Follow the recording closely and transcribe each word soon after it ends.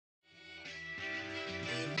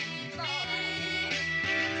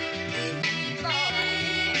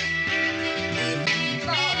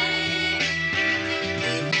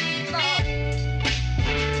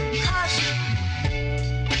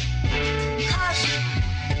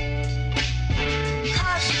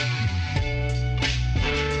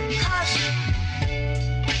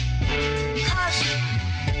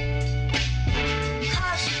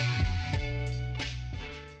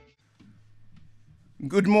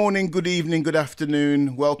Good morning, good evening, good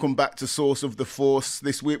afternoon. Welcome back to Source of the Force.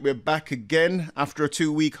 This week we're back again after a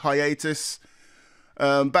 2-week hiatus.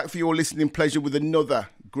 Back for your listening pleasure with another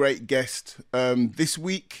great guest. This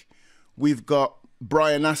week we've got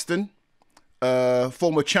Brian Aston,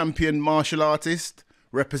 former champion martial artist,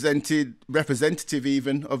 representative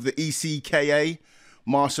even of the ECKA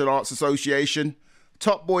Martial Arts Association.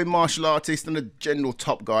 Top boy martial artist and a general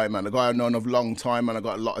top guy, man. A guy I've known of a long time, and I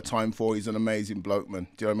got a lot of time for. He's an amazing bloke, man.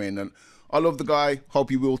 Do you know what I mean? And I love the guy. Hope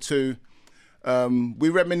you will too. We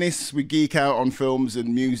reminisce, we geek out on films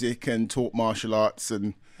and music and talk martial arts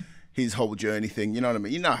and his whole journey thing. You know what I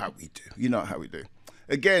mean? You know how we do. You know how we do.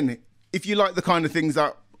 Again, if you like the kind of things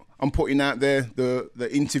that I'm putting out there, the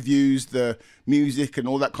interviews, the music and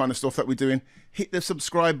all that kind of stuff that we're doing, hit the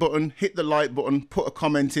subscribe button, hit the like button, put a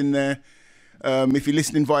comment in there. If you're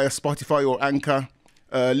listening via Spotify or Anchor,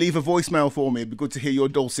 leave a voicemail for me. It'd be good to hear your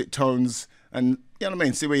dulcet tones and, you know what I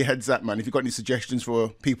mean, see where your head's at, man. If you've got any suggestions for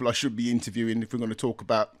people I should be interviewing, if we're going to talk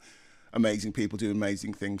about amazing people doing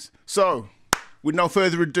amazing things. So, with no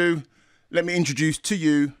further ado, let me introduce to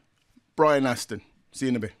you Brian Aston. See you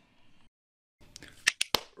in a bit.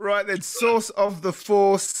 Right then, Source of the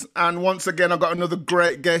Force. And once again, I've got another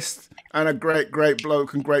great guest and a great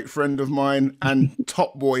bloke and great friend of mine and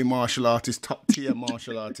top boy martial artist, top tier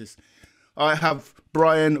martial artist. I have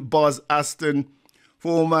Brian Boz Aston,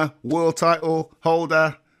 former world title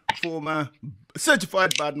holder, former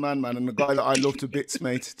certified bad man, and a guy that I love to bits,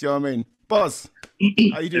 mate. Do you know what I mean? Boz,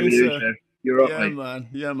 how you doing, sir? You're right, yeah, mate. Man.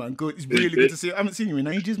 Yeah, man. Good. It's really good to see you. I haven't seen you in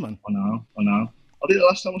ages, man. I know. I think the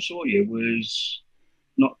last time I saw you was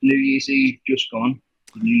not New Year's Eve just gone.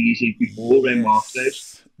 The New Year's Eve before, around Mark's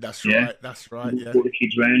House. That's right. That's right. Yeah. All the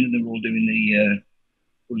kids round, and they're all doing the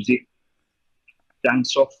what is it,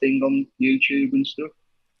 dance off thing on YouTube and stuff.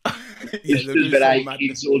 There's about 8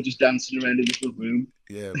 kids all just dancing around in the little room.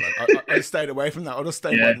 Yeah, man. I stayed away from that. I just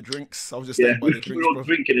stayed by the drinks. I was just staying by the drinks. We were all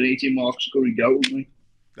drinking and eating Mark's curry goat, weren't we?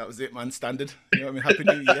 That was it, man. Standard. You know what I mean? Happy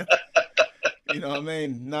New Year. You know what I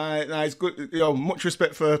mean? Nah, it's good. You know, much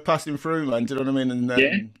respect for passing through, man. Do you know what I mean?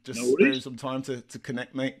 And just sparing some time to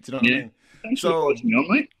connect, mate. Do you know what I mean? Thanks for inviting me on,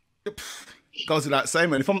 mate. Goes without saying,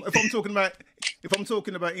 man. If I'm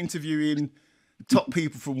talking about interviewing top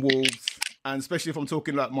people from Wolves, and especially if I'm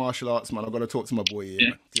talking about martial arts, man, I've got to talk to my boy here,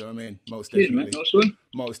 man. Do you know what I mean? Most definitely.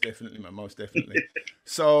 Most definitely, man. Most definitely.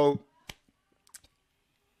 So,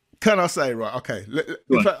 can I say, right, okay,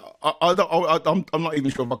 in fact, I'm not even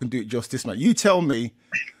sure if I can do it justice, mate. You tell me,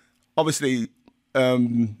 obviously,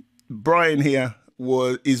 Brian here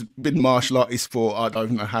is been martial artist for I don't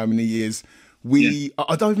even know how many years.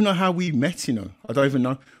 I don't even know how we met, you know. I don't even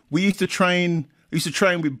know. We used to train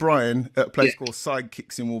with Brian at a place called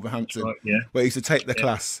Sidekicks in Wolverhampton, where he used to take the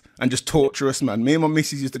class and just torture us, man. Me and my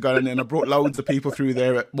missus used to go down there, and I brought loads of people through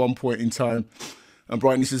there at one point in time. And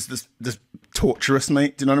Brian used to just torture us,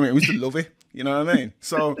 mate. Do you know what I mean? We used to love it. You know what I mean?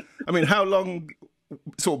 So, I mean, how long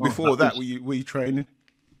sort of before that were you training?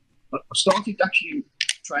 I started actually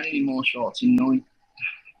training in martial arts in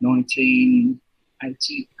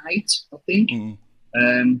 1988, I think.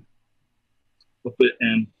 But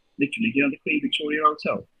literally, you know, the Queen Victoria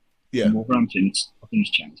Hotel in Wolverhampton. I think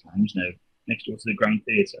it's changed names now. Next door to the Grand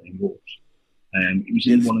Theatre in Wolves. It was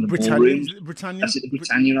in one of the ballrooms. Britannia? That's it, the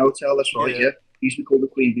Britannia Hotel. That's right. Yeah. It used to be called the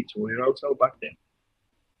Queen Victoria Hotel back then.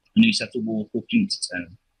 And I used to have to walk up into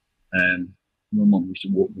town. My mum used to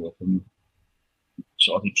walk me up and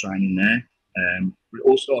started training there. But it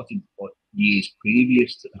all started like years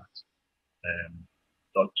previous to that.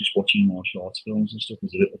 Like just watching martial arts films and stuff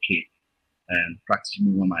as a little kid, practicing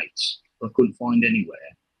with my mates. But I couldn't find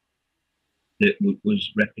anywhere that was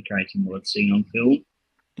replicating what I'd seen on film.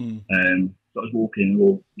 So I was walking in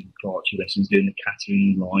all the karate lessons, doing the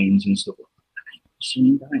catering lines and stuff.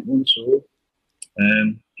 Seeing that ain't one at all. Do you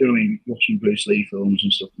know what I mean? Watching Bruce Lee films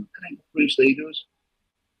and stuff. That ain't what Bruce Lee does.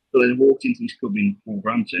 So then I walked into this club in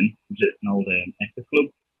Wolverhampton. It was at an old ECKA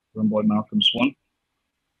club run by Malcolm Swan.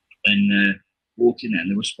 And walked in there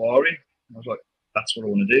and they were sparring. I was like, that's what I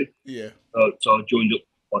want to do. Yeah. So I joined up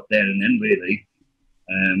like there and then, really.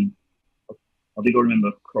 I think I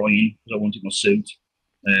remember crying because I wanted my suit.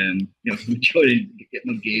 You know, joining, get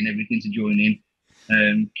my gear and everything to join in,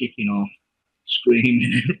 kicking off,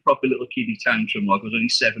 screaming, proper little kiddie tantrum like I was only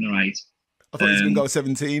 7 or 8. I thought he was going to go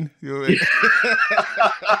 17.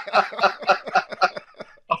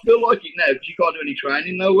 I feel like it now because you can't do any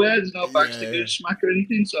training nowhere. There's no backs to go smack or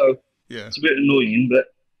anything, so it's a bit annoying.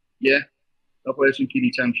 But I'll play some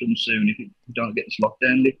kiddie tantrums soon if you don't get this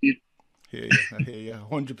lockdown lifted. I hear you.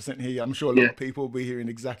 100% hear you. I'm sure a lot of people will be hearing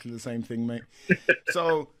exactly the same thing, mate.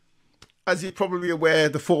 So, as you're probably aware,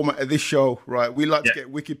 the format of this show, right? We like to get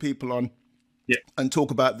wicked people on and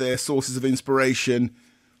talk about their sources of inspiration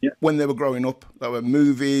when they were growing up. That were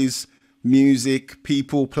movies, music,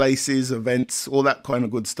 people, places, events, all that kind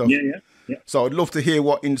of good stuff. Yeah. So I'd love to hear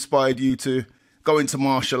what inspired you to go into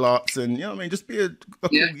martial arts and, you know what I mean, just be a cool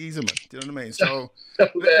geezer, man. Do you know what I mean? So,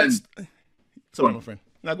 sorry, my friend.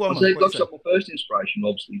 Now, go on, man. That's my first inspiration,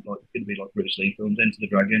 obviously, like, going to be like Bruce Lee films. Enter the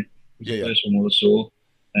Dragon was the first one I saw.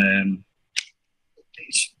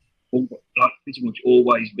 It's like pretty much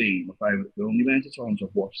always been my favourite film. The amount of times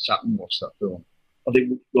I've sat and watched that film. I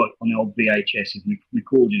think like on the old VHS, if we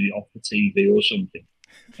recorded it off the TV or something,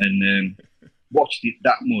 and watched it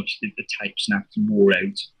that much that the tape snapped and wore out. Do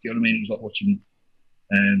you know what I mean? It was like watching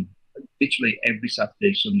literally every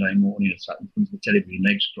Saturday, Sunday morning, I sat in front of the television,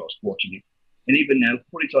 legs crossed, watching it. And even now,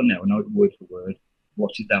 put it on now, I know it word for word.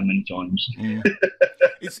 Watched it that many times.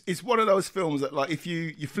 It's one of those films that, like, if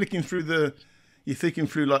you're flicking through the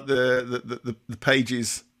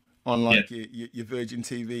pages on like your Virgin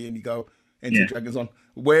TV and you go Enter Dragons on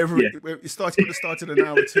wherever it started, could have started an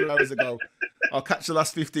hour, 2 hours ago. I'll catch the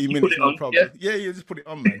last 15 minutes, no problem. Yeah, you just put it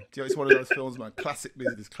on, man. You know, it's one of those films, man. Classic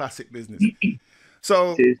business.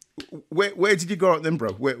 So, where did you grow up then, bro?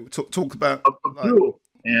 Talk about. I grew up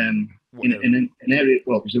in an area.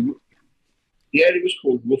 Well, the area was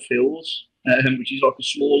called Rough Hills, which is like a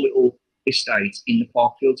small little estate in the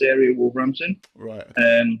Parkfields area of Wolverhampton. Right.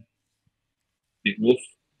 Bit rough,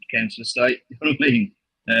 council estate. You know what I mean?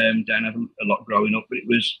 Don't have a lot growing up, but it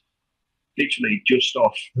was literally just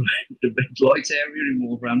off the red light area in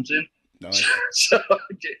Wolverhampton. Nice. So,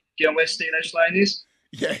 do you know where Steelhouse Lane is?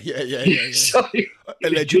 Yeah. So,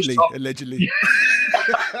 allegedly.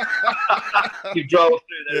 You drove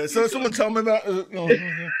through there. Yeah, so someone told me about.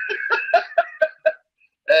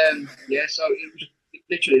 So it was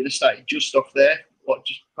literally the estate just off there, like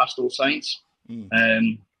just past All Saints. You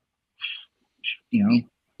know,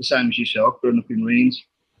 the same as yourself, growing up in Reens.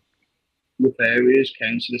 Rough areas,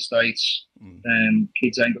 council estates,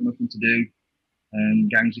 kids ain't got nothing to do,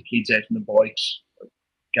 gangs of kids out on the bikes,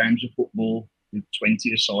 games of football with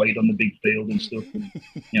 20 aside on the big field and stuff. And,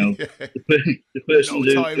 you know, the person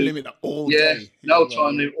no time limit all day. No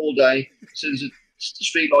time limit all day. As soon as the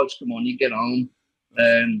street lights come on, you get home.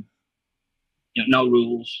 You know, no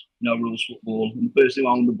rules football. And the person who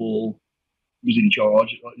owned the ball was in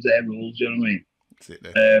charge. It was their rules. You know what I mean? That's it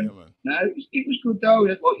there. No, it was good though.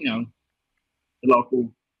 Like, you know, the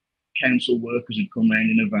local council workers would come round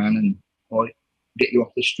in a van and like get you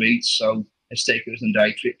off the streets. So let's take us on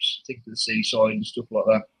day trips, take you to the seaside and stuff like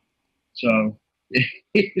that. So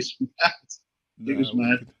it was mad. It was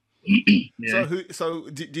mad. So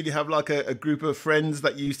did you have like a group of friends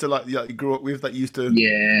that you used to like you grew up with that you used to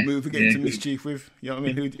move and get into mischief with? You know what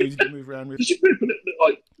I mean? Who did you move around with? Just a group of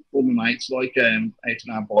like all my mates, like out on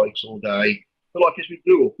our bikes all day. But like as we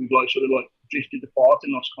grew up, we've like sort of like drifted apart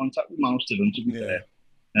and lost contact with most of them. To be fair,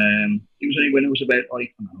 it was only when it was about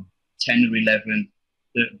like I don't know 10 or 11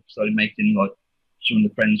 that I started making like some of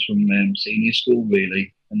the friends from senior school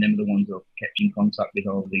really, and them are the ones that I've kept in contact with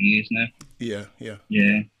over the years now.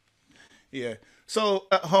 Yeah. So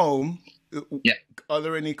at home, are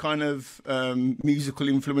there any kind of musical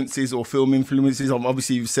influences or film influences?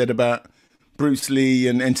 Obviously, you've said about Bruce Lee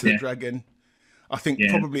and Enter the Dragon. I think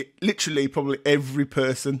probably every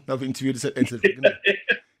person I've interviewed has said Enter the Dragon.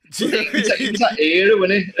 It's that era,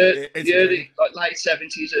 wasn't it? The early, like late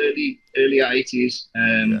 70s, early 80s.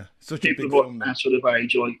 Such people a big of film, our sort of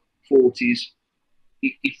age, like 40s.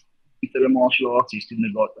 If they're a martial artist in the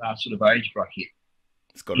like our sort of age bracket,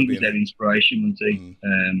 it's got to be their inspiration, wasn't he?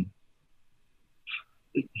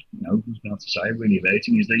 You know, there's nothing to say really about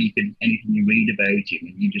him. Is that you can anything you read about him,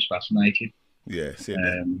 and you're just fascinated.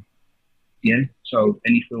 So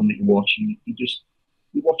any film that you watch, you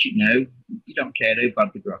watch it now. You don't care how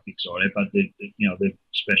bad the graphics are, how bad the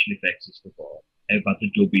special effects and stuff are, how bad the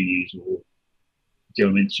dubbing is, or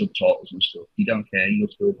dealing with subtitles and stuff. You don't care. You'll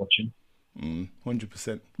still watch them.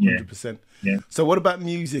 100%. 100%. Yeah. So what about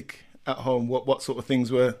music at home? What sort of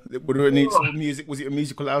things were there any sort of music? Was it a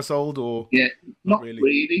musical household or? Yeah, not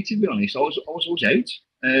really to be honest. I was always out.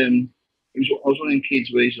 I was one of them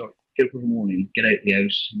kids where he's like get up in the morning, get out of the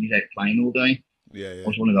house, and he's out playing all day. I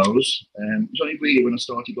was one of those. It was only really when I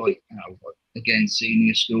started again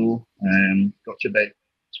senior school, got to about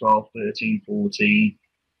 12, 13, 14,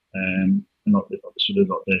 and like the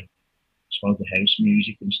house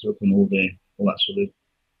music and stuff, and all that sort of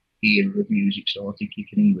era of music started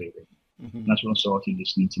kicking in really. And that's when I started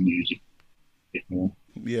listening to music a bit more.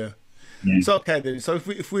 So okay then. So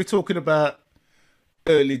if we're talking about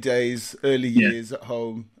early days, early Yeah. years at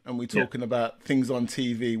home, and we're Yeah. talking about things on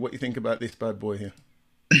TV. What do you think about this bad boy here?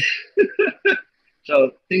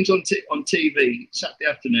 So things on TV Saturday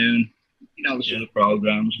afternoon. You know the Yeah, sort of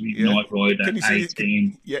programs with yeah. Knight Rider, Can you see?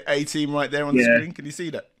 18. Yeah, A-Team right there on the Yeah. screen. Can you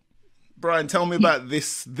see that? Brian, tell me about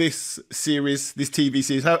this series, this TV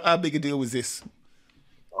series. How big a deal was this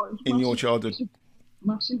Oh, it was in your massive. childhood? It's a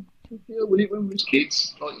massive deal when when we was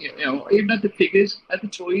kids. Like you know, I even had the figures, had the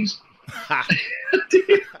toys. Ha!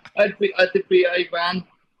 I had the BA van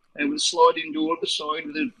and with a sliding door at the side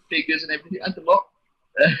with the figures and everything. I had the lot.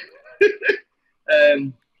 But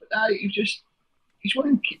no, it's one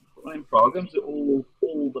of them programs that all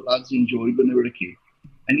the lads enjoyed when they were a kid.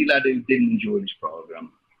 Any lad who didn't enjoy this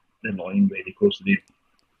program, they're lying really, because they did.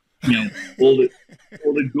 You know, all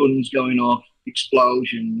the guns going off,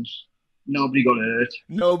 explosions. Nobody got hurt.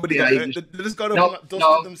 Nobody got hurt. They just got up and like,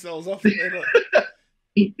 dusted themselves off.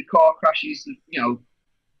 The car crashes, you know,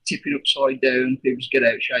 tipping upside down. People just get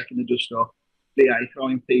out, shaking the dust off. BA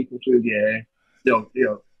throwing people through the air. You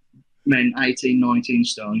know, men 18, 19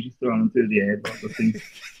 stones, you're throwing them through the air. But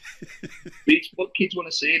it's what kids want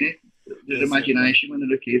to see, isn't it? Their imagination when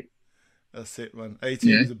they're a kid. That's it, man.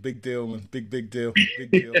 18 was a big deal, man. Big deal.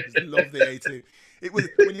 Big deal. I love the 18. It was,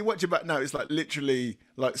 when you watch it back now, it's like literally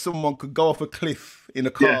like someone could go off a cliff in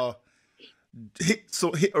a car, hit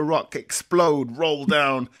a rock, explode, roll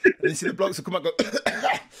down, and then see the blokes will come out and go.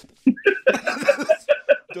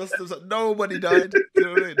 Just like, nobody died. You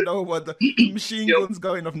know what I mean? No one. The machine guns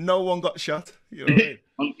going off. No one got shot. You know what I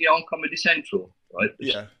mean? On Comedy Central, right?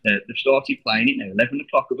 Yeah. They've started playing it now. 11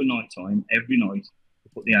 o'clock of a night time every night.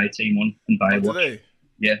 They put the 18 on and Baywatch.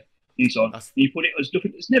 Yeah. It's on. You put it as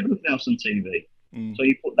nothing. There's never nothing else on TV. So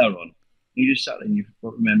you put that on. You just sat there and you're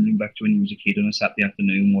remembering back to when you was a kid on a Saturday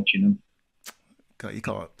afternoon watching them. God, you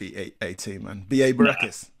can't be 18, man. B.A.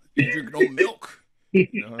 Baracus. You drink no milk. You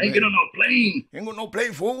know ain't got no plane. Ain't got no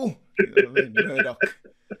plane, fool. You know what I mean? Murdoch.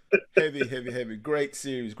 Heavy. Great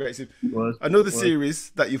series. Another series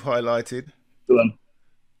that you've highlighted. Go on.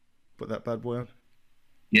 Put that bad boy on.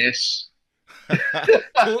 Yes.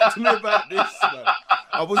 Talk to me about this, man.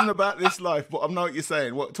 I wasn't about this life, but I know what you're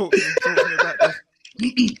saying. Talk to me about this.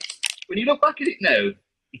 When you look back at it now,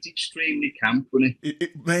 it's extremely camp, isn't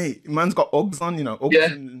it? Mate, man's got Uggs on, you know.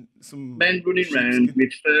 Uggs and some men running around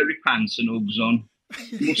with furry pants and Uggs on,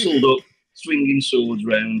 muscled up, swinging swords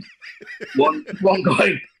round. One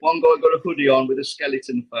guy got a hoodie on with a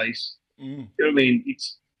skeleton face. You know what I mean?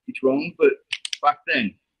 It's wrong, but back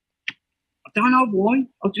then, I don't know why.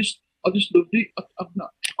 I just loved it. I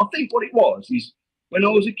think what it was is when I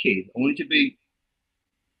was a kid, I wanted to be,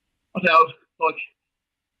 I don't know, like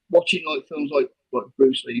watching like films like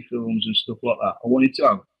Bruce Lee films and stuff like that. I wanted to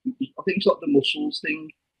have, I think it's like the muscles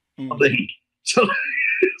thing. I think so.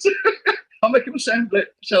 I'm making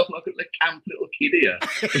myself like a camp little kid here.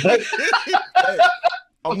 Hey,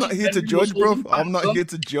 I'm not here to judge, bro. I'm not here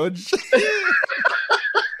to judge.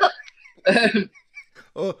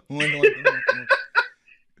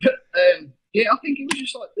 Yeah, I think it was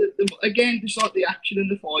just like just like the action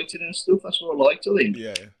and the fighting and stuff. That's what I liked, I think.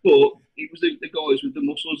 Yeah. But it was the guys with the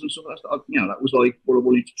muscles and stuff. That was like what I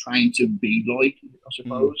wanted to train to be like, I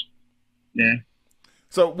suppose. Yeah.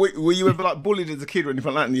 So were you ever like bullied as a kid or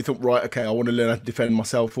anything like that? And you thought, right, okay, I want to learn how to defend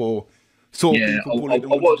myself, or saw people bullied?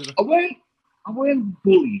 I weren't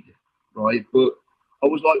bullied, right? But I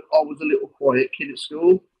was a little quiet kid at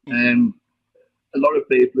school. A lot of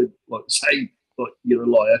people would like say like you're a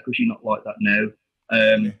liar because you're not like that now.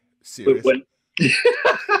 But when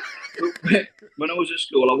I was at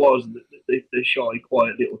school, I was the shy,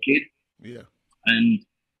 quiet little kid. Yeah. And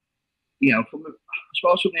you know, from the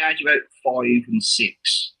age of about 5 and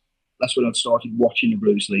 6, that's when I started watching the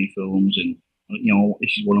Bruce Lee films, and you know,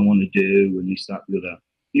 this is what I want to do, and this, that, the other.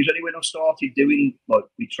 It was only when I started doing like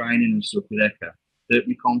the training and stuff with ECKA that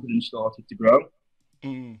my confidence started to grow. Do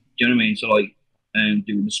you know what I mean? So like,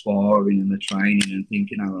 doing the sparring and the training and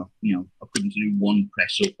thinking, you know, I couldn't do one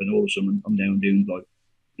press up, and all of a sudden I'm down doing like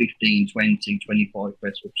 15, 20, 25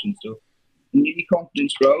 press ups and stuff. And your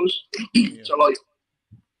confidence grows. Yeah. So like,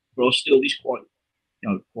 but I was still this quite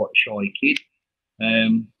shy kid. A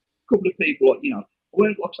couple of people, like, you know, I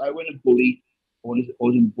weren't a bully. I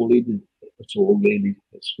wasn't bullied at all really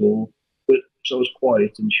at school. But so I was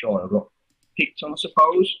quiet and shy. I got picked on, I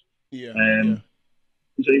suppose. Yeah.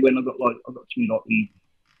 It's only when I got to me like the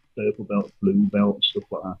purple belt, blue belt, and stuff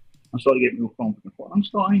like that. I started getting more confident. I'm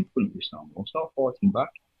starting to put this down. I'll start fighting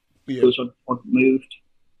back. Yeah. Because I'd moved.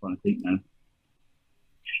 I'm trying to think now.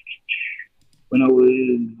 When I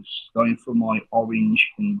was going for my orange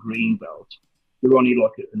and green belt, there were only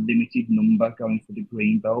like a limited number going for the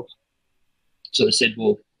green belt. So they said,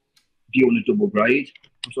 well, do you want a double grade?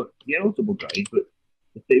 I was like, yeah, I'll double grade, but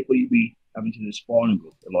the people you'd be having to do the sparring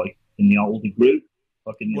with are like in the older group.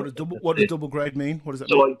 Like in what does double grade mean? What does that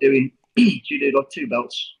so mean? like doing, you do like 2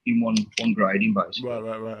 belts in one grading basically.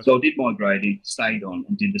 Right. So I did my grading, stayed on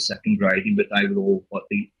and did the second grading, but they were all like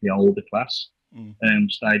the older class.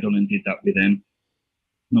 Stayed on and did that with them.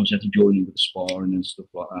 And I was had to join in with the sparring and stuff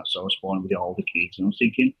like that. So I was sparring with the older kids, and I was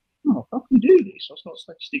thinking, oh, I can do this. I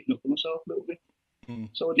started sticking up for myself a little bit.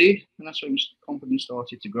 So I did, and that's when my confidence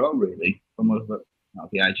started to grow, really, from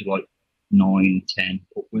the age of like 9, 10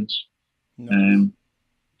 upwards. Nice.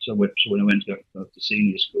 So when I went to go to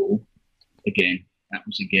senior school, again,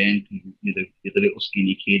 you're the little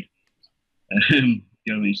skinny kid. You know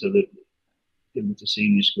what I mean? So that going to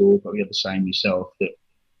senior school, probably had the same yourself, that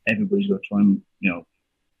everybody's got to try and, you know,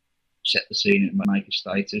 set the scene and make a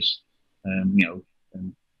status, you know,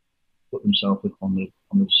 and put themselves on the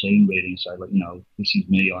scene really and say, like, you know, this is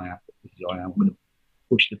me, I am. I'm going to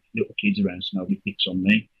push the little kids around so nobody picks on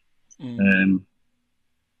me. And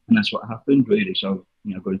that's what happened really. So,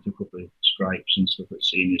 you know, got into a couple of scrapes and stuff at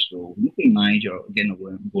senior school. Nothing major. Again, I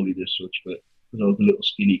weren't bullied as such, but because I was a little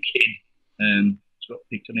skinny kid, just got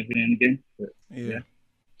picked on every now and again. But, yeah.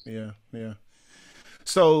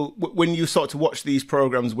 So when you start to watch these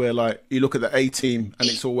programs where like you look at the A team and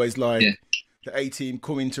it's always like the A team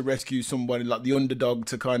coming to rescue somebody, like the underdog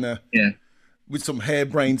to kind of with some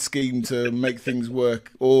harebrained scheme to make things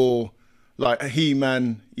work, or like a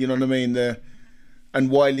He-Man, you know what I mean? And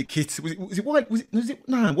Wily Kit. Was it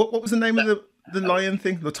no? What was the name of the lion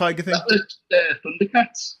thing, the tiger thing?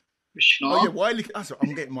 Thundercats. Oh yeah, Wily. That's right.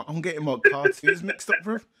 I'm getting my cartoons mixed up,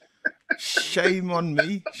 bro. Shame on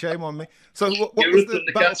me. So what was the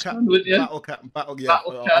Battle Cat?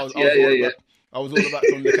 I was all about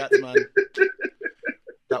Thundercats, man.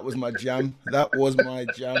 That was my jam.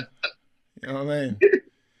 You know what I mean?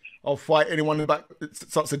 I'll fight anyone in the back that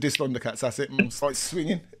starts to diss Thundercats. That's it. And start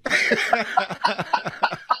swinging.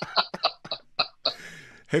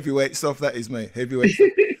 Heavyweight stuff, that is, mate. Heavyweight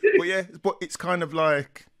stuff. But yeah, but it's kind of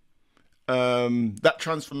like that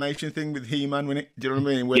transformation thing with He-Man, when do you know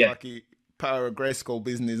what I mean? Where like he power of Grayskull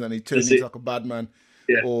business and he turns into like a bad man,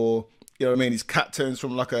 or you know what I mean? His cat turns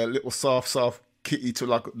from like a little soft kitty to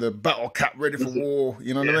like the battle cat ready for war.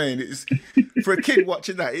 You know what I mean? It's for a kid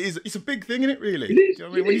watching that. It's a big thing, isn't it? Really? It is. You know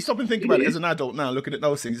what I mean? When you stop and think about it as an adult now, looking at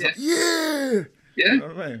those things, it's like you know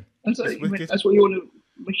what I mean? That's what you want to.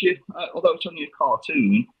 Although it's only a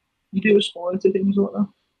cartoon, you do aspire to things like that.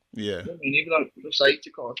 Yeah. You know what I mean, even though let's say it's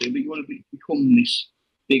a cartoon, but you want to become this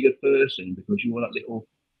bigger person because you are that little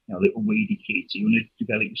weedy kid. So you want to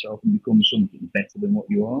develop yourself and become something better than what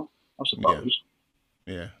you are, I suppose.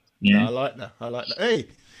 Yeah. No, I like that. Hey,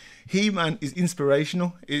 He-Man is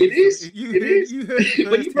inspirational. It is. You heard it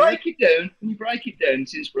when you break it down,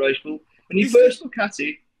 it's inspirational. When you first look at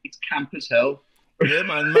it, it's camp as hell. Yeah,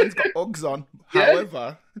 man's got Uggs on.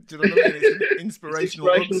 However, do you know what I mean? It's inspirational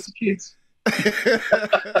Uggs. To kids.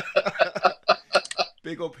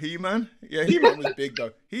 Big up He-Man. Yeah, He-Man was big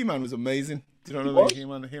though. He-Man was amazing. Do you know what I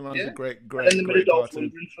mean? He-Man was a great. And then they made a Dolph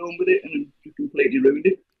Lundgren film with it, and it completely ruined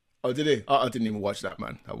it. Oh, did he? I didn't even watch that,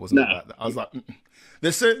 man. I wasn't about that. I was like,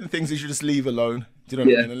 there's certain things you should just leave alone. Do you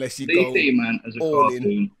know what I mean? Unless you go He-Man as a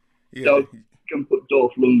cartoon. You can put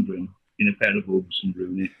Dolph Lundgren in a pair of Uggs and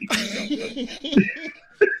ruin it.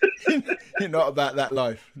 You're not about that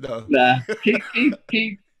life, no. Nah, keep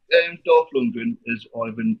Dolph Lundgren as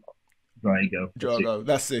Ivan Drago.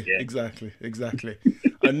 That's it. Yeah. Exactly.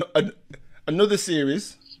 Another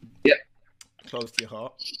series. Yeah. Close to your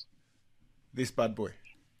heart. This bad boy.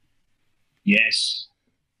 Yes.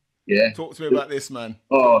 Yeah. Talk to me about this, man.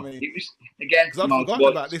 Oh, I mean? It was again because I'd forgotten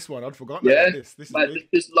about this one. I'd forgotten about this. This mate,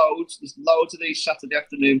 there's loads of these Saturday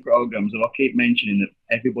afternoon programs that I keep mentioning that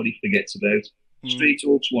everybody forgets about. Street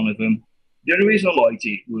Talk's one of them. The only reason I liked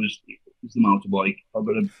it was the motorbike. I've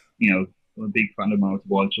got I'm a big fan of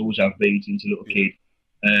motorbikes. Always have been since a little kid.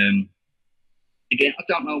 Again, I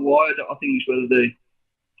don't know why. I think it's whether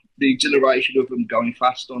the exhilaration of them going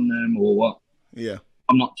fast on them or what. Yeah.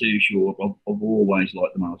 I'm not too sure. I've always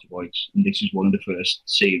liked the motorbikes, and this is one of the first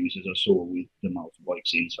series as I saw with the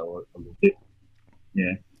motorbikes in, so I loved it.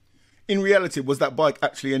 Yeah. In reality, was that bike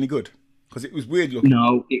actually any good? Because it was weird looking.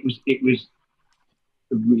 No, it was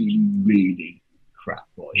a really, really crap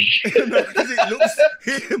bike. No, because it looks.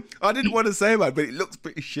 I didn't want to say that, but it looks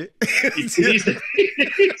pretty shit. It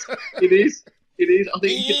is. I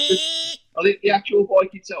think the actual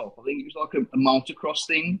bike itself. I think it was like a motocross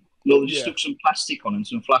thing. You know, they just stuck some plastic on and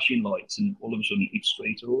some flashing lights, and all of a sudden it's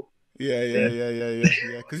straight up. Yeah.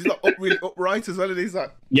 Because he's like really upright as well, and he's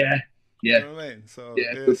like. Yeah, Yeah. You know what I mean? So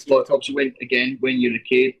yeah, but like, obviously when you're a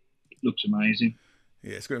kid, it looks amazing.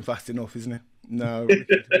 Yeah, it's going fast enough, isn't it? No,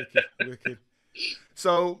 wicked.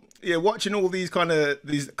 So yeah, watching all these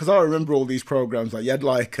because I remember all these programs. Like you had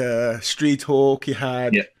like Street Hawk, you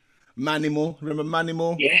had Manimal. Remember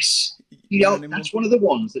Manimal? Yes. That's one of the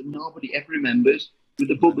ones that nobody ever remembers. With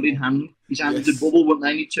the bubbling hand, his hand is a bubble, wouldn't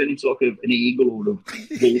they? And he turned into like an eagle or a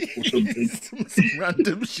wolf or something. Some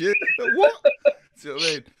random shit. What? See what I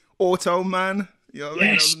mean? Auto Man. You know what I mean?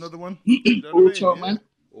 That was another one. You know Auto Man.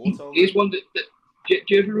 Here's one that do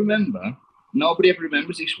you ever remember? Nobody ever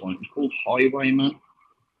remembers this one. It was called Highwayman.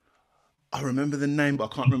 I remember the name, but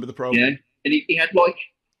I can't remember the program. Yeah, and he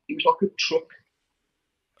was like a truck,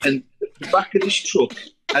 and the back of this truck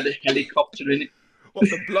had a helicopter in it. What,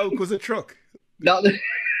 the bloke was a truck? No, the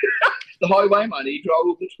highwayman, he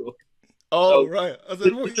drove the truck. Oh, so right. I said, the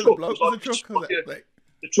bloke was a truck?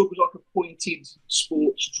 The truck was like a pointed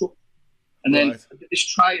sports truck. And then this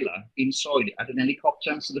trailer inside it had an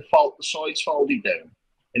helicopter, so the sides folded down.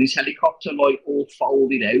 And his helicopter, like, all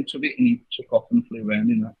folded out of it, and he took off and flew around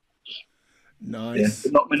in that. Nice. Yeah,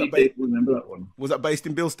 but not many people remember that one. Was that based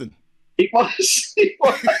in Bilston? It was. It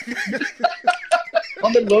was.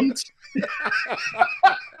 On the Lunt.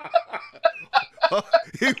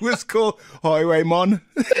 It was called Highwayman.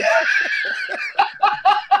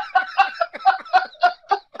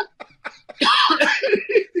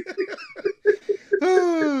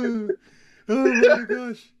 Oh my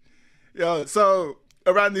gosh. Yeah, so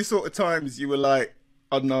around these sort of times you were like,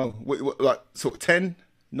 I don't know, like sort of 10,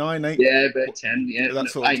 9, 8? Yeah, about 10, yeah. That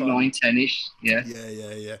sort of 8, 9, 10-ish, yeah.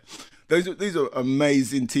 Yeah. These are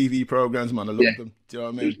amazing TV programs, man. I love them. Do you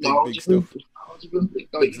know what I mean? Big stuff.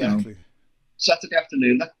 Exactly. Saturday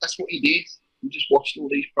afternoon, that's what he did. We just watched all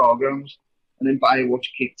these programs. And then Baywatch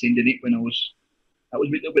kicked in, didn't it, when I was a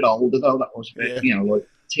little bit older, though. That was, like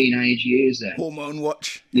teenage years then. Hormone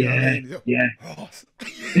Watch. Yeah. Oh.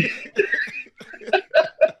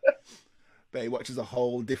 Baywatch is a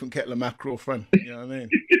whole different kettle of mackerel, friend. You know what I mean?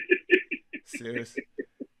 Serious.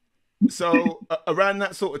 So around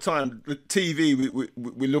that sort of time, the TV,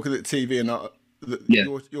 we look at the TV and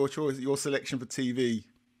your choice, your selection for TV,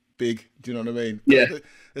 big. Do you know what I mean? Yeah.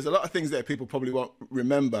 There's a lot of things that people probably won't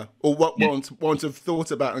remember or won't have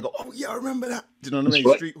thought about and go, oh yeah, I remember that. Do you know what I mean?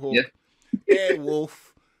 Right. Street Hawk,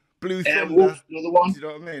 Airwolf, Blue Thunder. Airwolf, another one. Do you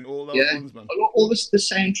know what I mean? All those ones, man. All the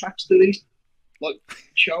soundtracks to these like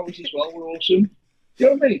shows as well were awesome. Do you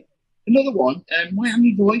know what I mean? Another one,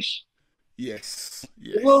 Miami Vice. Yes.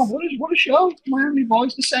 Well, what a show! Miami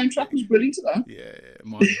Vice. The soundtrack was brilliant to that. Yeah.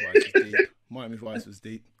 Miami Vice was deep. Miami Vice was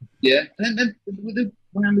deep. Yeah, and then with the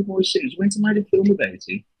Miami Vice series, went and made a film about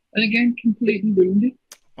it, and again completely ruined it.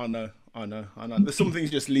 I know. There's some things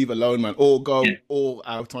just leave alone, man. Or go all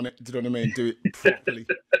out on it. Do you know what I mean? Do it properly.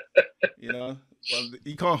 You know,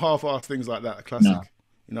 you can't half-ass things like that. A classic. No.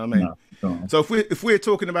 You know what I mean? No. So if we're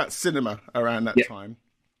talking about cinema around that time,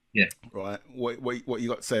 right? What you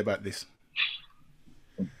got to say about this?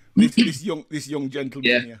 This young gentleman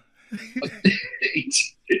here.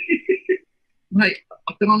 Mate,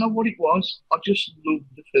 I don't know what it was. I just loved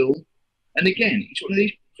the film, and again, it's one of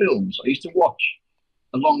these films I used to watch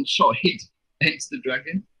alongside Enter the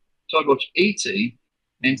Dragon. So I'd watch E.T.,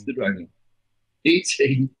 Enter the Dragon,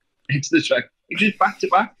 E.T., Enter the Dragon. It just back to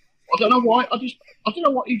back. I don't know why. I don't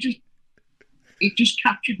know what. It just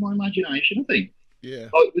captured my imagination, I think. Yeah.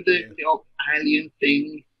 Like with the old alien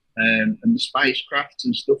thing, and the spacecrafts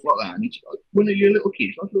and stuff like that. And it's like, when you're a little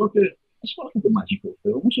kid, it's like a magical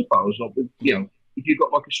film, I suppose. Like with, if you've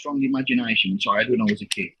got like a strong imagination, which I had when I was a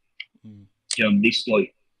kid, this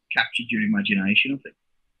like captured your imagination, I think.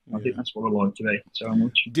 I think that's what I liked about it so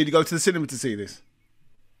much. Did you go to the cinema to see this?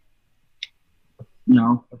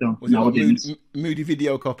 No, I don't. Was it like a moody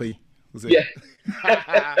video copy? Was it?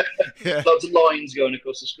 Yeah. Lots of lines going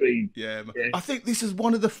across the screen. Yeah. I think this is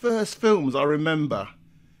one of the first films I remember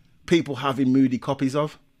people having moody copies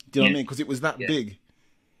of. Do you know what I mean? Because it was that big.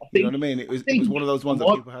 You know what I mean? It was one of those ones that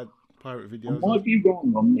people had pirate videos. I might be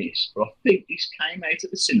wrong on this, but I think this came out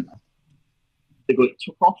at the cinema. They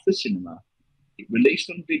took off the cinema. It released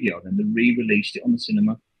on video, then they re-released it on the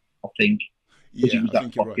cinema. I think because it was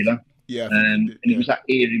that popular. Right. Yeah, and it was that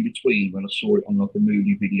era in between when I saw it on like a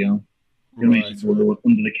movie video. Under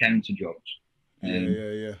the counter jobs.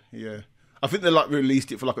 Yeah. I think they like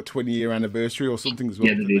released it for like a 20-year anniversary or something as well.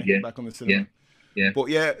 Yeah, they did. Back on the cinema. Yeah. But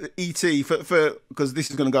yeah, E.T. for because this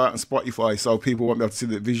is going to go out on Spotify, so people won't be able to see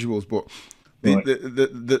the visuals. But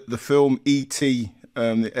the film E.T.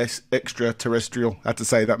 The extraterrestrial. I had to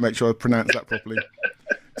say that. Make sure I pronounce that properly.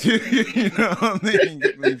 You know what I mean?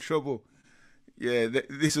 Get me in trouble. Yeah,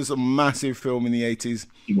 this was a massive film in the 80s.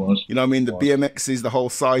 It was. You know what I mean? The BMXs, the whole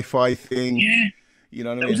sci-fi thing. Yeah. You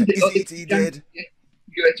know what I That was mean? a bit like Is he dead? Yeah.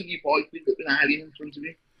 You go out on your bike with an alien in front of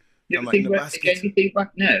you. You ever think about, again, you think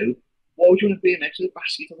back now, why would you want a BMX with a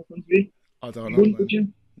basket on the front of you? I don't know,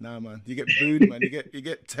 man. No, man. You get booed, man. You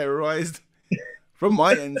get terrorised. From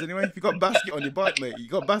my ends, anyway. If you got a basket on your bike, mate, you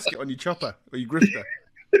got a basket on your chopper or your grifter.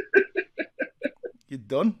 You're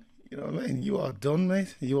done. You know what I mean? You are done,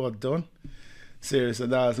 mate. You are done. Seriously,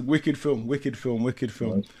 it's a wicked film. Wicked film.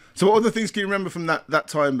 Right. So what other things can you remember from that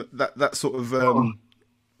time, that sort of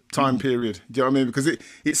time period? Do you know what I mean? Because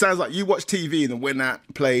it sounds like you watch TV and then when that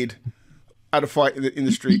played, had a fight in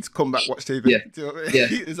the streets, come back, watch TV. Yeah. Do you know what I mean? Yeah.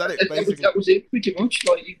 Is that it, basically? That was it, pretty much.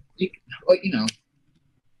 You know,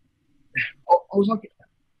 I was like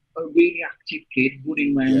a really active kid,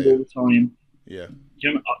 running around all the time. Yeah.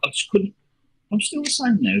 You know, I just couldn't. I'm still the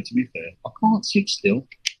same now, to be fair. I can't sit still.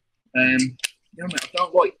 You know what I mean? I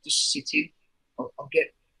don't like just sitting. I've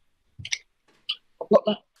got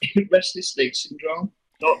that restless leg syndrome.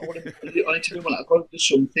 I need to do I've got to do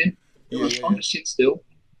something. I can't just sit still.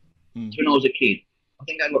 So when I was a kid, I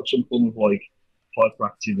think I had like some form of like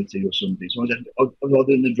hyperactivity or something. So I was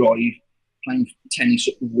either in the drive, playing tennis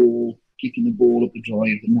up the wall, kicking the ball up the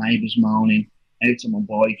drive, the neighbours moaning, out on my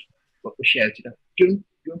bike, like we shouted at,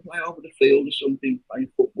 go and play over the field or something, playing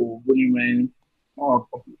football, running around, out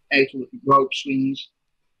on the rope swings,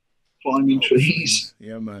 climbing trees.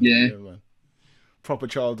 Yeah, man. Yeah, man. Proper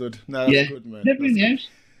childhood. No, that's good, man. Never in the house.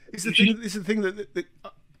 It's the thing that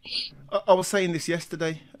I was saying this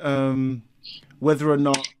yesterday. Whether or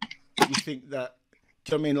not you think that,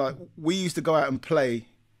 do you know what I mean? Like we used to go out and play.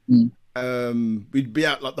 We'd be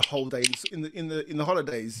out like the whole day in the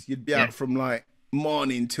holidays. You'd be out from like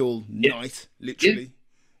morning till night, literally.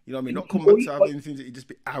 You know what I mean? Not come back to have anything that you'd just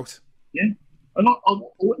be out. Yeah, and I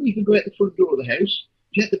wouldn't even go out the front door of the house.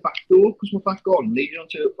 You hit the back door because my back garden leading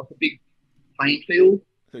onto like a big playing field.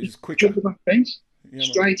 So just quicker. Jump the back fence,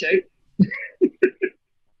 straight out.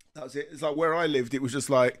 That was it. It's like where I lived. It was just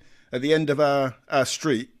like at the end of our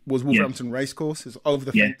street was Wolverhampton Racecourse. It's over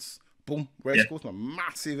the fence. Boom, racecourse, a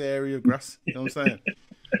massive area of grass. You know what I'm saying?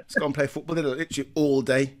 Just go and play football there literally all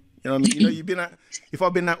day. You know what I mean? You know, you've been at. If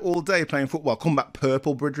I've been out all day playing football, I'll come back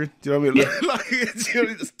purple, brethren. Do you know what I mean? Like it's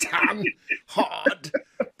just tan, hard,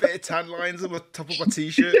 bare tan lines on the top of my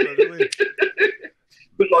t-shirt. You know what I mean?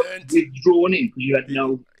 But like withdrawn in because you had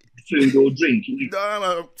no food or drink.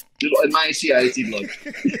 No. Just like emaciated, like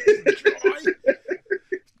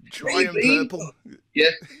dry and purple.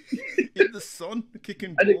 Yeah. In the sun,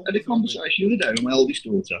 kicking I ball. had a conversation the other day with my eldest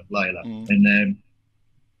daughter, Layla, and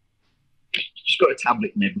she's got a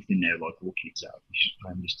tablet and everything now, like all kids have. She's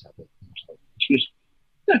playing this tablet. She goes,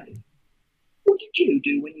 Daddy, what did you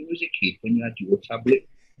do when you was a kid, when you had your tablet?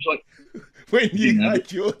 I was like, when you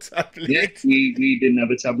had your tablet? Yeah, we didn't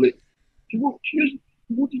have a tablet. She goes,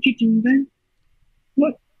 what did you do then?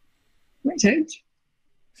 What? Went out.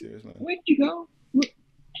 Seriously? Where did you go? What?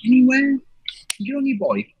 Anywhere. You get on your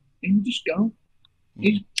bike and you just go.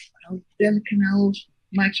 Down the canals,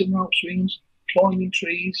 make some rope swings, climbing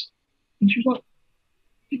trees. And she was like,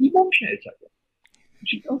 did your mum shout at you?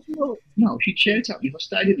 She goes, well, no, she'd shout at me if I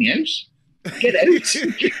stayed in the house. Get out.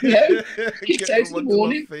 Kick me out. Kicked out in the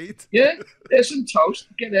morning. Yeah, there's some toast.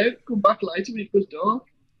 Get out. Come back later when it goes dark.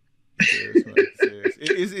 Serious, man,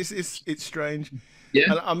 serious. It's strange.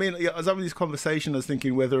 Yeah. And I mean, I was having this conversation, I was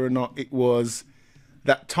thinking whether or not it was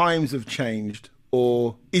that times have changed,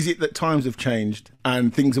 or is it that times have changed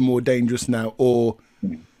and things are more dangerous now, or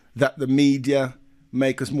that the media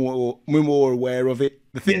make us we're more aware of it.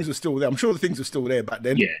 The things were still there. I'm sure the things were still there back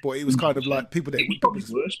then, but it was kind of like people that... It was probably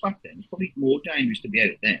worse back then. It was probably more dangerous to be out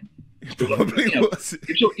then. It probably was.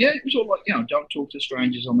 It was all like, don't talk to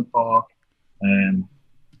strangers on the park. You know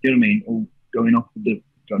what I mean? Or going off with the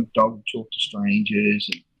dog, talk to strangers.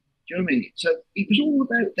 And, do you know what I mean? So it was all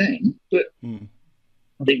about then, but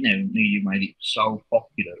I think now media made it so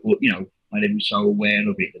popular, or, made everyone so aware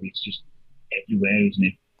of it that it's just everywhere, isn't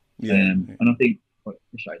it? Yeah. And I think,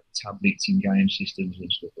 like tablets and game systems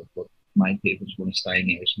and stuff that made people just want to stay in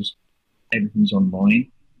the house because everything's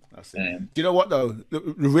online. That's it. Do you know what though?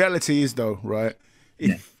 The reality is though, right?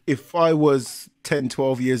 If I was 10,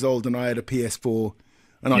 12 years old and I had a PS4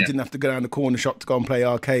 and I didn't have to go down the corner shop to go and play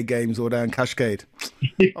arcade games or down Cascade,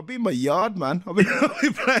 I'd be in my yard, man. I'd be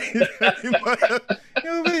playing. You know what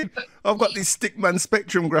I mean? I've got these Stickman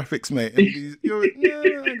Spectrum graphics, mate. And I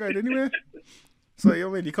ain't going anywhere. So, you know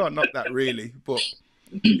what I mean? You can't knock that really, but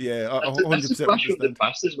yeah, I 100% That's a flash of the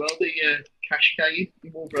past as well, the Cascade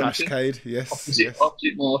in Wolverhampton. Cascade, yes.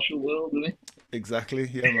 Opposite Marshall World, isn't it? Exactly.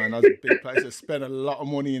 Yeah, man. That was a big place. I spent a lot of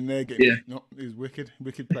money in there getting beaten up. It was wicked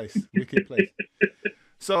place. Wicked place.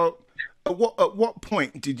 So at what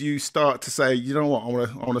point did you start to say, you know what, I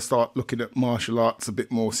wanna start looking at martial arts a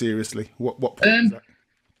bit more seriously? What point was that?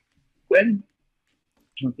 When I'm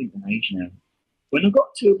trying to think of my age now. When I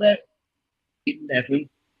got to about 11,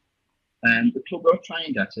 the club I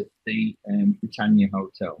trained at the Britannia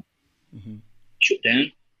Hotel shut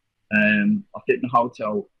down. I think the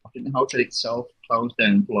hotel itself closed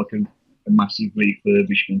down for like a massive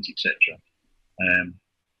refurbishment, etc.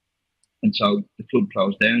 And so the club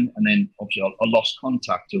closed down, and then obviously I lost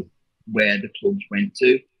contact of where the clubs went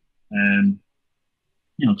to.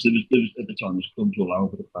 You know, because there was at the time there's clubs all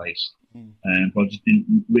over the place, but I just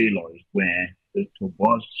didn't realise where the club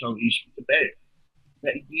was. So it's about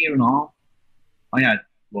a year and a half. I had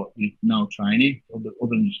like no training other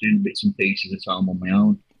than just doing bits and pieces at home on my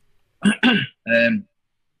own. And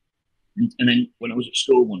then when I was at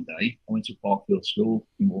school one day, I went to Parkfield School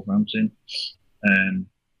in Wolverhampton. I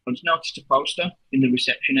just noticed a poster in the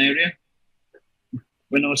reception area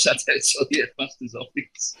when I was sat outside the headmaster's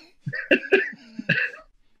office.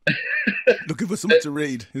 Looking for something to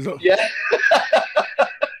read. Yeah.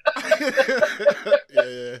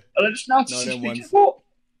 Yeah. And I just noticed this picture. What?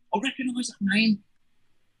 I recognise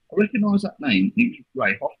that name. It was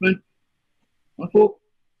Ray Hoffman. And I thought,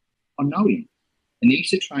 I know him. And he used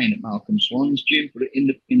to train at Malcolm Swan's gym, but in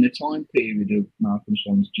the time period of Malcolm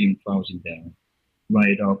Swan's gym closing down,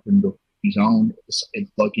 Ray had opened up his own,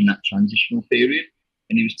 like in that transitional period,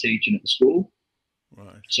 and he was teaching at the school.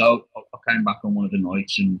 Right. So I came back on one of the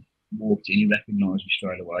nights and walked in. He recognised me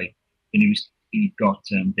straight away, and he got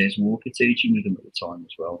Des Walker teaching with him at the time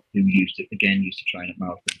as well, who used to train at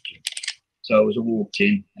Malcolm's gym. So as I walked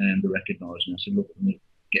in, they recognised me. I said, "Look, I'm going to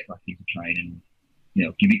get back into training. You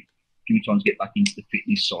know, give me time to get back into the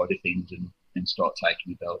fitness side of things and start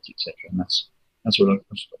taking the belts, etc." And that's where I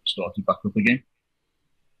started back up again.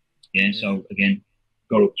 Yeah. So again,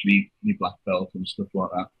 got up to my black belt and stuff like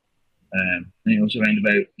that. And it was around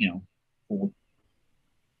about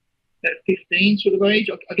 15 sort of age.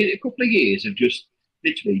 I get a couple of years of just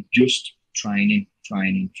literally just training,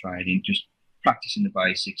 just practicing the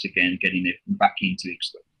basics again, getting it back into it.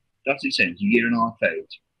 That's it. Sounds a year and a half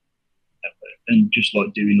out, and just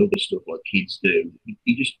like doing other stuff like kids do.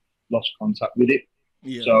 You just lost contact with it.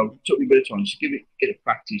 Yeah. So it took me a bit of time to get a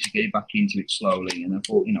practice, get back into it slowly. And I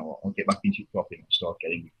thought, I'll get back into it properly and start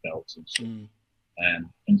getting belts and stuff.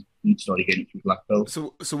 And started getting it through black belt.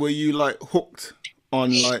 So were you like hooked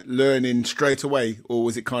on like learning straight away, or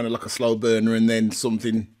was it kind of like a slow burner and then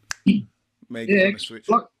something made you kind of switch?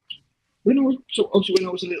 Like when I was a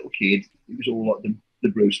little kid, it was all like the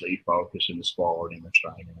Bruce Lee focus and the sparring and the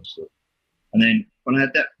training and stuff. And then when I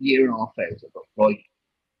had that year and a half out, I got like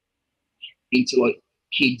into like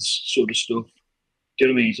kids sort of stuff. Do you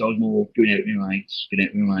know what I mean? So I was more going out with my mates,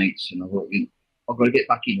 and I thought, I've got to get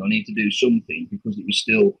back in. I need to do something, because it was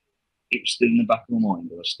still in the back of my mind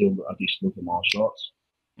that I just love the martial arts.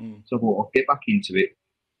 So I thought, I'll get back into it.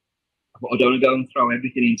 But I don't want to go and throw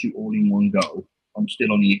everything into it all in one go. I'm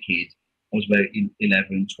still only a kid. I was about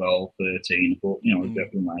 11, 12, 13. I thought, I'd go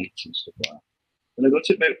with my mates and stuff like that. When I got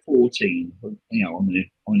to about 14, I'm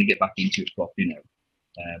going to get back into it properly now.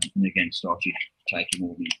 And again, started taking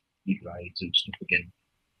all the grades and stuff again.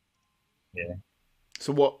 Yeah.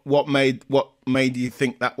 So what made you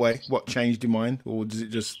think that way? What changed your mind, or was it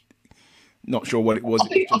just not sure what it was? I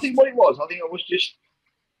think what it was. I think I was just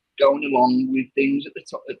going along with things at the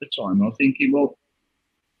time. I was thinking, well,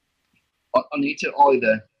 I need to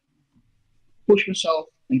either push myself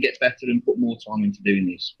and get better and put more time into doing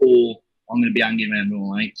this, or I'm going to be hanging around with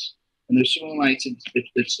my mates. And there's some of my mates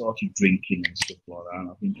that started drinking and stuff like that. And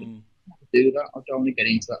I think, I do that. I don't want to get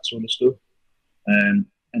into that sort of stuff.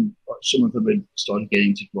 And some of them had started getting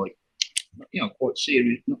into like, quite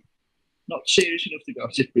serious, not serious enough to go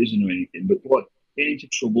to prison or anything, but quite getting into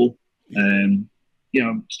trouble.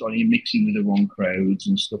 Starting mixing with the wrong crowds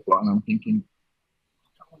and stuff like that. And I'm thinking,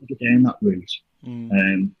 I don't want to go down that route.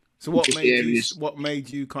 So what made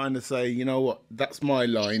you kind of say, you know what, that's my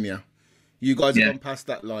line, yeah? You guys have gone past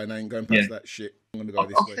that line. I ain't going past that shit. I'm going to go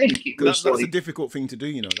this way. I think it was that's a difficult thing to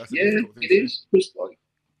do, That's a difficult thing it is. Because,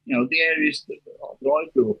 the areas that I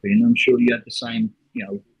grew up in, I'm sure you had the same,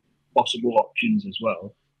 possible options as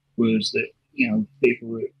well, was that, people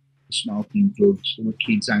were smoking drugs. There were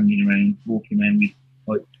kids hanging around, walking around with,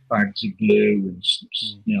 like, bags of glue and,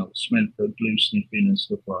 smell of glue sniffing and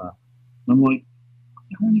stuff like that. And I'm like, I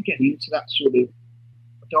don't want to get into that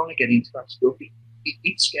stuff.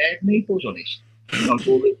 It scared me, if I was honest.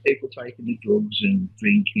 All the people taking the drugs and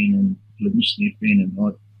drinking and glue sniffing and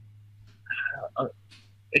like, I,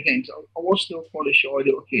 again, I was still quite a shy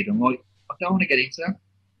little kid. I'm like, I don't want to get into that.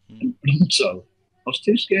 And also, I was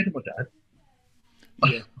too scared of my dad.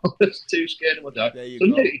 Yeah. I was too scared of my dad. There you So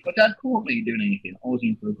go. if my dad caught me doing anything, I was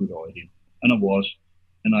in for a good hiding. And I was.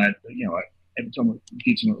 And I had, every time I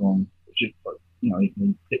did something wrong, it was just like, you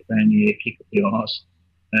can clip down the ear, kick up the arse.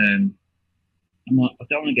 I'm like, I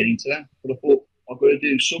don't want to get into that. But I thought, I've got to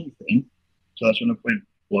do something. So that's when I went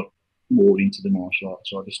more into the martial arts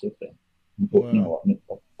side of stuff then. But you know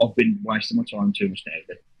what, I've been wasting my time too much now.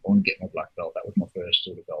 I want to get my black belt. That was my first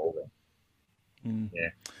sort of goal then. Yeah.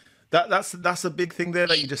 That's a big thing there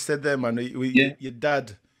that you just said there, man. Your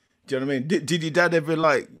dad, do you know what I mean? Did your dad ever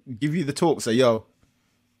like give you the talk? Say, yo,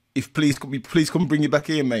 if please come bring you back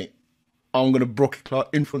here, mate. I'm gonna brook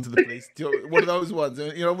in front of the police. One of those ones,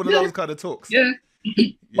 one of those kind of talks. Yeah.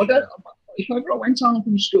 My dad, if ever I went home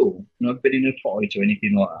from school and I've been in a fight or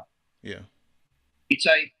anything like that, he'd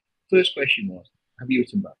say, first question was, have you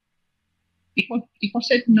eaten back? If I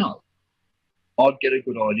said no, I'd get a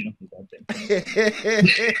good hiding off my dad then.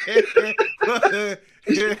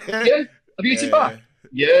 Yeah, have you eaten back?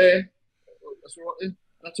 Yeah, that's right then.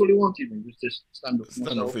 That's all he wanted me was just stand up for myself.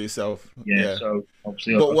 Stand up for yourself. Yeah. So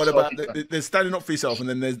obviously. But what about there's standing up for yourself, and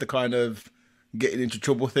then there's the kind of getting into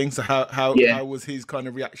trouble thing. So how was his kind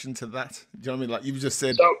of reaction to that? Do you know what I mean? Like you just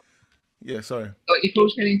said. So, yeah, sorry. If I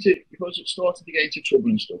was starting to get into trouble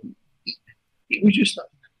and stuff, it was just that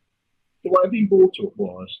the way I've been brought up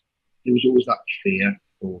was there was always that fear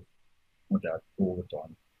of my dad all the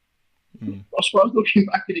time. I suppose looking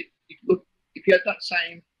back at it, if you had that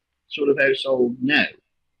same sort of household now,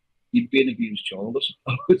 you'd be an abused child, I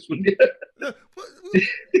suppose, wouldn't you? No,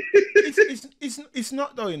 it's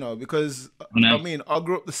not though, because I mean I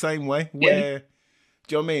grew up the same way where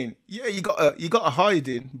do you know what I mean? Yeah, you got a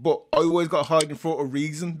hiding, but I always got a hiding for a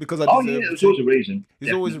reason because I deserve there's always a reason.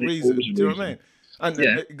 There's always a reason. Do you know what I mean? And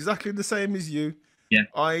exactly the same as you. Yeah.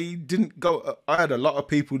 I didn't go. I had a lot of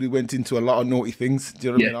people who went into a lot of naughty things. Do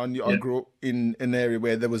you know what I mean? I grew up in an area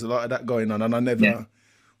where there was a lot of that going on, and I never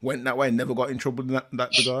went that way. Never got in trouble in that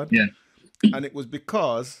regard. Yeah. And it was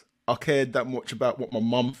because I cared that much about what my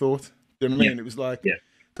mum thought. Do you know what I mean? It was like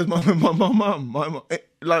because my mum,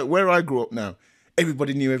 like where I grew up now,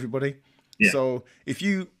 everybody knew everybody. Yeah. So if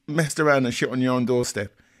you messed around and shit on your own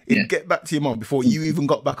doorstep, it'd get back to your mum before you even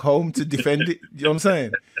got back home to defend it. You know what I'm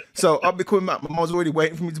saying? So I'd be coming back. My mum was already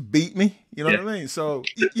waiting for me to beat me. You know what I mean? So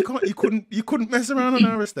you couldn't mess around on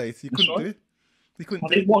our estate. You couldn't do it. You couldn't.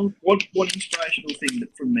 I think one inspirational thing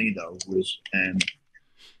from me though was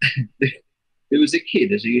there was a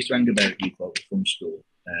kid as I used to hang about with from school.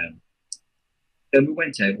 And we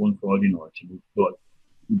went out one Friday night and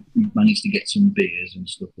we managed to get some beers and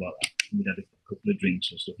stuff like that. We'd had a couple of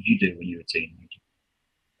drinks and stuff, as you do when you're a teenager.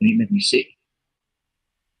 And it made me sick.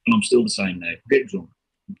 And I'm still the same now. Get drunk,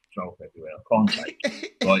 throw up everywhere. I can't take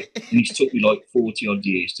it. Right? And it took me like 40 odd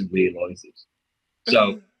years to realise this.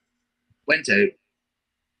 So, went out.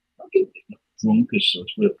 I get drunk as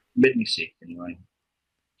such, but it made me sick anyway.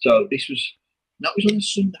 So that was on a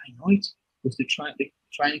Sunday night. Because the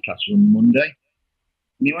training class was on Monday.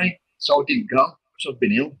 Anyway, so I didn't go because I've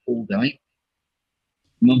been ill all day.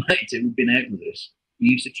 My mate who'd been out with us,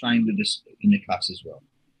 he used to train with us in the class as well.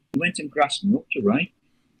 He went and grassed me up to Ray.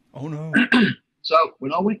 Oh no. So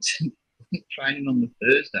when I went to training on the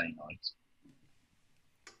Thursday night,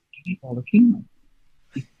 he bothered him, man.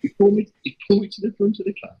 He pulled me to the front of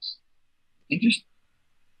the class. He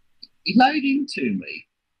laid into me,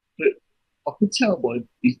 but I could tell by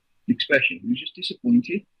his expression he was just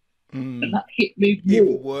disappointed. And that hit me more.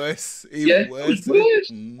 Even worse. Even worse. It was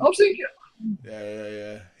worse. I was thinking,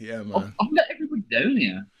 yeah, man. I've let everybody down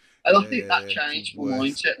here. And I think that changed my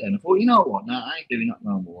mindset then. I thought, you know what, no, I ain't doing that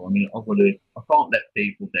no more. I mean, I can't let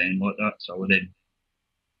people down like that. So then,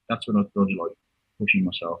 that's when I started like pushing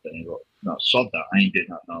myself down. Like, no, sod that, I ain't doing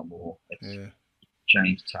that no more.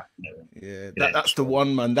 Change tack and everything. That's the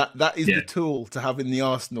one, man. That is the tool to have in the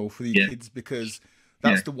arsenal for the kids because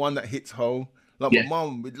that's the one that hits home. Like my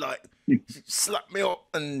mum would like slap me up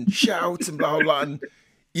and shout and blah blah, and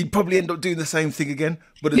you'd probably end up doing the same thing again.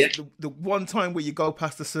 But the one time where you go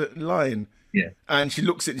past a certain line, and she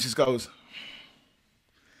looks at it and she just goes,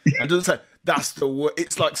 and doesn't say that's the worst.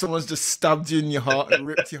 It's like someone's just stabbed you in your heart and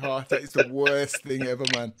ripped your heart out. It's the worst thing ever,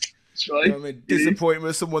 man. That's right. You know what I mean? Disappointment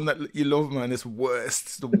with someone that you love, man. It's worst.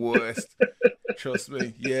 It's the worst. Trust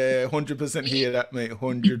me. Yeah, 100% hear that, mate.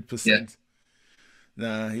 100%.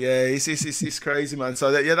 Nah, it's crazy, man.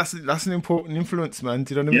 So that's an important influence, man.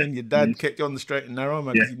 Do you know what I mean? Your dad kept you on the straight and narrow,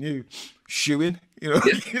 man, because he knew shoeing, you know.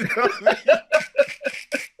 You know what I mean?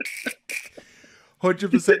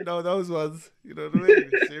 100% know those ones. You know what I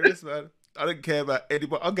mean? Serious, man. I don't care about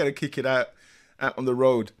anybody. I'm gonna kick it out on the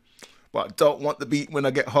road, but I don't want the beat when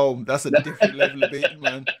I get home. That's a different level of beating,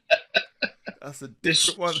 man. That's a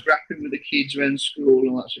different one. Scrapping with the kids around school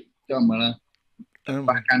and that's don't matter.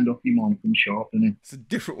 Backhand off your mom from sharp, isn't it? It's a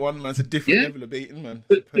different one, man. It's a different level of beating, man.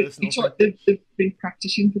 But it's like they've been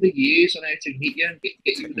practicing for the years on how to hit you and get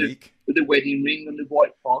you with the wedding ring and the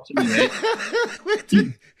white part of the head.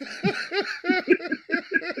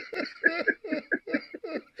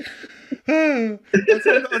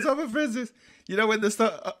 On top of friends, you know when they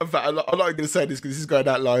start. In fact, I'm not going to say this because this is going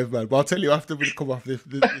out live, man. But I'll tell you after we come off this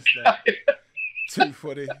Too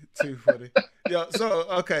funny, too funny. Yeah. So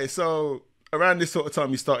okay, so around this sort of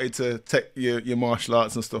time, you started to take your martial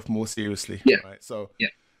arts and stuff more seriously. Yeah. Right. So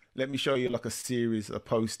let me show you like a series, a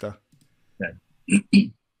poster. Yeah.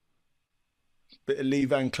 Bit of Lee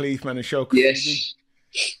Van Cleef, man, and show. Yes.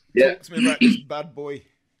 Yeah. Talk to me about this bad boy. Do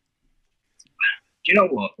you know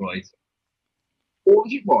what, right? All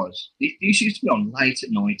it was, this used to be on late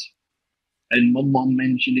at night, and my mum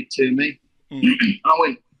mentioned it to me. I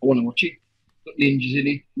went, I want to watch it. Got ninjas in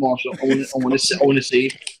it, martial. I want to see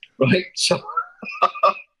it, right? So,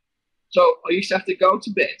 so I used to have to go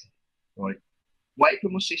to bed, right? Wait for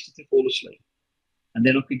my sister to fall asleep, and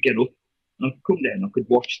then I could get up and I could come down. I could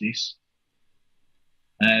watch this.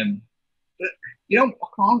 But you know, I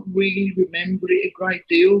can't really remember it a great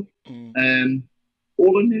deal.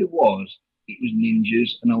 All I knew was it was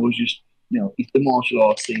ninjas, and I was just, you know, it's the martial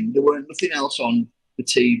arts thing. There weren't nothing else on the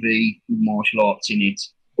TV with martial arts in it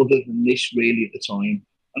other than this, really, at the time.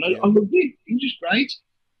 And I loved it. It was just great.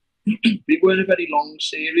 It weren't a very long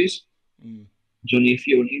series. It was only a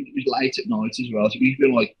few, and it was late at night as well. So it was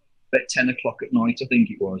like about 10 o'clock at night, I think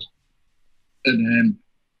it was. And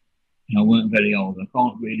I weren't very old. I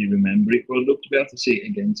can't really remember it, but I'd love to be able to see it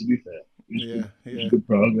again, to be fair. It was a good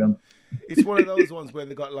program. It's one of those ones where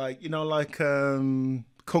they got like, you know, like Kung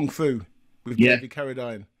Fu with David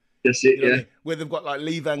Carradine. That's it, you know what I mean? Where they've got like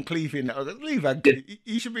Lee Van Cleef in there. Lee Van Cleef,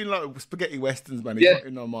 he should be in like spaghetti westerns, man. He's not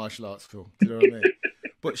in no martial arts film. Do you know what I mean?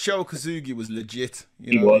 But Sho Kazugi was legit.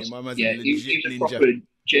 You know, he was. My man's a legit he was a ninja. proper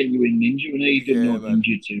genuine ninja, and he'd done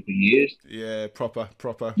ninjutsu for years. Yeah, proper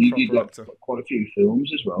He did like quite a few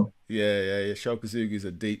films as well. Yeah. Sho Kazugi's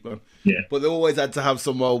a deep one. Yeah. But they always had to have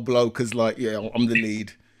some old bloke because, like, I'm the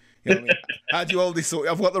lead. You know what I mean? How do you hold this sword?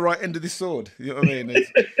 I've got the right end of this sword. You know what I mean?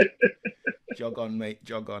 Jog on, mate.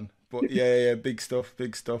 Jog on. But yeah, big stuff.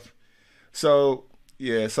 So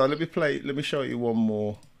so let me show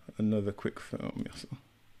you another quick film.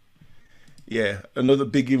 Yeah, another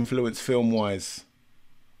big influence film-wise.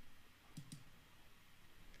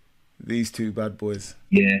 These two bad boys.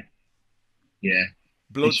 Yeah.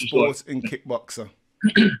 Bloodsport and Kickboxer.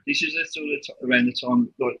 This is sort of around the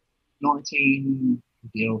time, like 19,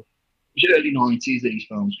 it was early 90s these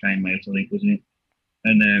films came out, I think, wasn't it?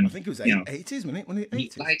 And I think it was 80s, wasn't it?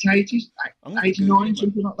 80s? Late 80s, 89,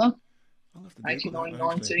 something like that. 89,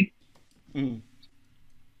 90.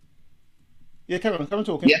 Yeah, come on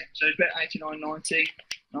talking. Yeah, so it's about 89, 90.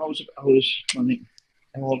 I think,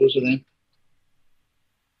 how old was I then?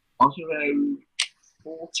 I was around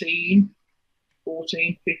 14,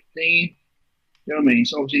 15. You know what I mean?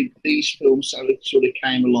 So obviously these films sort of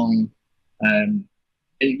came along, and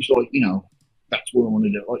it was like, you know, that's what I want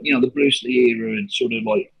to do. Like, you know, the Bruce Lee era had sort of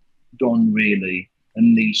like gone really,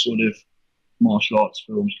 and these sort of martial arts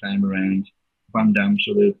films came around. Van Damme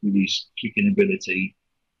sort of with his kicking ability,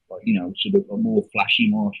 like, you know, sort of a more flashy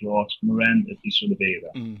martial arts come around at this sort of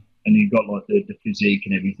era. And he got like the physique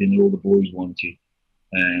and everything that all the boys wanted.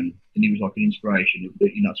 And he was like an inspiration.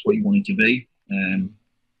 You know, that's what he wanted to be.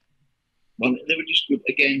 Well, they were just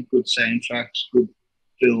good soundtracks, good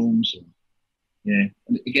films,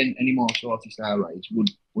 and again, any martial artist our age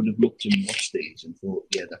would have looked and watched these and thought,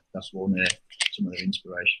 that's one of some of the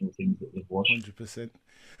inspirational things that they've watched. 100%.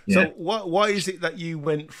 So, why is it that you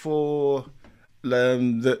went for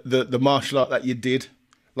the martial art that you did?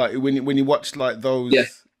 Like when you watched like those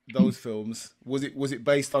films, was it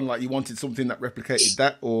based on like you wanted something that replicated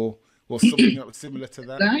that, or something that was similar to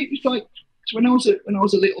that? No, it was like, so when I was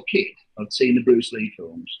a little kid, I'd seen the Bruce Lee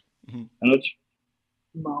films, and I'd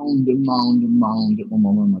moaned at my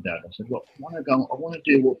mum and my dad. I said, look, I want to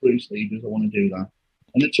do what Bruce Lee does. I want to do that.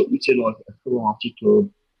 And they took me to like a karate club,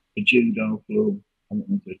 a judo club, I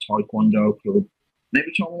went to a taekwondo club. And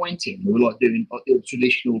every time I went in, they were like doing like the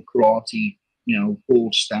traditional karate, you know,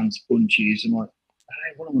 hold stance punches. And like,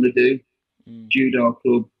 hey, what I want to do, judo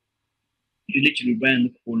club. You literally ran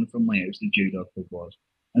the corner from my house, the judo club was.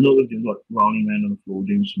 And all of them like rolling around on the floor,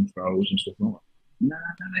 doing some throws and stuff. And I'm like, no,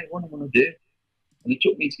 what I want to do. And they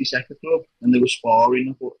took me to this ECKA club, and they were sparring.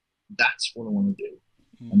 I thought, that's what I want to do.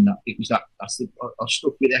 And I stuck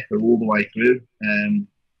with ECKA all the way through,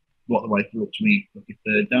 right the way through up to me, like a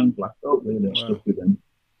third down black belt, really. I stuck with them.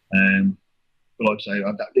 But like I say, I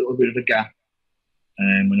had that little bit of a gap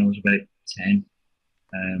when I was about 10,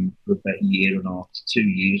 for about a year and a half to 2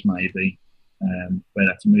 years maybe. Where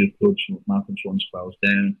I had to move clubs from Malcolm Swanswell's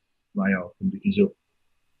down, Ray Alton is up,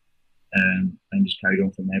 and just carried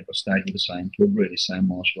on from there. But I stayed with the same club, really, same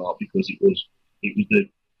martial art, because it was the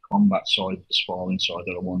combat side, the sparring side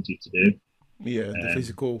that I wanted to do. Yeah, the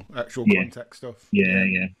physical, actual contact stuff.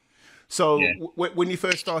 Yeah. So when you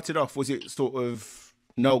first started off, was it sort of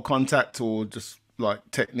no contact or just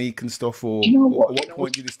like technique and stuff, or you know what? at what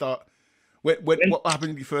point did you start? What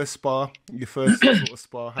happened in your first spar? Your first sort of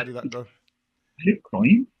spar? How did that go? I ended up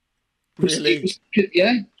crying. Really?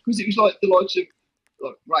 Because it was like the likes of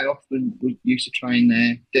like Ray Hoffman used to train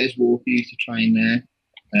there. Des Walker used to train there.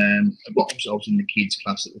 Obviously I was in the kids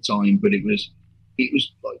class at the time, but it was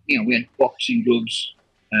like, you know, we had boxing gloves,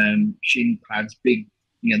 shin pads, big,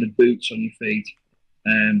 you know, the boots on your feet.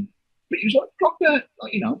 But it was like proper,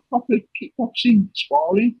 like, you know, proper kickboxing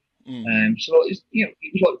sparring. So it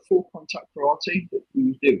was like full contact karate that we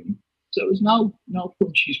was doing. So it was no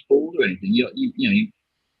punches pulled or anything. You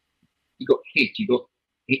got hit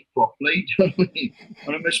properly. Do you know what I mean? I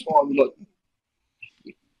remember sparring with like,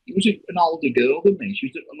 it was an older girl than me. She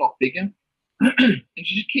was a lot bigger. And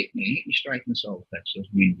she just hit me straight in the solar plexus. I was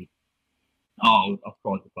winded. Oh, I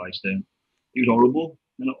cried the place down. It was horrible.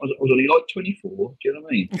 And I was only like 24. Do you know what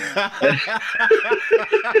I mean?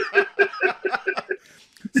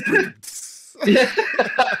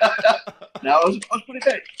 No, I was probably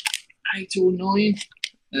about 8 or 9,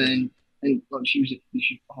 and like she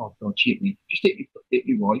oh god, she hit me. Just hit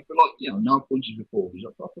me right, but like, you know, no punches before. It was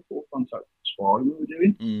like proper full contact sparring we were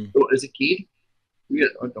doing. But as a kid,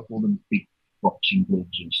 I got all the big boxing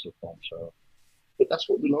gloves and stuff on. So, but that's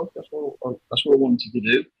what we liked. That's what I wanted to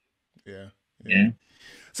do. Yeah.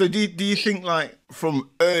 So do you think, like,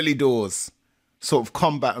 from early doors, sort of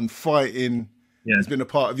combat and fighting has been a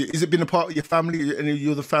part of you? Has it been a part of your family? Any of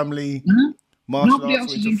your other family martial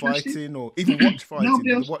arts into fighting, or even watch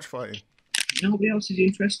fighting? Watch fighting. Nobody else is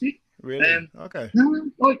interested. Really? Okay.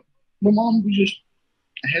 No, like my mum was just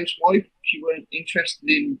a housewife. She weren't interested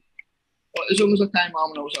in. Like, as long as I came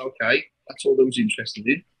home and I was okay, that's all I was interested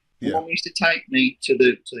in. My mum used to take me to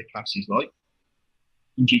the classes, like,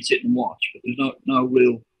 and she'd sit and watch, but there's no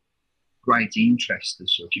real great interest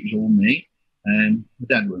as such. It was all me. My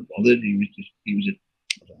dad weren't bothered. He was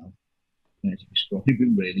I don't know how to describe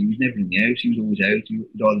him, really. He was never in the house. He was always out. He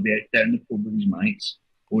would either be out down the pub with his mates,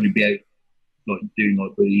 or he'd be out like doing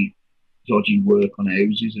like the dodgy work on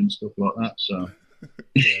houses and stuff like that. So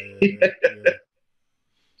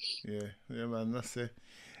yeah, man, that's it.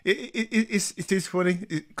 It is funny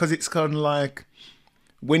because it's kind of like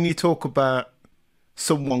when you talk about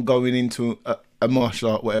someone going into a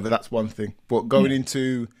martial art, whatever, that's one thing, but going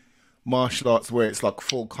into martial arts where it's like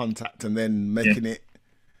full contact and then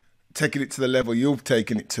taking it to the level you've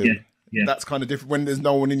taken it to, that's kind of different when there's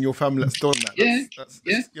no one in your family that's done that. That's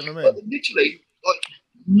you know what I mean? Literally, like,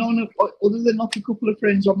 none of, like, other than like a couple of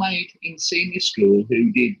friends I made in senior school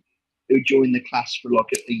who joined the class for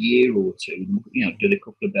like a year or two, you know, did a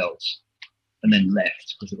couple of belts and then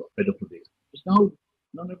left because they got fed up with it. There's none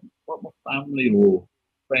of like my family or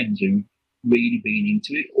friends who really been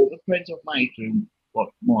into it. All the friends I've made through like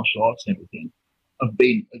martial arts and everything have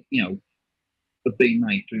been, you know,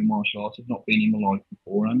 made through martial arts. Have not been in my life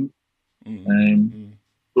beforehand.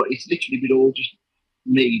 But it's literally been all just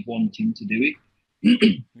me wanting to do it.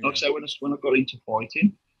 Like I say, when I got into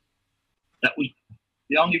fighting, that was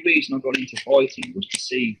the only reason I got into fighting, was to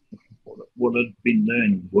see what I'd been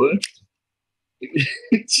learning worked. I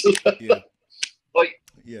was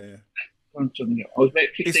about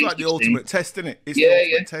 15, it's like 16. the ultimate test, isn't it? It's the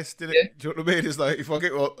ultimate test, isn't it? Do you know what I mean? It's like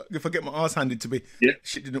if I get my arse handed to me,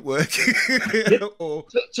 shit didn't work, or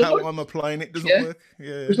so how I'm applying it doesn't work.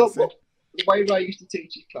 It's like the way Ray used to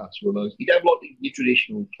teach his class was, you'd have like your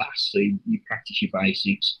traditional class, so you practice your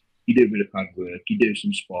basics, you do a bit of pad work, you do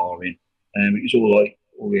some sparring. It was all like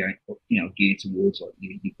geared towards like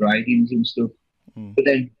your gradings and stuff. But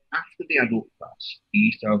then after the adult class, he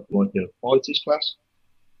used to have like a fighters class.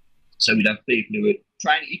 So we'd have people who were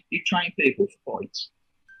training. He'd train people for fights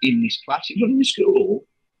in this class. It was in the school,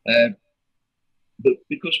 but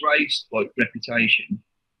because Ray's like reputation,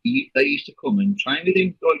 they used to come and train with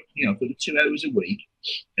him, like, you know, for the 2 hours a week,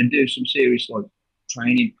 and do some serious like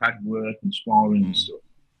training, pad work, and sparring and stuff.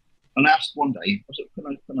 And I asked one day, I said,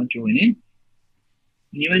 "Can I join in?"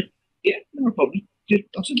 And he went, "Yeah, no problem." I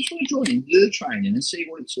said, "Just want to join in, do the training, and see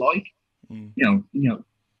what it's like. You know,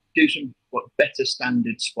 do some like better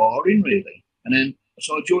standard sparring, really. And then,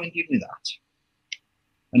 so I joined in with that.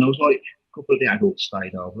 And I was like, a couple of the adults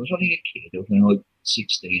stayed over. I was only a kid, I was only like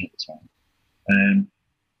 16 at the time.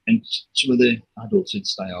 And some of the adults would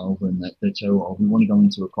stay over and they'd say, oh, we want to go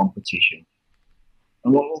into a competition.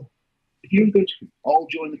 And well, if you go to, I'll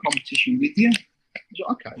join the competition with you. I was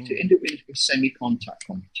like, okay. So it ended up being a semi-contact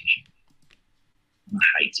competition. And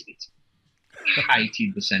I hated it. I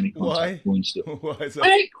hated the semi-contact point stuff. Why is that? I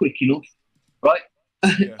ain't quick enough, right?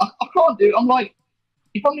 Yeah. I can't do it. I'm like,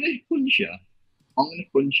 if I'm going to punch you, I'm going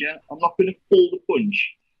to punch you. I'm not going to pull the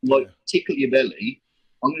punch, like tickle your belly.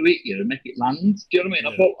 I'm going to hit you and make it land. Do you know what I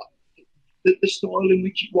mean? I thought the style in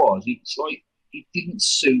which it was, it's like, it didn't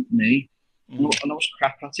suit me. And I was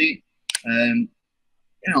crap at it. You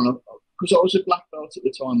know, because I was a black belt at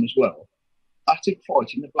the time as well. I took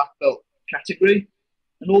fight in the black belt category.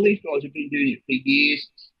 And all these guys have been doing it for years.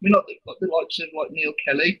 I mean, like the likes of like Neil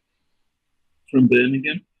Kelly from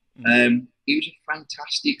Birmingham. He was a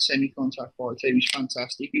fantastic semi-contact fighter. He was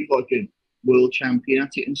fantastic. He was like a world champion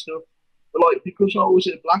at it and stuff. But like, because I was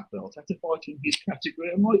a black belt, I had to fight in his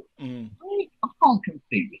category. I'm like, I can't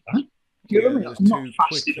compete with that. Do you know what I mean? I'm not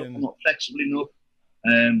fast enough. I'm not flexible enough.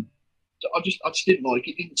 So I just didn't like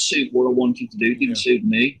it. It didn't suit what I wanted to do. It didn't suit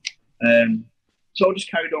me. So I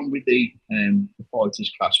just carried on with the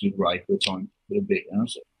fighters class with Ray for a bit. And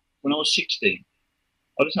when I was 16,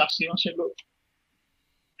 I just asked him, I said, look,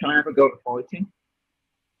 can I have a go at fighting?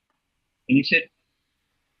 And he said,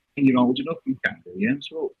 when you're old enough, you can do, yeah?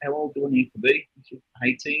 So, well, how old do I need to be? He said,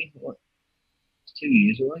 18. What? It's 2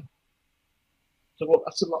 years away. So, well,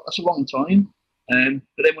 that's a long time.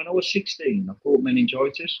 But then when I was 16, I caught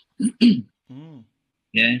meningitis.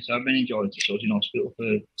 Yeah, so I had meningitis. I was in hospital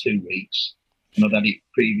for 2 weeks. And I'd had it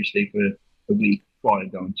previously for a week before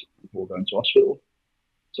going to hospital.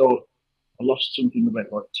 So I lost something about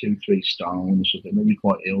like 2-3 stone or something. Made me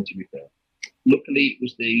quite ill, to be fair. Luckily, it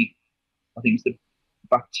was I think it's the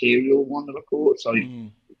bacterial one that I caught. So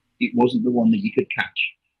it wasn't the one that you could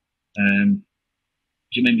catch.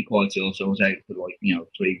 It made me quite ill. So I was out for like,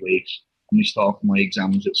 3 weeks. And we started my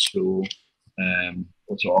exams at school.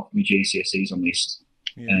 Also after my GCSEs I missed.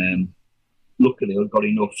 Luckily, I got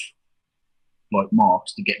enough like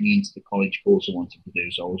marks to get me into the college course I wanted to do,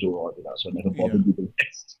 so I was all right with that. So I never bothered with the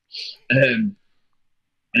rest. And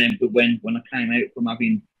then, but when I came out from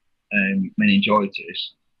having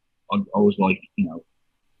meningitis, I was like,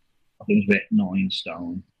 I think it was about 9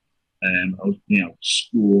 stone. I was,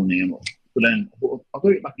 scrawny, but then I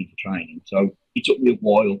got it back into training. So it took me a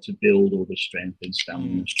while to build all the strength and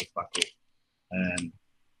stamina and stuff back up.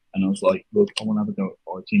 And I was like, look, I want to have a go at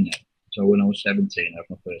fighting now. So when I was 17, I had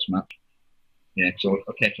my first match. Yeah, so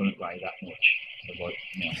I kept on at Ray that much. I was like,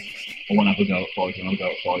 I want to have a go at fighting, I'll go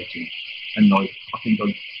at fighting. And like, I think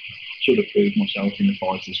I sort of proved myself in the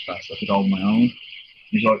fighters class. I could hold my own.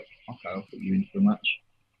 He's like, okay, I'll put you in for a match.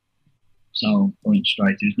 So I went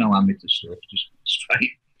straight, there's no amateur stuff, just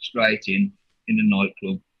straight in the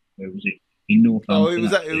nightclub. Where was it? In Northampton.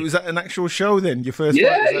 Oh, was that an actual show then? Your first fight?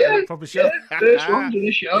 Was that a proper show? Yeah, first one in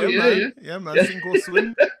the show, Yeah, man, sink or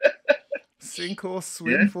swim. Sink or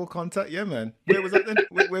swim, full contact. Yeah, man. Where was that then?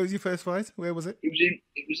 Where was your first fight? Where was it?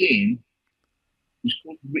 It was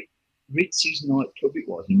called Ritzy's nightclub. It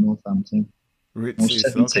was in Northampton. Ritzy's,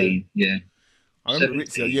 I was 17. Okay. Yeah. I remember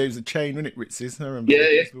 17. Ritzy. Yeah, it was a chain, wasn't it? Ritzy's. I remember.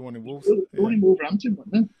 Yeah. The one in Wolves. The one in Wolverhampton,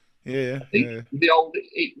 wasn't it? Yeah. The old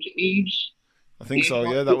Eves. I think so.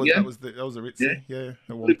 Yeah, that was a Ritzy. Yeah.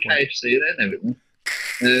 The KFC there, now.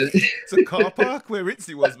 It's a car park where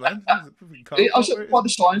Ritzy was, man. I was by the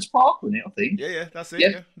Science Park, wasn't it? I think. Yeah, that's it.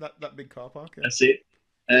 Yeah, that big car park. Yeah. That's it.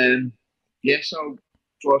 So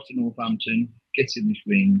drive to Northampton, get in this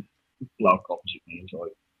ring, bloke opposite me. He's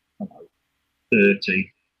like, I don't know,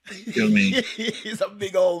 30. Do you know what I mean? He's a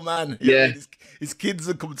big old man. Yeah. His kids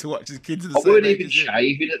have come to watch. His kids are the same. I weren't even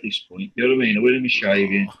shaving at this point. You know what I mean? I weren't even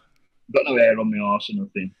shaving. Got no hair on my arse or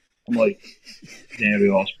nothing. I'm like, hairy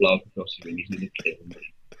arse bloke across the ring. He's going to kill me.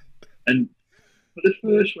 And for the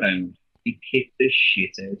first round, he kicked the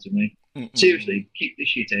shit out of me. Seriously, kicked the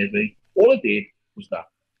shit out of me. All I did was that.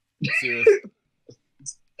 Seriously?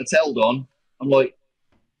 It's held on. I'm like,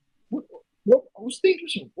 what? I was thinking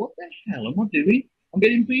to myself, what the hell am I doing? I'm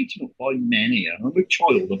getting beaten up by men here. I'm a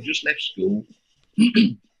child. I've just left school.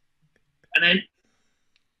 And then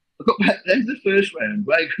I got back then to the first round.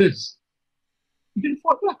 Ray goes, you going to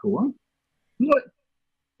fight back or what? I'm like,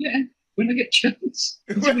 yeah, when I get a chance.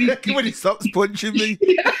 When he stops punching me.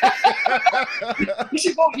 He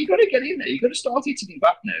said, well, you got to get in there. You got to start hitting him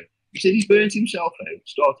back now. He said he's burnt himself out.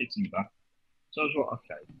 Start hitting him back. So I was like,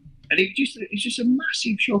 okay. And it's just a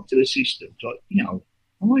massive shock to the system. Like,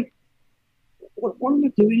 I'm like, what am I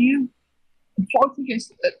doing here? I'm fighting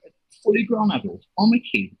against a fully grown adult. I'm a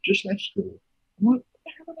kid, just left school. I'm like, what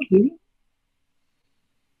the hell am I doing?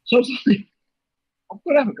 So I was like, I've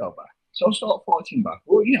got to have a go back. So I start fighting back.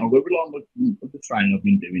 Well, you know, we're relying on the training I've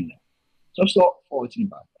been doing now. So I start fighting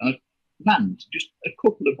back. And I land just a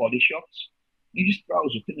couple of body shots. He just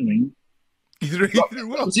throws up in the ring. He threw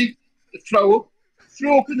what?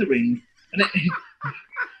 Throw up in the ring. And it,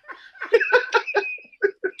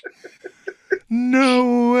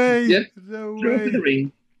 no way. Yeah, no throw way. up in the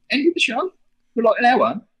ring. Ended the show for like an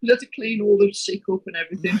hour. We had to clean all the sick up and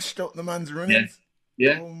everything. Mashed up the man's runnings.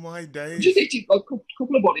 Yeah. Oh my days. Just hit it like a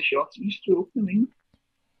couple of body shots and just threw up in the ring.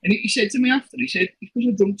 And he said to me after, he said, because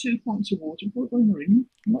I drunk 2 pints of water before I got in the ring.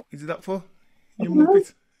 Like, is it that for? I You don't know.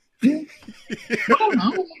 muppet? Yeah. I don't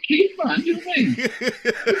know. I'm a kid, man. Do you know what I mean?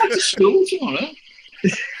 I'm back to school tomorrow.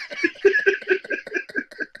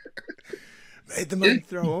 Made the man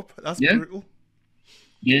throw up. That's brutal.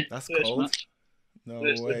 Yeah. That's first cold. Match. No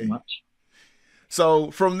First way. Match. So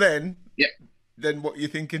from then, then what are you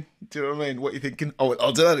thinking? Do you know what I mean? What are you thinking? Oh,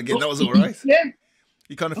 I'll do that again. That was all right. Yeah.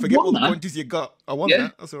 You kind of forget all the pointers you got. I want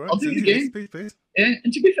that. That's all right. I'll do it again. Please. Yeah,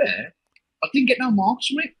 and to be fair, I didn't get no marks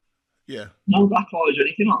from it. Yeah. No black eyes or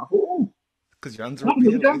anything like that. I thought, oh. Because your hands I'll are have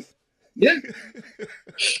another go. up. Yeah.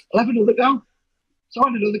 I'll have another go. So I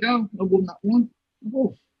had another go. I won that one. I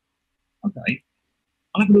thought, okay.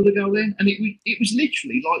 I'll have another go then. And it was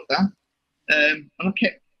literally like that. And I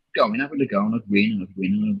kept going, having a go, and I'd win, and I'd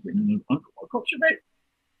win, and I'd win, and I got to about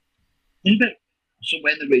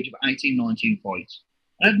somewhere in the region of 18, 19 fights.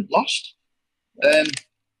 I hadn't lost. But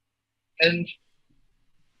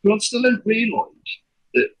I still hadn't realised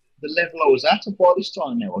that the level I was at by this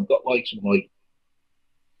time now, I've got like some like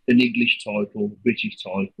an English title, British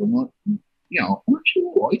title. I'm like, you know, I'm actually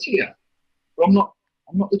all right here. But I'm not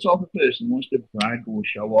the type of person who wants to brag or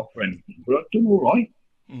show off or anything. But I've done all right.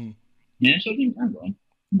 Mm. Yeah, so I think, hang on,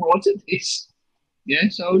 I'm all right at this. Yeah,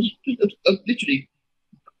 so I literally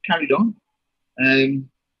carried on.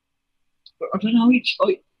 But I don't know, it's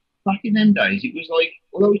like, back in them days, it was like,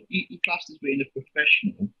 although you classed as being a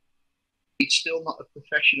professional, it's still not a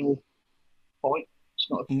professional fight. It's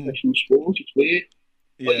not a professional sport. It's weird.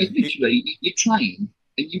 Yeah, like you train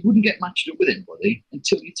and you wouldn't get matched up with anybody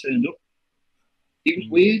until you turned up. It was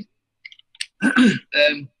weird.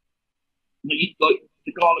 Like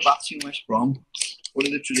the Gala Bats in West Brom, one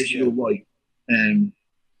of the traditional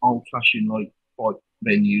old-fashioned like fight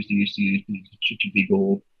venues they used to use. Such a big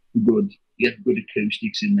hall, good. You had good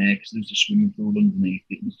acoustics in there because there was a swimming pool underneath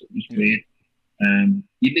it and stuff. It was weird.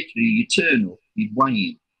 You turn up, you'd weigh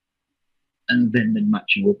in, and then they'd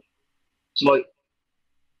match you up. So like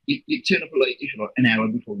you'd turn up like an hour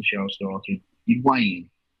before the show started. You'd weigh in,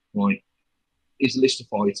 right? Here's a list of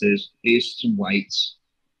fighters. Here's some weights.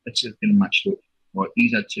 That's going to match up. Right?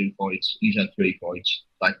 He's had 2 fights. He's had 3 fights.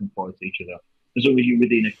 They can fight each other as long as you're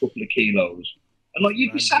within a couple of kilos. And like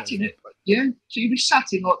you'd be sat in it, yeah. So you'd be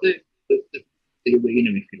sat in like the arena,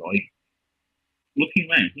 if you like, looking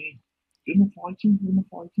around. Who am I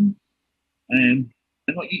fighting? And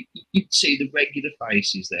like you'd see the regular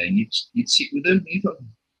faces there, and you'd sit with them. And you'd go,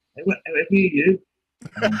 "However are you?"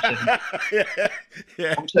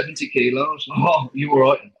 I'm 70 kilos. Oh, you all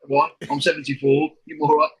right? Right? I'm 74. You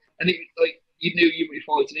all right? And it like you knew you were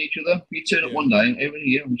fighting each other. You turn up one day, and every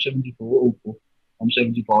year I'm 74. Oh, I'm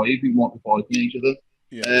 75. You might be fighting each other.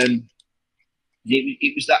 Yeah.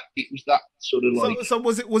 It was that sort of like. So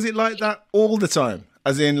was it like that all the time?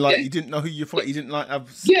 As in, like you didn't know who you fought. You didn't like have.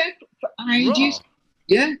 Yeah, for ages. Raw.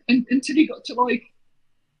 Yeah, and until you got to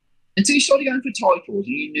until you started going for titles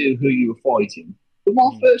and you knew who you were fighting. But my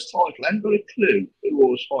first title, I hadn't got a clue who I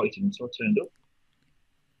was fighting until I turned up.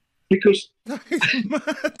 Because that is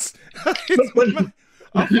mad.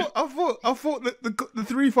 I thought that the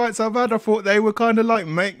 3 fights I've had, I thought they were kind of like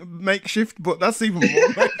makeshift, but that's even more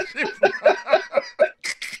makeshift.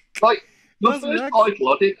 Like my first title,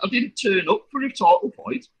 I didn't turn up for a title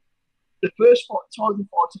fight. The first title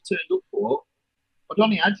fight I turned up for, I'd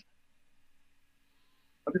only had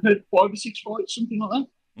 5 or 6 fights, something like that.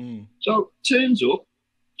 Mm. So turns up,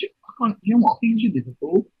 I think it's in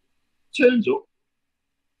Liverpool. Turns up,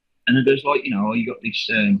 and then there's like, you got this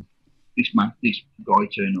guy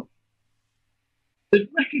turn up. They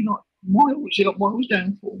recognise what I was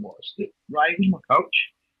down for was that Ray was my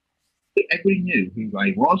coach. That everybody knew who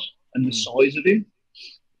Ray was and the size of him.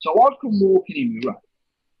 So I'd come walking in with Ray,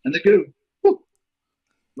 and they go, "Oh,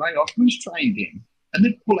 Ray Hoffman's trained him," and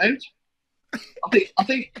they'd pull out. I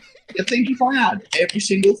think if I had every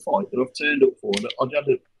single fight that I've turned up for, I'd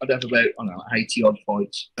have about 80 odd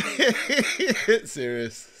fights.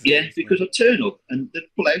 Serious. Yeah, because I turn up and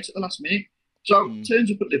they'd pull out at the last minute. So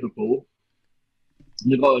turns up at Liverpool,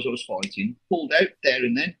 and the guys I was fighting pulled out there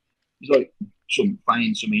and then. He's like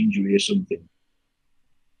feigning some injury or something.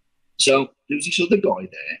 So there was this other guy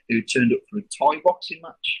there who turned up for a Thai boxing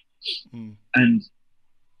match, and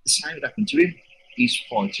the same had happened to him. His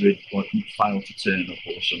fighter had failed to turn up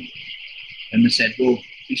or something, and they said, "Well,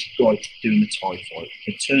 this guy doing the Thai fight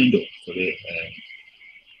had turned up for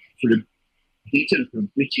he turned up for a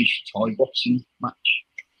British Thai boxing match,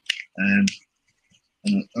 and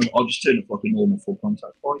I just turned up like a normal full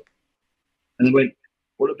contact fight." And they went,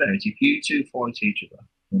 "What about if you two fight each other,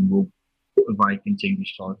 and we'll put a vacant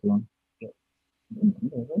English title on?"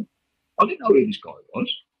 I didn't know who this guy was.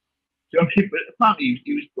 Do you know what I mean? But apparently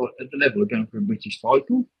he was at the level of going for a British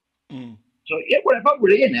title. So yeah, whatever,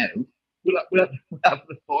 we're here now. We'll have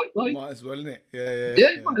the fight, like. Might as well, innit?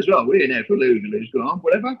 Yeah, might as well. We're here now for a lose, go on,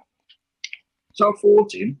 whatever. So I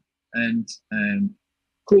fought him and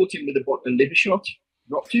caught him with a liver shot,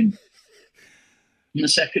 dropped him in the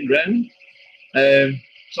second round.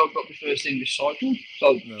 So I got my first English title.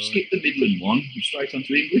 So I skipped the Midland one and straight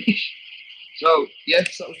onto English. So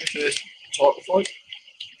yes, that was my first title fight.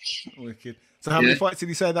 Wicked. So how many fights did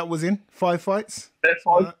you say that was in? 5 fights?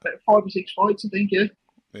 About 5 or 6 fights, I think. Yeah.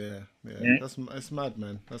 That's mad,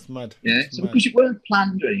 man. That's mad. Yeah, so because it weren't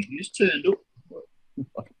planned or anything, you just turned up.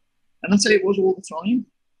 And that's how it was all the time.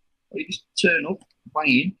 You just turn up,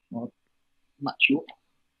 bang in, match you up.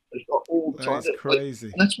 It's got all the time. That's crazy.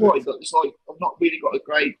 And that's why it's like I've not really got a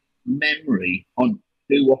great memory on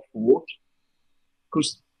who I fought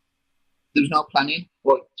because there was no planning.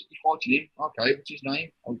 Like, you're fighting him, okay, what's his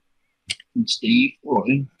name? Steve. All right,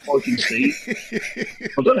 then, fighting Steve.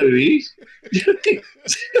 I don't know who he is.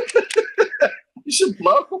 He's some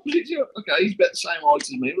bloke opposite you. Okay, he's about the same height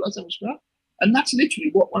as me. Let's have a scrap. And that's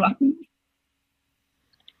literally what happened.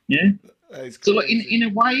 Yeah. So, like, in a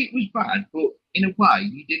way, it was bad, but in a way,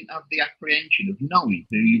 you didn't have the apprehension of knowing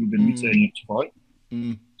who you were going to be turning up to fight.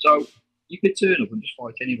 So you could turn up and just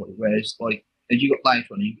fight anybody. Whereas, like, as you got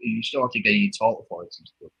later on, you started getting your title fights and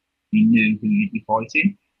stuff. You knew who you'd be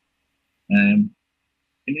fighting. In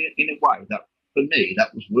a way, that for me,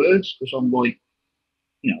 that was worse because I'm like,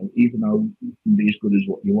 you know, even though you can be as good as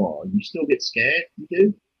what you are, you still get scared. You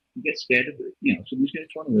do. You get scared of it. You know, somebody's going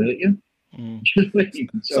to try and hurt you.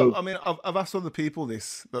 So I mean, I've asked other people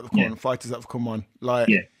this that have come on, fighters that have come on, like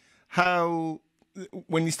how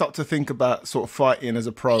when you start to think about sort of fighting as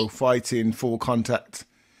a pro, fighting full contact,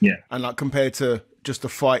 and like compared to just a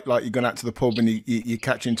fight, like you're going out to the pub and you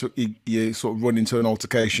catch into you sort of run into an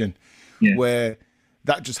altercation, where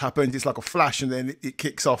that just happens. It's like a flash, and then it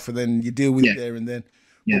kicks off, and then you deal with it there and then.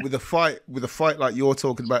 But with a fight like you're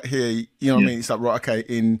talking about here, you know what I mean? It's like, right, okay,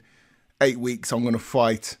 in 8 weeks I'm going to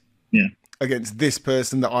fight against this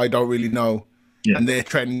person that I don't really know, and they're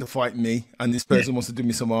training to fight me, and this person wants to do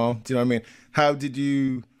me some harm. Do you know what I mean? How did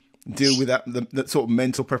you deal with that? That sort of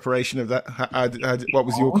mental preparation of that. What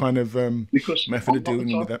was your kind of method of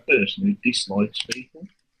dealing with that? Person who dislikes people,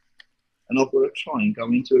 and I've got to try and go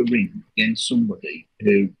into a ring against somebody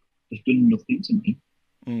who has done nothing to me.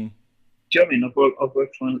 Do you know what I mean? I've got to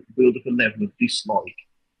try and build up a level of dislike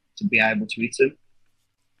to be able to hit them.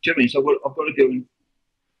 Do you know what I mean? So I've got to go and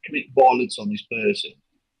commit violence on this person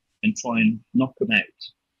and try and knock them out.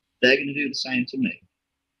 They're going to do the same to me.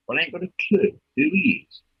 But I ain't got a clue who he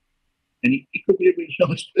is. And he could be a really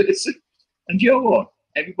nice person. And you know what?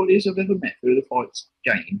 Everybody I've ever met through the fights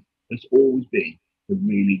game has always been a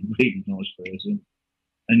really, really nice person.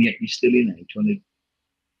 And yet you're still in there trying to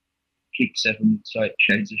kick 7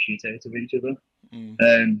 shades of shit out of each other.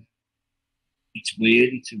 It's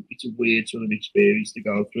weird. It's a weird sort of experience to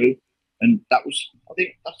go through. And I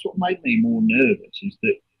think that's what made me more nervous, is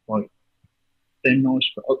that, like, they're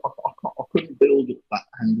nice, but I couldn't build up that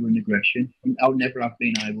anger and aggression. I mean, I would never have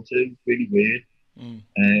been able to. It's really weird.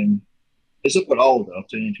 As I've got older, I've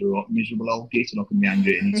turned into a miserable old git, and I can be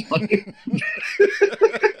angry at any time.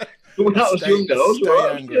 But when I was younger, I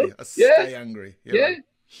was angry. Stay angry. Yeah.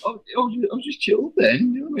 I was just chilled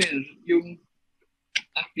then. You know what I mean? Young,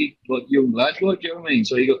 happy, like, young lad, like, you know what I mean?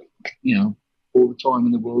 So you got, you know, all the time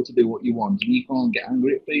in the world to do what you want, and you can't get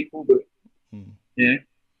angry at people. But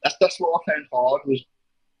that's what I found hard was,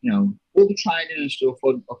 you know, all the training and stuff.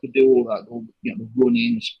 I could do all that, you know, the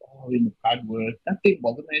running, the sparring, the pad work. That didn't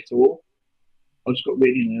bother me at all. I just got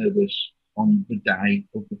really nervous on the day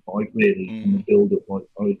of the fight, really, and the build up. Like,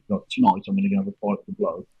 tonight I'm going to have a fight with the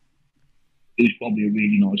bloke who's probably a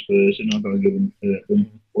really nice person. I've got to go and hurt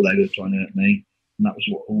them, or they're going to try and hurt me. And that was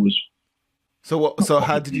what always. So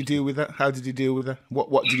how did you deal with that? How did you deal with that?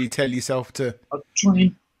 What did you tell yourself to? I'd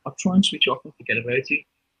try and switch off and forget about it.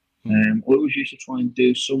 I always used to try and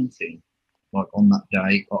do something like on that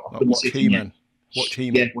day. I Like, couldn't watch sit He-Man. Watch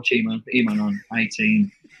He-Man. Yeah, watch He-Man. He-Man on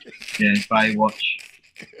 18. Yeah, Baywatch.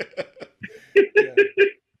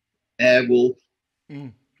 Airwolf.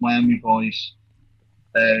 Miami Vice.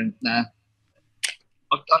 Nah.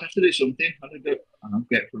 I'd have to do something. I'd go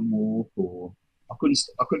for a walk, or I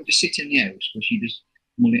couldn't just sit in the house because you just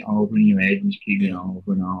mull it over in your head and just keep it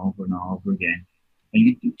over and over and over again. And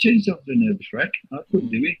you turn yourself into a nervous wreck. I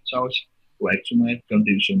couldn't do it. So I was go out somewhere, go and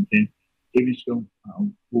do something. Even just go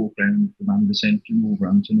walk around the Manchester Centre in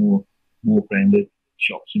Wolverhampton, or walk around the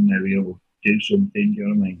shops in Merry, or do something, you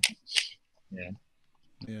know what I mean?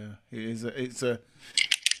 Yeah.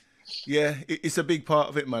 It's a big part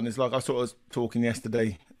of it, man. It's like I sort of was talking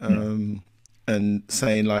yesterday, and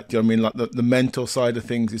saying, like, do you know what I mean? Like the mental side of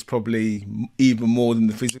things is probably even more than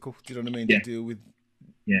the physical. Do you know what I mean? To deal with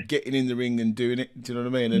getting in the ring and doing it. Do you know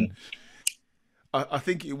what I mean? And I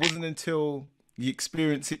think it wasn't until you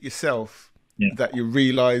experience it yourself that you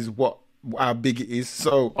realise how big it is.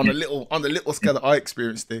 So on the little scale that I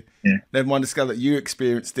experienced it, never mind the scale that you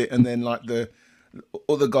experienced it, and then like the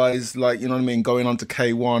other guys, like, you know what I mean, going on to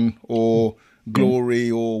K1 or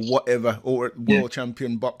Glory or whatever, or world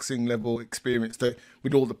champion boxing level experience, that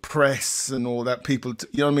with all the press and all that, people,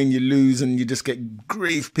 you know what I mean, you lose and you just get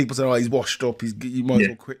grief. People say, oh, he's washed up, you might as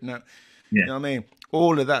well quit now. You know what I mean?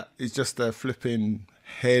 All of that is just a flipping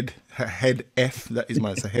head F. That is,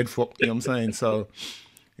 man, it's a head fuck, you know what I'm saying? So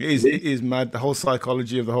it is mad. The whole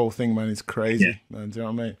psychology of the whole thing, man, is crazy, man. Do you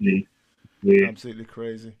know what I mean? Yeah. Absolutely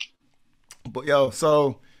crazy. But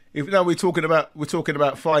so if now we're talking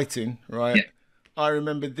about fighting, right? Yeah. I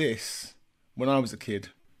remember this when I was a kid.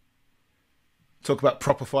 Talk about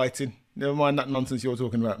proper fighting. Never mind that nonsense you're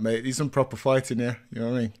talking about, mate. There's some proper fighting here. You know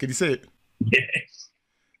what I mean? Can you see it? Yes.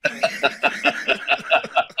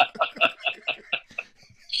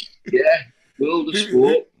 Yeah. World of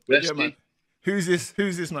sport. Wrestling. Yeah, man. Who's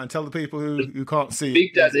this man? Tell the people who can't see.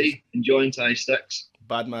 Big Daddy enjoying haystacks.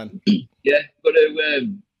 Bad man. Yeah.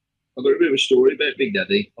 I've got a bit of a story about Big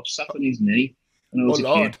Daddy. I sat on his knee when I was a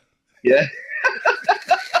kid. Yeah.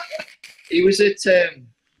 He was at,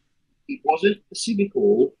 it wasn't the Civic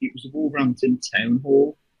Hall, it was the Wolverhampton Town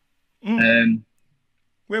Hall.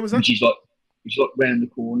 Where was that? Which is like round the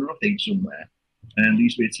corner, I think, somewhere. And there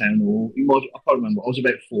used to be a town hall. I can't remember. I was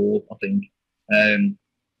about 4, I think.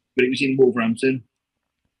 But it was in Wolverhampton.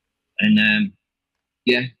 And,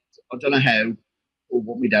 I don't know how or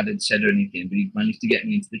what my dad had said or anything, but he managed to get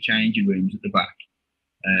me into the changing rooms at the back.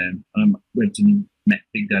 And I went and met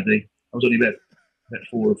Big Daddy. I was only about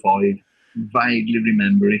 4 or 5. Vaguely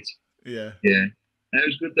remember it. Yeah. Yeah. It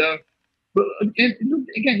was good though. But again,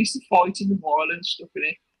 it's the fight and the violence stuff in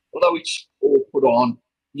it. Although it's all put on,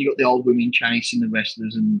 you got the old women chasing the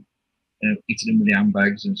wrestlers and hitting them with the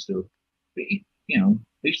handbags and stuff. But I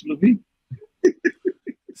used to love it.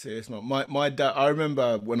 Serious, man. My dad, I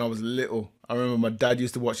remember when I was little, my dad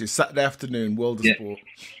used to watch it Saturday afternoon, World of Sport,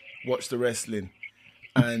 watch the wrestling,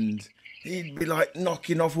 and he'd be like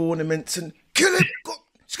knocking off ornaments and kill him.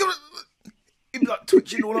 He'd be like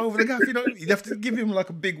twitching all over the gaff, you know. You'd have to give him like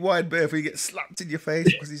a big wide berth where he gets slapped in your face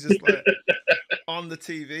because he's just like on the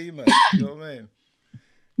TV, man. You know what I mean?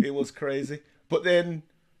 It was crazy. But then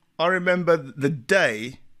I remember the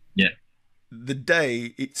day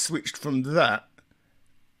it switched from that.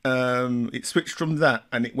 And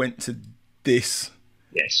it went to this.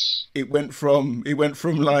 Yes. It went from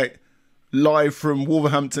like live from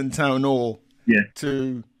Wolverhampton Town Hall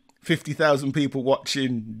to 50,000 people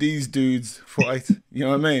watching these dudes fight. You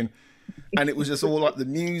know what I mean? And it was just all like the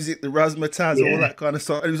music, the razzmatazz, all that kind of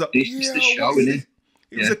stuff. And it was like, this is the show, isn't it?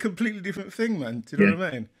 It was a completely different thing, man. Do you know what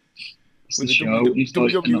I mean? It's with the show.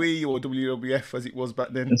 WWE or WWF as it was back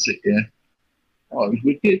then. That's it, yeah. Oh, it was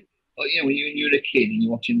wicked. Like, when you were a kid and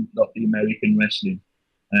you're watching like the American wrestling,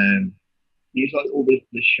 it's like all the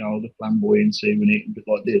show, the flamboyancy, when it was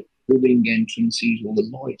like the ring entrances, all the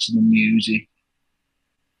lights and the music,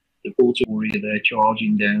 the Ultimate Warrior there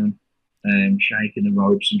charging down, shaking the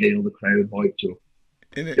ropes and getting all the crowd hyped up.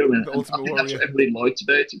 Isn't it? You know, the Ultimate Warrior. That's what everybody liked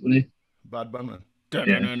about it, wasn't it? Bad man.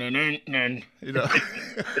 You know.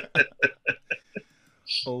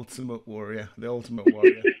 Ultimate Warrior, the Ultimate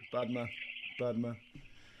Warrior. Bad man.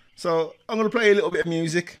 So I'm going to play a little bit of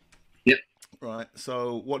music. Yep. Right.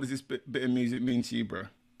 So what does this bit of music mean to you, bro?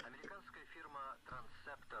 Американская фирма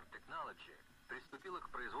Transceptor Technology приступила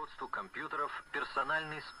к производству компьютеров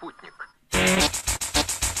 «Персональный спутник».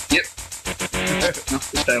 Yep.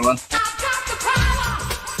 That's the fair one.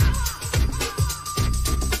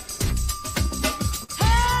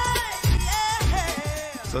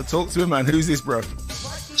 So talk to me, man. Who's this, bro?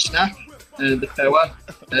 Snap, the power.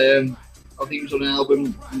 I think it was on an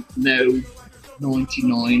album now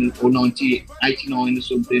 99 or 90, 89 or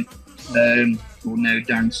something, or now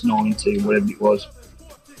Dance 90, whatever it was.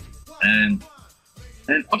 And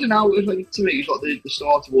I don't know, it was like, to me, it was like the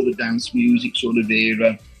start of all the dance music sort of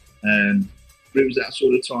era. But it was that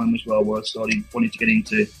sort of time as well where I started wanting to get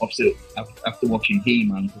into, obviously, after watching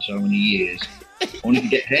He-Man for so many years, I wanted to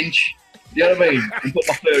get hench, you know what I mean? And put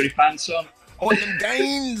my furry pants on. Oh, them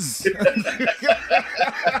gains!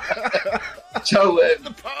 So,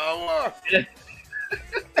 the power! Yeah.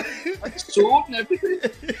 Like a sword and everything.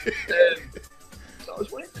 So I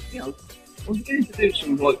was wanting to, I was beginning to do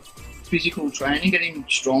some like physical training, getting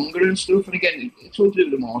stronger and stuff. And again, it's all to do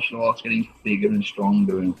with the martial arts, getting bigger and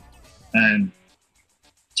stronger. And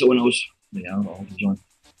so when I was, I was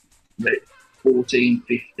like 14,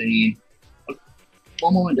 15, my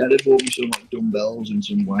mum and dad had bought me some like dumbbells and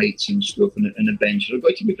some weights and stuff and a bench. So I'd go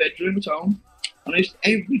to my bedroom at home. And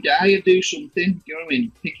every day I'd do something, you know what I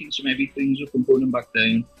mean? Picking some heavy things up and putting them back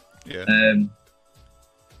down. Yeah. And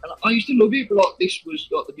I used to love it, but like this was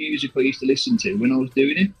like the music I used to listen to when I was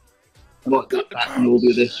doing it. And like that and all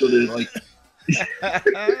the other sort of like,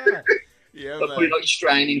 yeah, like putting like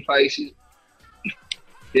straining faces.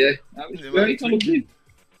 Yeah, that was great. I loved it.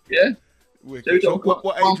 Yeah. So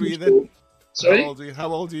what age were you then? Sorry?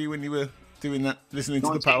 How old were you when you were doing that, listening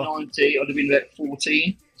to the power? 1990, I'd have been about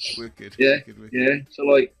 14. Wicked. Yeah, wicked. Yeah. So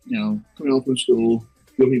like, coming home from school,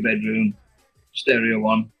 go to my bedroom, stereo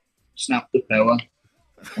on, snap the power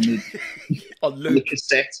on the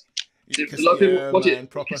cassette.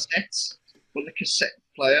 Proper. Cassettes? Well, the cassette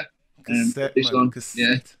player. Cassette, this man, one.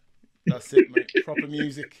 cassette. Yeah. That's it, mate. Proper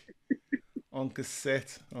music on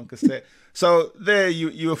cassette. So there,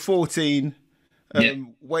 you were 14.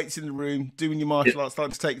 Weights in the room, doing your martial arts,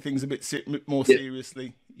 starting to take things a bit more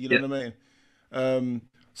seriously. You know what I mean?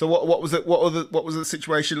 So what was it? What was the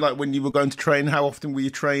situation like when you were going to train? How often were you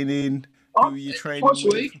training? Who were you training twice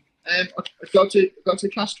with? A week. I go to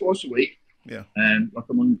class twice a week. Yeah. Like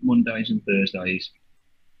on Mondays and Thursdays.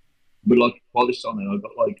 But like by this time, I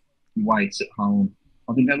got like weights at home.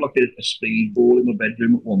 I think I had like a speed ball in my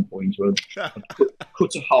bedroom at one point where I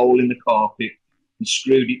cut a hole in the carpet and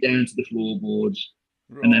screwed it down to the floorboards,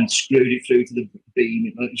 and then screwed it through to the beam.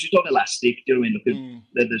 It was just on elastic, do you know what I mean?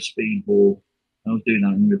 Like a leather speed ball. I was doing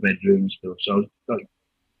that in the bedroom and stuff. So I was like,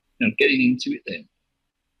 getting into it then.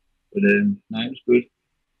 But no, it was good.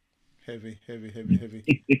 Heavy.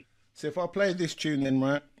 So if I play this tune then,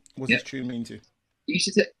 right, what's this tune mean to you? He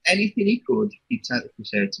used to take anything he could, he'd take the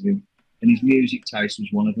piss out of him. And his music taste was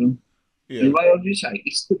one of them. Yeah. And the way I would say,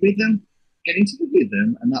 it's the rhythm. Get into the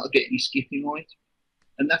rhythm, and that'll get you skipping right.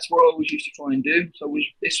 And that's what I always used to try and do. So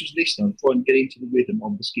this was listening, trying to get into the rhythm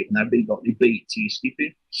of the skip, and that really got the beat to your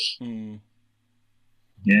skipping.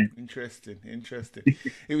 Yeah. Interesting.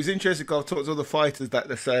 It was interesting because I talked to other fighters that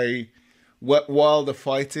they say while they're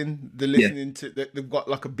fighting, they're listening to, they've got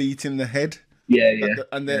like a beat in the head. Yeah.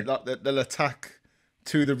 And they're like, they'll attack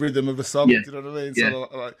to the rhythm of a song. Yeah. Do you know what I mean? Yeah. So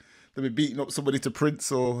like they'll be beating up somebody to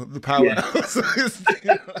Prince or the Power. Yeah.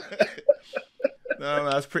 No,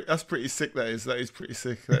 man, that's pretty sick. That is pretty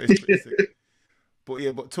sick.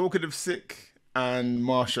 But talking of sick and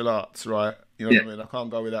martial arts, right? You know what I mean? I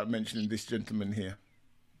can't go without mentioning this gentleman here.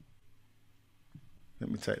 Let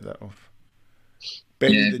me take that off.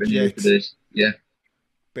 Benny the Jet. Yeah.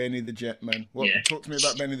 Benny the Jet, man. Talk to me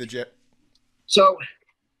about Benny the Jet. So,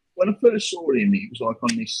 when I first saw him, it was like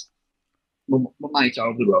on this, my mate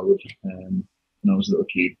over the road, when I was a little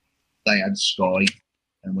kid, they had Sky,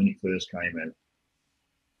 and when it first came out.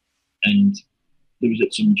 And there was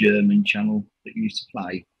some German channel that used to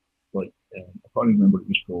play, like, I can't remember what it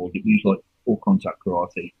was called. It was like full contact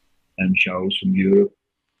karate shows from Europe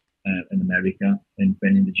and America. And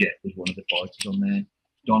Benny the Jet was one of the fighters on there.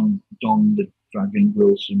 Don the Dragon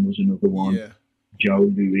Wilson was another one. Yeah.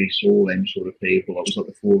 Joe Lewis, all them sort of people. That was like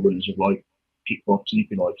the forerunners of like kickboxing, if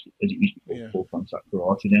you like, as it used to be called, full contact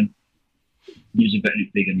karate then. It was a very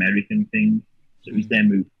big American thing. So it was them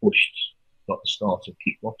who pushed like the start of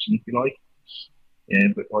kickboxing, if you like. Yeah,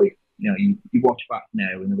 but like, you watch back now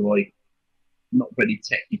and they're like not very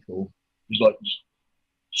technical. It was like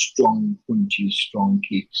strong punches, strong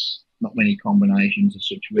kicks, not many combinations as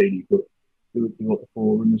such really, but they were like the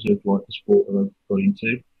forerunners of like the sport that I've got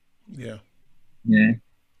into. Yeah.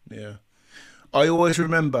 I always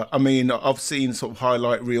remember, I mean, I've seen sort of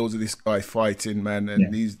highlight reels of this guy fighting, man,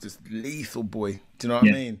 and he's just lethal, boy. Do you know what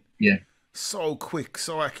I mean? Yeah. So quick,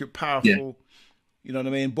 so accurate, powerful. You know what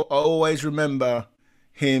I mean? But I always remember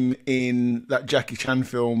him in that Jackie Chan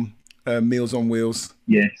film, Meals on Wheels.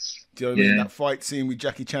 Yes. Do you know what I mean? That fight scene with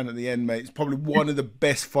Jackie Chan at the end, mate. It's probably one of the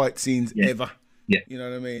best fight scenes ever. Yeah. You know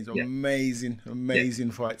what I mean? It's Yeah.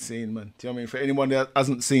 amazing fight scene, man. Do you know what I mean? For anyone that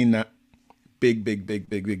hasn't seen that, big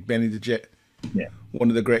Benny the Jet. Yeah. One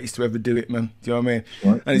of the greatest to ever do it, man. Do you know what I mean?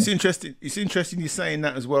 Right, and it's interesting. It's interesting you're saying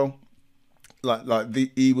that as well.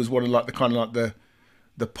 He was one of like the kind of like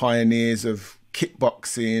the pioneers of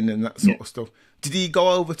kickboxing and that sort of stuff. Did he go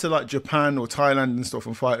over to like Japan or Thailand and stuff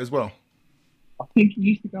and fight as well? I think he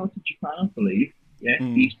used to go to Japan, I believe. Yeah,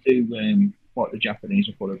 he used to fight the Japanese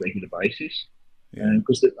on a regular basis.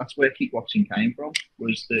 Because that's where kickboxing came from,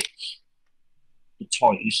 was that the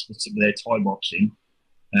Thais, their Thai boxing,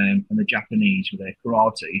 and the Japanese with their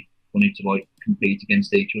karate wanted to like compete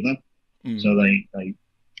against each other. So they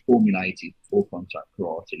formulated full contact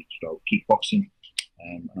karate, so kickboxing,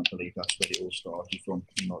 and I believe that's where it all started from,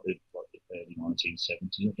 in like the early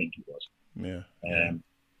 1970s, I think it was. Yeah.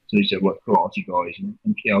 So these are what karate guys and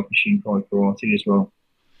Kyokushinkai karate as well.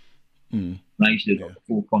 And they used to do like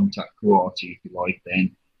full contact karate, if you like,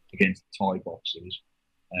 then against the Thai boxers,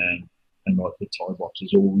 and like the Thai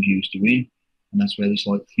boxers always used to win, and that's where this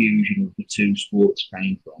like fusion of the two sports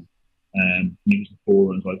came from. It was the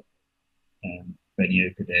forerunners like Benny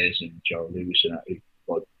Urquidez and Joe Lewis and that who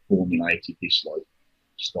like formulated this like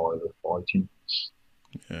style of fighting.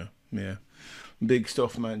 Yeah. Big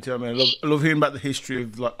stuff, man. Do you know what I mean? I love hearing about the history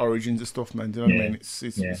of like origins and stuff, man. Do you know what I mean?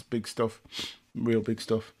 It's big stuff, real big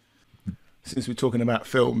stuff. Since we're talking about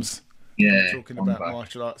films, we're talking about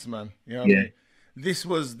martial arts, man. You know what I mean? This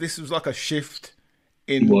was like a shift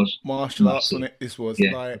in martial arts, wasn't it? This was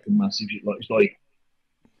like a massive. Like it's like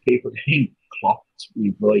people getting clocked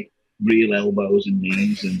with like real elbows and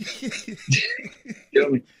knees, and you know what I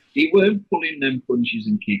mean? He weren't pulling them punches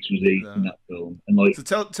and kicks, was he, in that film? And like,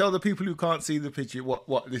 so tell the people who can't see the picture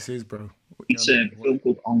what this is, bro. It's a film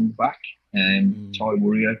called On Back, Thai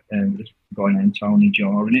warrior, with a guy named Tony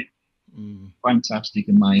Jaa in it. Fantastic,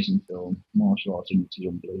 amazing film. Martial arts in it is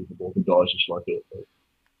unbelievable. The guy's just like a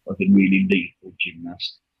really lethal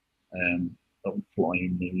gymnast, like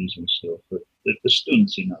flying knees and stuff. But the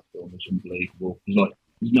stunts in that film is unbelievable. There's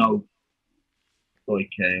no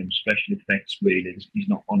like special effects really. He's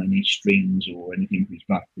not on any strings or anything with his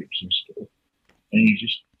back flips and stuff, and he's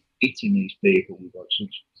just hitting these people with like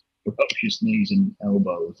such ferocious knees and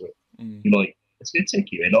elbows that you're like, it's gonna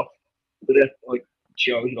take your head off. But they're like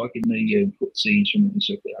shows like in the cut scenes from the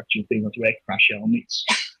stuff, the actual thing have to wear crash helmets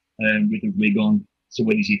with a wig on. So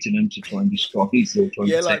when he's hitting them to try and destroy, he's still trying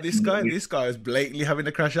to like this guy is blatantly having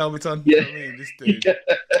a crash helmet on. Yeah. You know what I mean? This dude.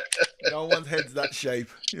 No one's head's that shape.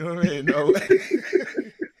 You know what I mean? No.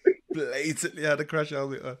 Blatantly had a crash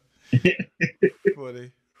helmet on.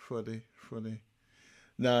 Funny.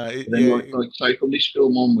 Nah, so from this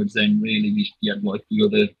film onwards, then really you had like the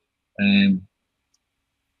other,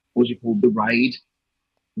 what's it called, The Raid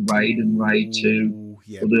and Raid 2,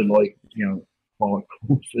 other like, you know,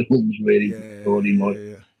 hardcore films really regarding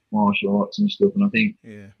like martial arts and stuff. And I think,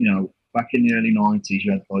 you know, back in the early 90s,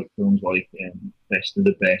 you had like films like Best of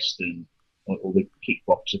the Best and like all the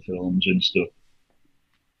kickboxer films and stuff.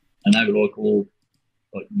 And they were like all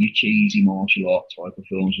like your cheesy martial art type of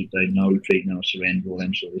films with No Retreat, No Surrender, all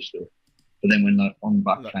them sort of stuff. But then when like On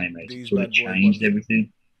Back came out, it sort of changed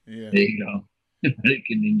everything. There you go.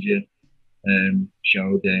 American Ninja,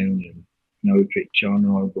 Showdown, and No Retreat,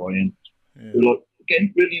 China O'Brien. They were like,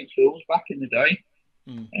 again, brilliant films back in the day.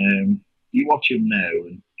 You watch them now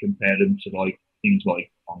and compare them to like things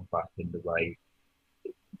like On Back and The Raid.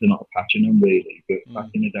 They're not a patch on them really, but back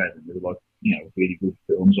in the day, they were like, you know, really good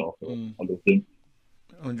films. I loved them.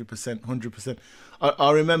 100%.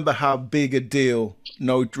 I remember how big a deal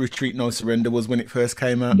No Retreat, No Surrender was when it first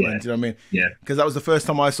came out. Man, do you know what I mean? Yeah. Because that was the first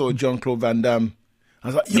time I saw Jean-Claude Van Damme. I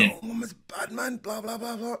was like, yo, mama's bad, man, blah, blah,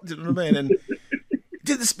 blah, blah. Do you know what I mean? And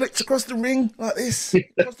did the splits across the ring like this,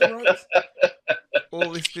 across the ropes. All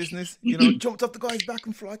this business. You know, jumped off the guy's back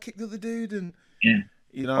and fly kicked the other dude. And,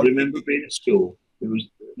 you know. I remember being at school, there was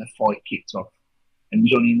a fight kicked off. And it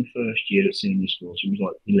was only in the first year at senior school, so it was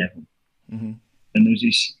like 11. And there was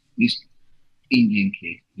this Indian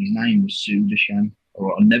kid. His name was Sudashan. All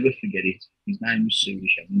right, I'll never forget it. His name was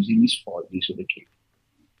Sudashan. He was in this fight with this other kid.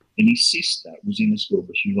 And his sister was in the school,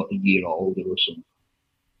 but she was like a year older or something.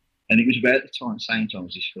 And it was about the same time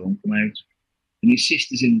as this film came out. And his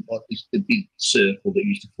sister's in like the big circle that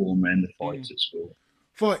used to form around the fights at school.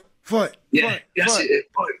 Fight. Yeah, that's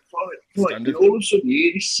it. Fight. And all of a sudden, you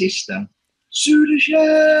hear his sister,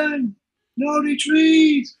 Sudashan, no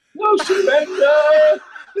retreat. No surrender!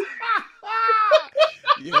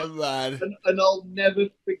 Yeah, man. And I'll never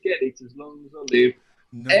forget it as long as I live.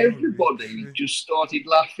 Everybody just started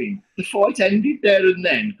laughing. The fight ended there and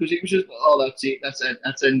then because it was just, oh, that's it. That's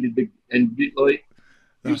ended it like.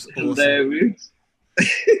 That's was awesome. hilarious.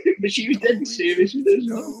 But she was dead serious with us.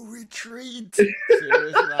 No retreat.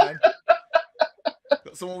 Serious, man.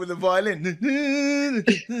 Got someone with a violin. You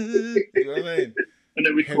know what I mean? And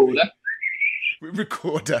a recorder.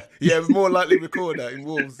 Recorder. Yeah, more likely recorder in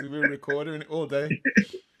Wolves. We were a recorder in it all day.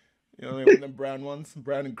 You know what I mean? One of them brown ones,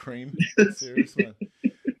 brown and cream. Serious, man.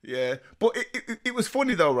 Yeah. But it was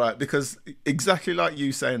funny though, right? Because exactly like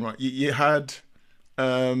you saying, right, you had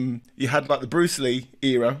like the Bruce Lee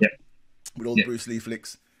era with all the Bruce Lee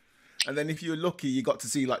flicks. And then if you were lucky, you got to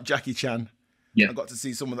see like Jackie Chan. Yeah. I got to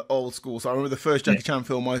see some of the old school. So I remember the first Jackie Chan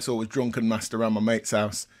film I saw was Drunken Master around my mate's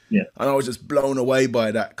house. Yeah. And I was just blown away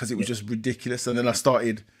by that because it was just ridiculous. And then I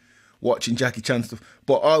started watching Jackie Chan stuff.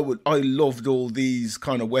 But I loved all these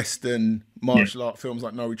kind of Western martial art films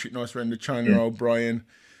like No Retreat, No Surrender, China O'Brien,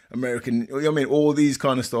 American, you know what I mean? All these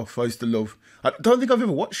kind of stuff I used to love. I don't think I've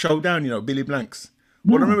ever watched Showdown, you know, Billy Blanks.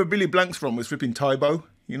 No. What I remember Billy Blanks from was flipping Tybo.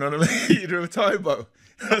 You know what I mean? You remember Tybo?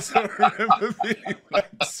 That's what I remember Billy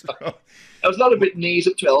Blanks from. I was not a bit knees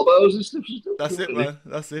up to elbows and stuff. That's it, man.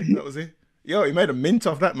 That's it. That was it. Yo, he made a mint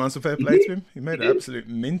off that, man. So fair play to him. He made an absolute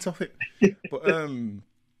mint off it. But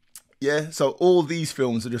yeah. So all these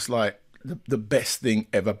films are just like the best thing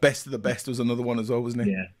ever. Best of the Best was another one as well, wasn't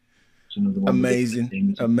it? Yeah. It's another one.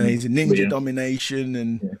 Amazing, amazing. Ninja Domination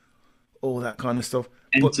and all that kind of stuff.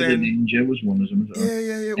 Enter the Ninja was one of them as well.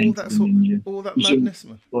 Yeah. All that madness,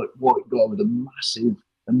 man. Like white guy with a massive,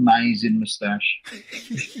 amazing moustache.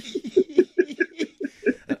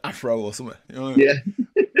 An afro or something. You know? Yeah.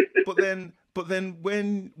 But then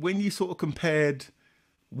when you sort of compared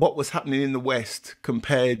what was happening in the West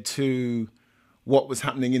compared to what was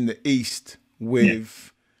happening in the East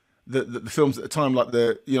with the films at the time, like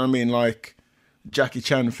you know what I mean, like Jackie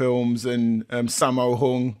Chan films and Sammo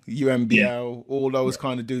Hung, Yuan Biao, all those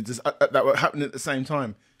kind of dudes that were happening at the same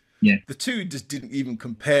time. Yeah, the two just didn't even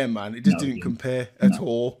compare, man. It just didn't compare at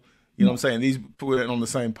all. You know what I'm saying? These weren't on the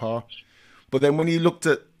same par. But then when you looked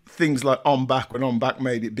at things like On Back, when On Back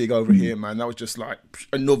made it big over here, man, that was just like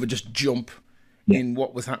another just jump in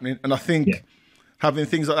what was happening. And I think having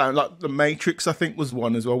things like that, like The Matrix, I think was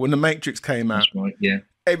one as well. When The Matrix came out,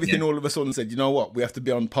 everything all of a sudden said, you know what, we have to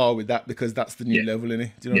be on par with that because that's the new level,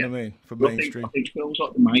 innit? Do you know what I mean? For mainstream. I think films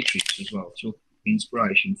like The Matrix as well took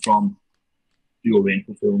inspiration from the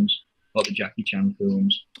Oriental films, like the Jackie Chan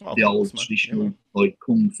films, the old traditional like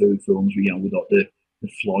kung fu films, with like the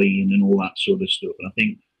flying and all that sort of stuff. And I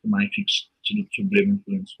think The Matrix sort of took a bit of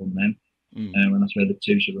influence from them, and that's where the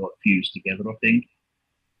two sort of like fused together, I think.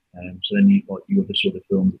 So then you have the sort of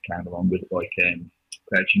films that came along with like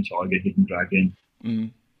Crouching Tiger, Hidden Dragon,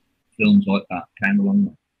 films like that came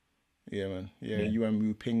along. Yeah, man. Yeah, Yuan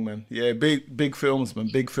Wu Ping, man. Yeah, big films, man.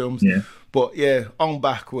 Big films. Yeah. But yeah, On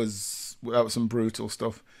Back was some brutal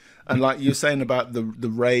stuff. And like you were saying about the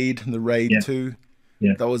Raid and the Raid 2,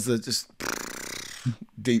 that was just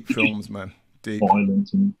deep films, man. Deep. Violent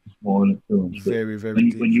films. Very, very when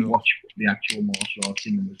deep. When you watch the actual martial arts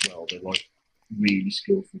in them as well, they're like really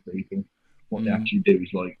skillful people. What they actually do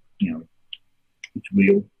is like, you know, it's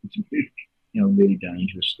real. It's you know, really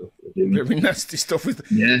dangerous stuff they're doing. Very nasty stuff with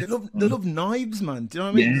they love knives, man. Do you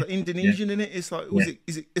know what I mean? It's like Indonesian in it. It's like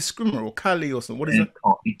is it Eskrima or Kali or something? What is that?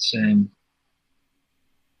 It's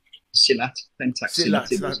Silat, Silat.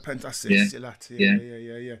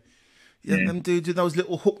 Silat. Yeah, them dudes, those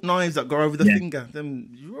little hook knives that go over the finger. Them,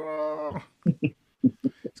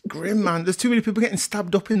 it's grim, man. There's too many people getting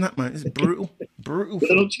stabbed up in that, man. It's brutal.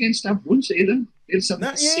 They're not just getting stabbed once either. It's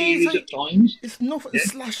a series of times. It's nothing.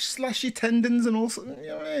 Slash your tendons and all. You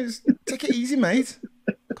know, take it easy, mate.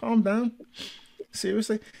 Calm down.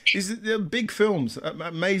 Seriously, they're big films,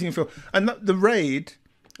 amazing film, and the Raid,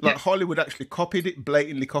 like Hollywood actually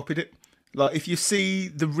blatantly copied it. Like if you see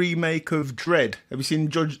the remake of Dredd, have you seen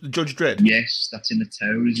Judge Dredd? Yes, that's in the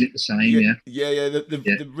tower. Is it the same?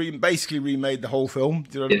 They basically remade the whole film.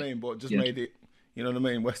 Do you know what I mean? But just made it, you know what I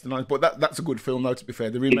mean, westernized. But that's a good film, though. To be fair,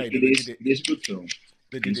 they remade it. It is a good film.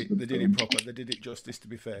 They did it proper. They did it justice. To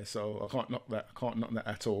be fair, so I can't knock that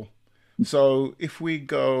at all. So if we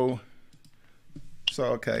go,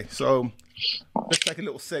 so let's take a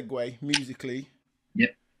little segue musically.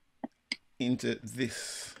 Into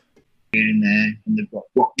this. In there, and they've got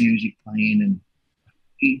rock music playing, and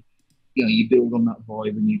you build on that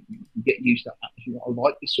vibe, and you get used to that atmosphere. I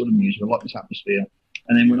like this sort of music. I like this atmosphere.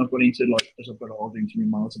 And then when I've got into as I've got older, into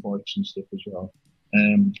my motorbikes and stuff as well,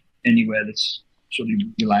 anywhere that's sort of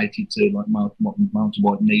related to like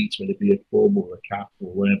motorbike needs, whether it be a club or a cap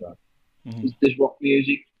or whatever, there's rock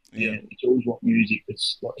music. It's always rock music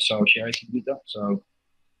that's like associated with that. So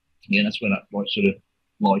that's where that like sort of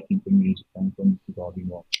liking for music came from regarding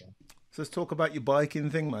rock. So let's talk about your biking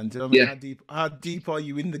thing, man. Do you know what I mean? How deep are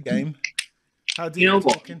you in the game? How deep? You know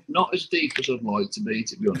what? Not as deep as I'd like to be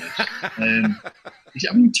honest. He's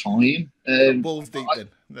having time. Balls deep then.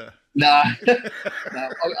 No. Nah.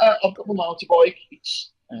 I've got my motorbike.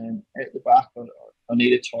 It's at the back. I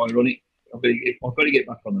need a tyre on it. I've got to get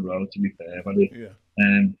back on the road. To be fair, I've had a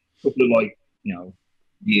couple of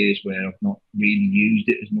years where I've not really used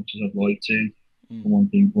it as much as I'd like to. For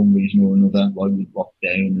one reason or another, like with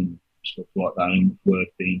lockdown and stuff like that, and work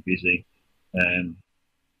being busy.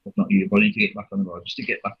 I've not used it, but I need to get back on the road just to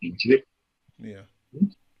get back into it. Yeah.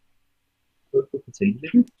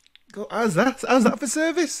 How's that for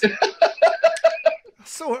service? I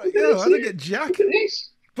saw it. I don't get jack. Look at this.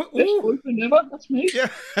 But best boyfriend ever. That's me. Yeah.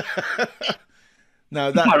 No,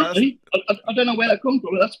 apparently, I don't know where that comes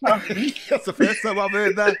from, but that's apparently me. That's the first time I've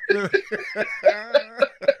heard that.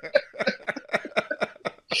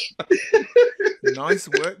 Nice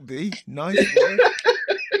work, B. Nice work.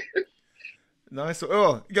 Nice.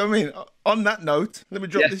 Oh, you know what I mean? On that note, let me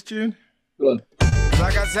drop this tune. Go on.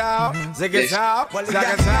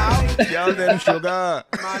 Y'all them sugar.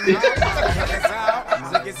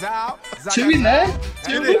 Two in there.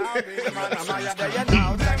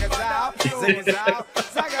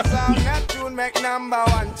 Make number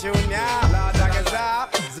one tune, yeah.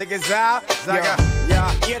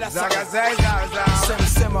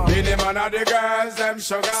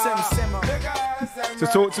 So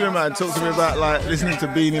talk to me, man. Talk to me about like listening to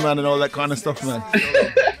Beanie Man and all that kind of stuff, man.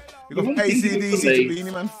 You got from ACDC to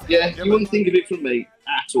Beanie Man. Yeah, you wouldn't think of it from me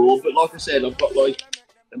at all. But like I said, I've got like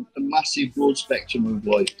a massive broad spectrum of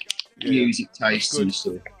like music tastes and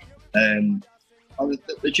stuff.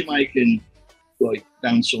 The Jamaican like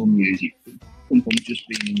dancehall music come from just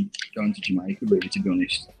going to Jamaica, really, to be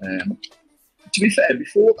honest. To be fair,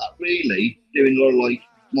 before that, really doing a lot of like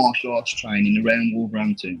martial arts training around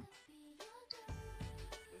Wolverhampton.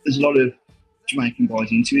 There's a lot of Jamaican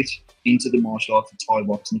guys into the martial arts, the Thai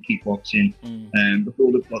boxing, the kickboxing, but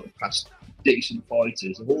all of like the past decent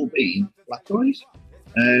fighters have all been black guys.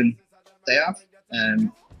 They have,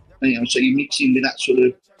 so you mix in with that sort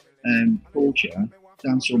of culture.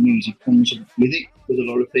 Dancehall music comes with it because a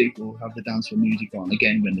lot of people have the dancehall music on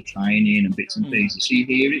again when they're training and bits and pieces. So you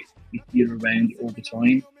hear it, you're around it all the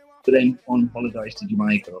time. But then on holidays to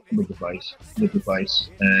Jamaica, love the place.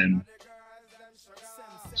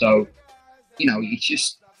 So, it's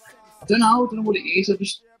just, I don't know what it is. I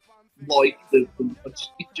just like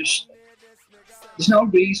there's no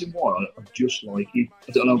reason why. I just like it.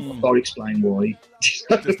 I don't know. I can't explain why. Just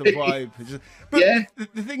a vibe. But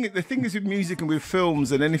the thing is with music and with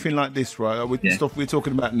films and anything like this, right? With the stuff we're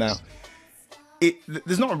talking about now,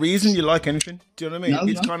 there's not a reason you like anything. Do you know what I mean?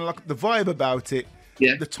 It's kind of like the vibe about it.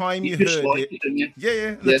 Yeah. The time you heard like it.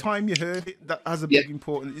 The time you heard it, that has a big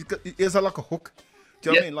importance. It's like a hook.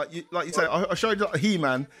 Do you know what I mean? Like you say, I showed you like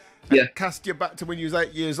He-Man. Cast you back to when you was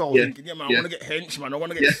 8 years old, thinking, I want to get henchman, I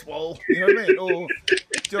want to get swole. You know what I mean? Or do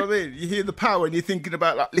you know what I mean? You hear the power and you're thinking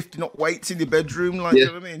about like lifting up weights in your bedroom, like you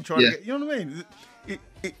know what I mean? Trying to get, you know what I mean?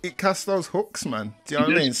 It casts those hooks, man. Do you know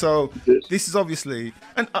what I mean? So this is obviously,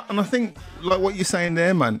 and I think like what you're saying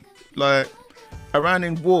there, man. Like around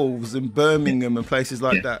in Wolves and Birmingham and places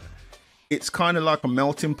like that, it's kind of like a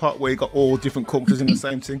melting pot where you got all different cultures in the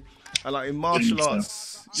same thing. And like in martial arts.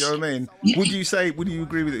 You know what I mean? Would you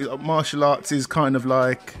agree with it? Martial arts is kind of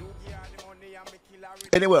like,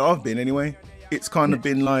 anywhere I've been anyway, it's kind of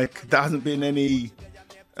been like, there hasn't been any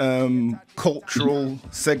cultural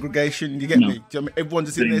segregation. You get me? Do you know what I mean? Everyone's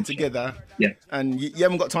just in there together. And you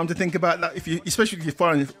haven't got time to think about that. Especially if you're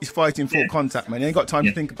fighting full contact, man. You ain't got time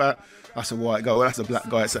to think about, that's a white guy, well, that's a black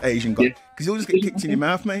guy, it's an Asian guy. Because you'll just get kicked in your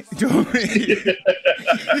mouth, mate. Do you know what I mean?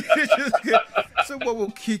 Someone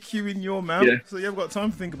will kick you in your mouth. So you haven't got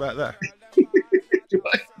time to think about that.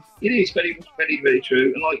 It is very, very, very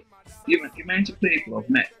true. And like the amount of people I've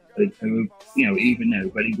met who are, even now,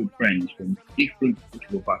 very good friends from different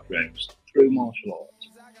cultural backgrounds through martial arts.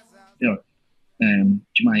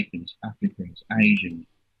 Jamaicans, Africans, Asians,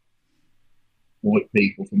 white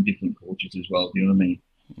people from different cultures as well. Do you know what I mean?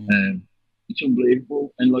 It's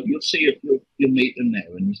unbelievable, and like you'll see it, you'll meet them now,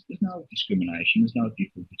 and there's no discrimination, there's no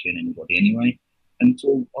difference between anybody anyway, and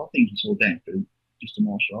I think it's all down to just the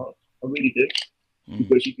martial arts. I really do,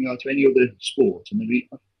 because you can go to any other sport, and I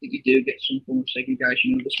think you do get some form of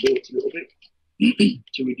segregation in other sports a little bit,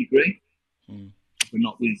 to a degree, but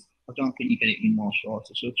not with. I don't think you get it in martial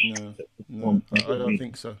arts as such. No, I don't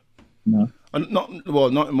think so. No, not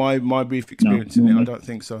in my brief experience in it. I don't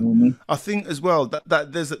think so. I think as well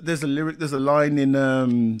that there's a line in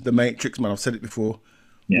The Matrix, man. I've said it before,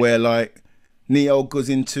 where like Neo goes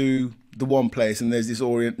into the one place, and there's this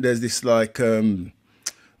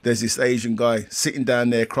Asian guy sitting down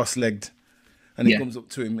there cross-legged, and he comes up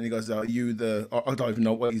to him and he goes, "Are you the?" I don't even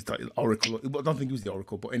know what he's like, Oracle. I don't think he was the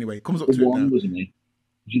Oracle, but anyway, he comes up to him now. Wasn't he?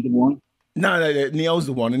 Was he the one? No, Neil's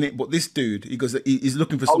the one, isn't it? But this dude, he goes, he's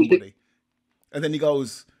looking for somebody, and then he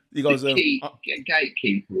goes, gatekeeper,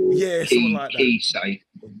 yeah, something like that. Key safe.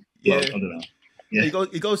 Yeah, I don't know. Yeah.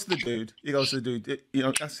 He goes to the dude. Asks the dude.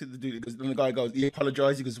 And the guy goes, "You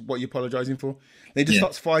apologise." He goes, "What are you apologising for?" And he just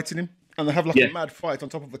starts fighting him, and they have like a mad fight on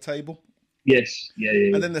top of a table. Yes, yeah.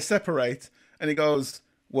 And then they separate, and he goes,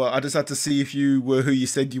 "Well, I just had to see if you were who you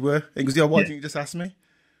said you were." And he goes, "Yeah, why didn't you just ask me?"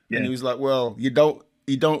 Yeah. And he was like, "Well, you don't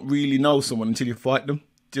really know someone until you fight them."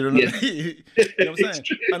 Do you know what I mean? You know what I'm saying?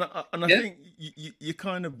 And I think you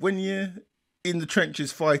kind of, when you're in the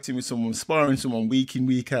trenches fighting with someone, sparring someone week in,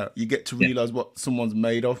 week out, you get to realise what someone's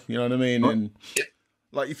made of. You know what I mean? And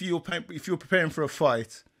like if you're preparing for a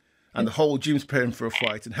fight, and the whole gym's preparing for a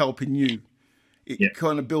fight and helping you, it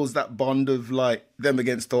kind of builds that bond of like them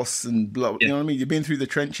against us and blah. You know what I mean? You've been through the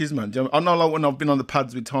trenches, man. I know, like when I've been on the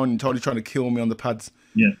pads with Tony trying to kill me on the pads.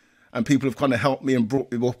 Yeah. And people have kind of helped me and brought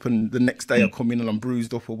me up, and the next day I come in and I'm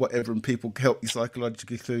bruised up or whatever, and people help you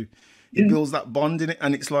psychologically through. It builds that bond in it,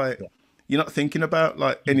 and it's like you're not thinking about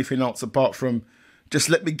like anything else apart from just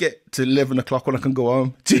let me get to 11 o'clock when I can go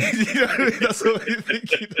home. You know what I mean? That's what you're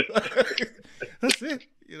thinking about. That's it.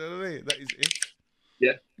 You know what I mean? That is it.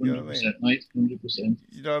 Yeah, 100%, you know what I mean? Mate, 100%.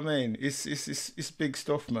 You know what I mean? It's big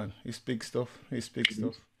stuff, man. It's big stuff.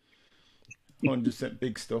 100%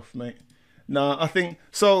 big stuff, mate. No, I think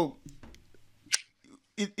so.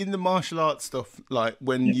 In the martial arts stuff, like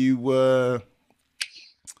when you were,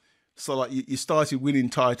 so like you started winning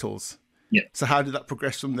titles. Yeah. So how did that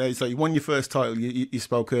progress from there? So you won your first title. You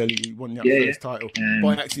spoke earlier. You won your first title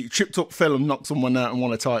by accident. You tripped up, fell, and knocked someone out, and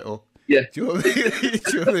won a title. Yeah. Do you know what I mean? Do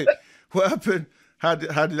you know what I mean? What happened? How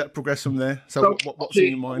did that progress from there? So what's in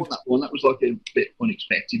your mind? That was like a bit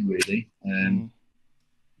unexpected, really. And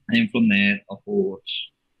then from there, I thought,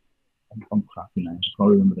 I'm crappy names. I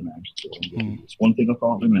can't remember the names. It's one thing I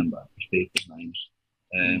can't remember is people's names.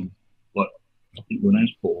 Like I think your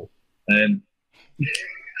name's Paul.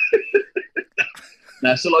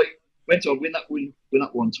 Now, so like went on win that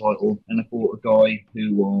one title, and I fought a guy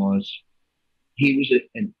who was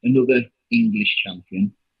another English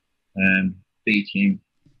champion. Beat him,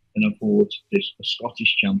 and I fought a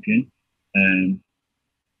Scottish champion.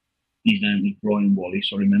 His name was Brian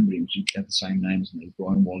Wallace. I remember him. He had the same name as me.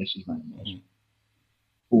 Brian Wallace, his name was.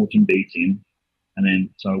 Fought and beat him, and then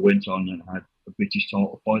so I went on and had a British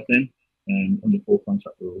title fight then, under full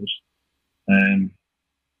contract rules.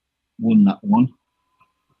 Won that one,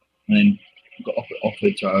 and then got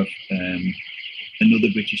offered to have another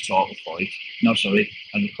British title fight. No, sorry,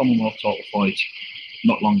 and the Commonwealth title fight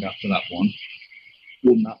not long after that one.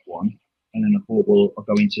 Won that one, and then I thought, well, I'll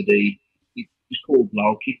go into it's called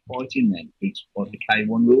low kick fighting then. It's like the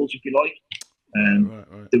K1 rules, if you like.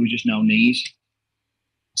 Right. There was just no knees.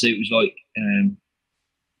 So it was like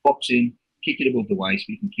boxing, kick it above the waist,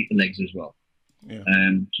 but you can kick the legs as well. Yeah.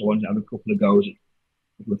 So I wanted to have a couple of goes at a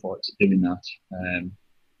couple of fights at doing that. And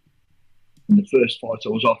the first fight I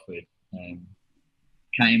was offered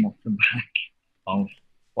came off the back of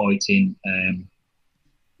fighting,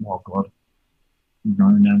 oh God,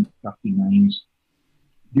 no crappy names.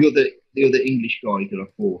 The other English guy that I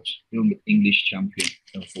fought, the other English champion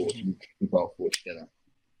that I fought, we both fought together.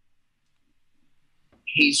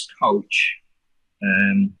 His coach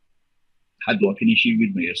had like an issue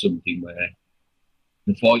with me or something where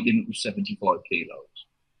the fight limit was 75 kilos.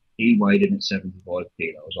 He weighed in at 75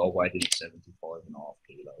 kilos. I weighed in at 75.5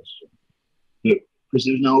 kilos. But because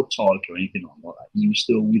there was no title or anything on like that, he was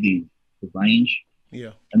still within the range.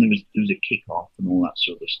 Yeah. And there was a kick off and all that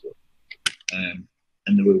sort of stuff.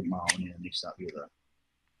 And there were moaning and this, that, the other.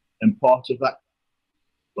 And part of that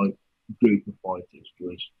like group of fighters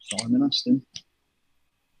was Simon Aston.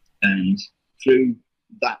 And through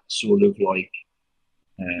that sort of like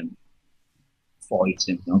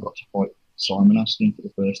fighting, I got to fight Simon Aston for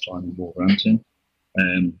the first time in Wolverhampton.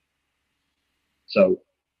 So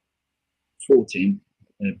fought him,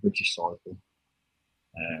 British title,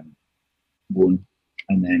 won,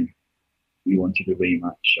 and then we wanted a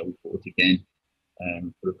rematch, so we fought again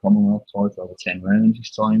for a Commonwealth title over 10 rounds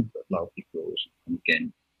this time, but low kick rules, and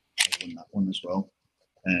again I won that one as well.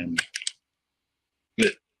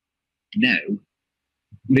 But now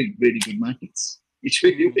we're really good mates. It's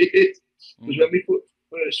really weird because when we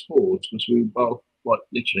first fought, because we were both like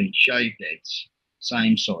literally shaved heads,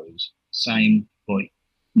 same size, same like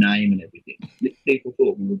name and everything. People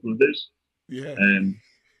thought we were brothers. Yeah. And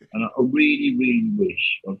I really, really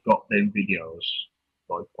wish I've got them videos.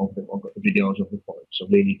 Like I've got the videos of the fights. I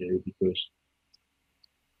really do, because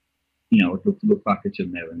you know, I'd love to look back at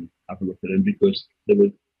them now and have a look at them, because there were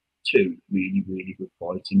two really, really good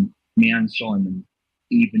fights. And me and Simon,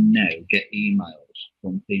 even now, get emails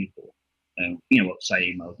from people, you know, what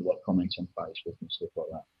say emails, what comments on Facebook and stuff like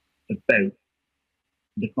that, about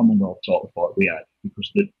the Commonwealth title fight we had.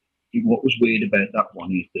 Because what was weird about that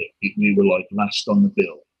one is that we were like last on the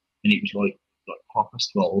bill, and it was like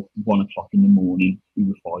 12:30, 1 o'clock in the morning. We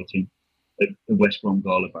were fighting at the West Brom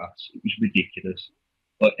Gala Baths. It was ridiculous.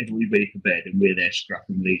 Like everybody ready for bed, and we're there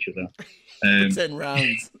scrapping with each other. 10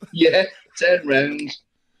 rounds. Yeah, 10 rounds.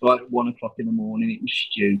 Like 1 o'clock in the morning. It was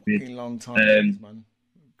stupid. Long time, man.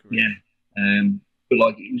 Yeah. But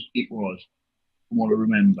like it was, from what I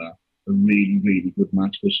remember, a really, really good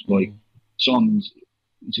match. Because like Simon's,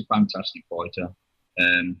 he's a fantastic fighter. Do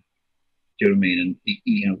you know what I mean? And he,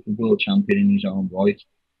 you know, the world champion in his own right.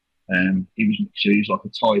 He was like a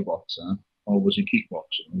Thai boxer. I was a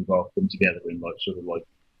kickboxer, and we both come together and like sort of like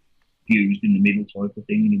fused in the middle type of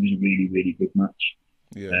thing. And it was a really, really good match.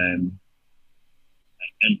 Yeah. And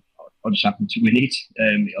I just happened to win it.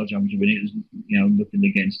 I just happened to win it. There's, you know, nothing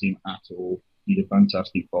against him at all. He's a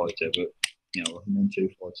fantastic fighter, but you know, and then two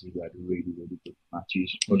fighters who had really, really good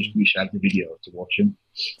matches. I just wish I had the video to watch them.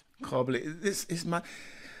 Can't believe this is mad.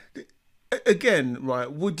 Again,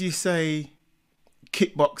 right? Would you say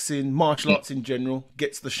kickboxing, martial arts in general,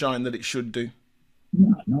 gets the shine that it should do?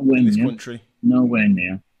 No, nowhere in this near. country. Nowhere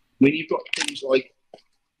near. When you've got things like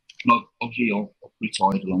obviously I've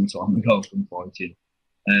retired a long time ago from fighting,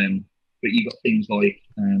 but you've got things like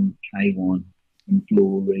K1 and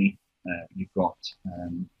Glory. You've got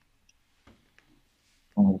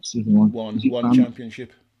what's the other one? One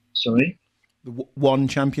championship. Sorry. The one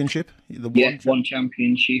championship. One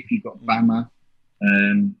championship. You've got BMKA.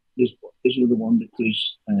 There's another one that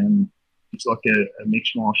does. It's like a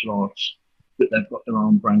mixed martial arts, but they've got their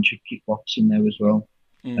own branch of kickboxing there as well.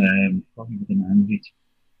 Probably with the name of it.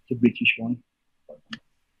 It's a British one.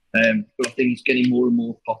 But I think it's getting more and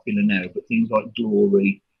more popular now. But things like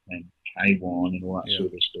Glory and K1 and all that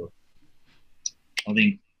sort of stuff, I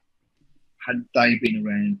think, had they been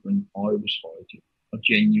around when I was fighting, I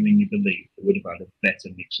genuinely believe they would have had a better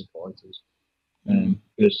mix of fighters.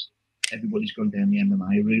 Because everybody's gone down the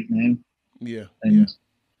MMA route now. Yeah. And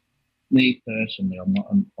me personally, I'm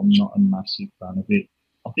not a massive fan of it.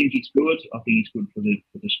 I think it's good. I think it's good for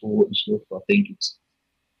the sport and stuff. But I think it's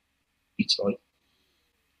like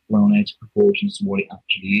blown out of proportions to what it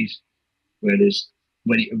actually is. Whereas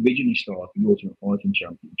when it originally started, the Ultimate Fighting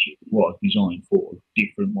Championship was designed for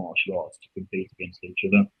different martial arts to compete against each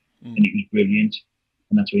other, and it was brilliant.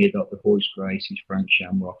 And that's where you got the Hoist Gracies, Frank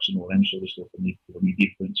Shamrocks, and all them sort of stuff, and the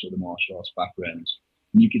different sort of martial arts backgrounds.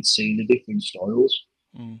 And you could see the different styles.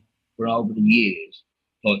 But over the years,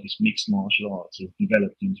 like this mixed martial arts has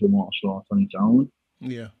developed into a martial art on its own.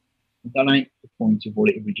 Yeah. But that ain't the point of what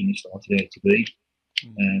it originally started out to be.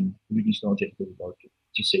 Originally started out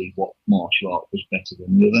to see what martial art was better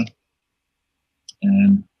than the other.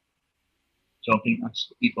 So I think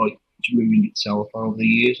that's it, like it's ruined itself over the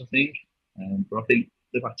years, I think. But I think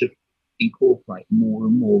they've had to incorporate more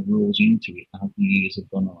and more rules into it as the years have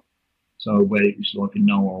gone on. So where it was like a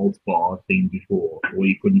no holds barred thing before, or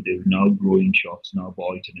you couldn't do no groin shots, no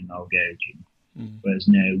biting and no gouging. Whereas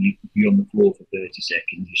now you're on the floor for 30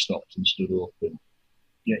 seconds, you stopped and stood up, and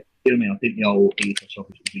you know what I mean? I think the whole ethos of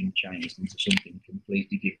it has been changed into something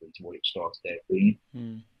completely different to what it started out being.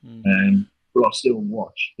 But I still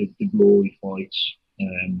watch the Glory fights. Do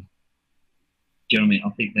you know what I mean? I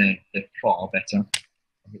think they're far better.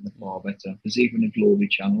 I think they're far better. There's even a Glory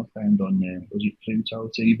channel I found on was it Pluto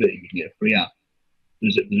TV? You can get a free app.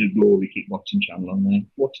 There's a Glory kickboxing channel on there.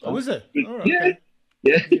 Watch that. Oh, is it? All right, yeah. Okay.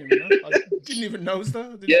 Yeah. I didn't even know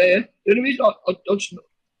that. Yeah. You know what I mean? I just,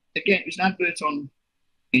 again, it's an advert on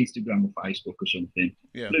Instagram or Facebook or something.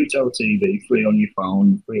 Yeah. Pluto TV, free on your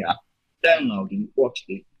phone, free app. Downloaded it, watched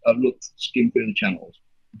it. I looked, skimmed through the channels.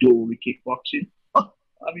 Glory kickboxing. Oh,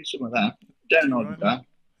 having some of that. Downloaded that.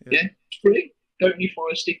 Yeah, it's free. Don't you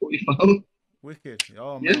fire stick or your phone. Wicked.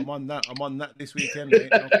 Oh man, I'm on that. I'm on that this weekend, mate.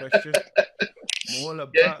 No question. I'm all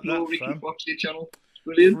about that. Glory kickboxing channel. It's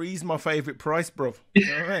brilliant. Free's my favourite price, bruv. You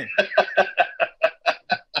know what I mean?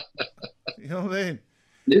 You know what I mean?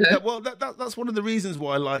 Yeah. Well, that's one of the reasons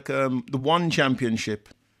why I like the one championship.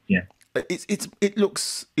 Yeah. It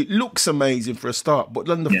looks amazing for a start, but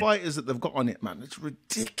then the fighters that they've got on it, man, it's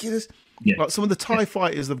ridiculous. Yeah. Like some of the Thai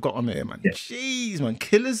fighters they've got on here, man. Yeah. Jeez, man,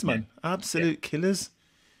 killers, man, absolute killers.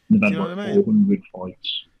 They've had like 400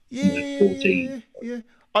 fights. Yeah, 14. Yeah.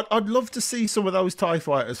 I'd love to see some of those Thai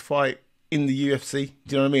fighters fight in the UFC.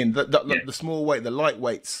 Do you know what I mean? The small weight, the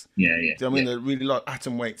lightweights. Yeah, yeah. Do you know what I mean? They're really like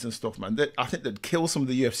atom weights and stuff, man. I think they'd kill some of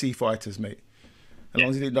the UFC fighters, mate. As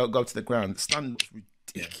long as they don't go to the ground. The stand looks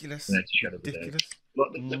ridiculous. Yeah. Ridiculous.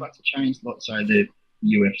 Like they've had to change, like say the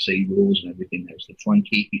UFC rules and everything now, so try and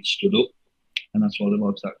keep it stood up. And that's why they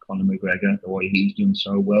like that Conor McGregor, the way he's done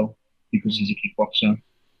so well, because he's a kickboxer.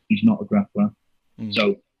 He's not a grappler.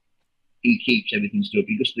 So he keeps everything stood up.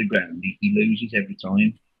 He goes to the ground, he loses every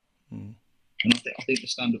time. And I think the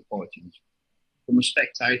stand-up fighting, from a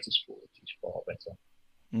spectator sport, is far better.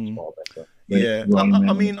 It's far better. Yeah,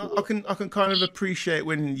 I mean, I can kind of appreciate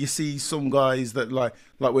when you see some guys that like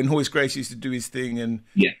when Horace Gracie used to do his thing, and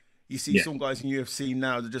you see some guys in UFC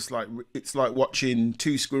now. They're just like, it's like watching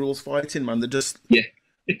two squirrels fighting, man. They're just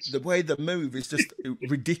the way they move is just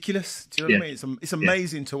ridiculous. Do you know what I mean? It's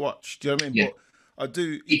amazing to watch. Do you know what I mean? But I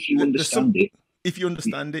do, if you understand it. If you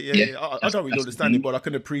understand it, I don't really understand it, but I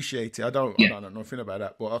can appreciate it. I don't know nothing about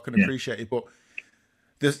that, but I can appreciate it. But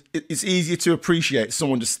it's easier to appreciate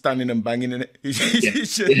someone just standing and banging in it. It's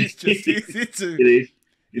just easy to. It is.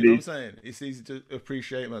 You know what I'm saying? It's easy to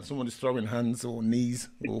appreciate, man. Someone just throwing hands or knees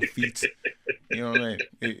or feet. You know what I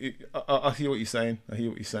mean? I hear what you're saying. I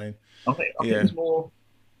think there's more.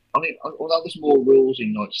 I think although there's more rules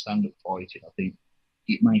in like stand-up fighting, I think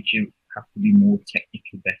it makes you have to be more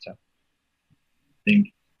technically better. I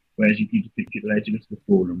think. Whereas if you just pick your legs, you go to the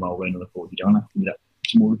floor and roll around on the floor, you don't have to do that.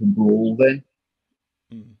 It's more of a brawl then.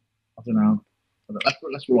 I don't know.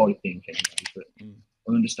 That's what I think anyway. But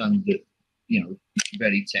I understand that, you know, it's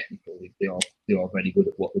very technical. They are very good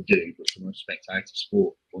at what they do. But from a spectator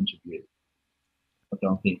sport point of view, I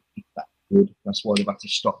don't think it's that good. That's why they've had to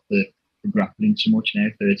stop the grappling so much now,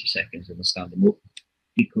 30 seconds, and they stand them up,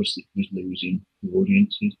 because it was losing the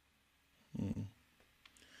audiences.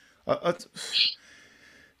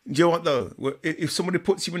 Do you know what though? If somebody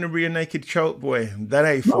puts you in a rear naked choke, boy, that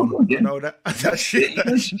ain't fun. I know that shit.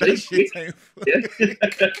 That shit ain't fun.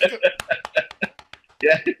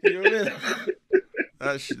 Yeah. You know what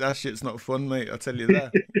I mean? That shit's not fun, mate. I tell you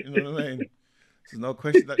that. You know what I mean? There's no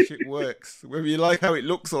question that shit works. Whether you like how it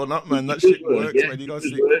looks or not, man, that shit works, man. You gotta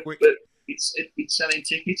see it quick. But it's selling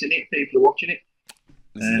tickets, and people are watching it.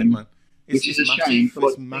 This is it, man. Which is a shame.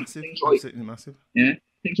 It's massive. Absolutely massive. Yeah,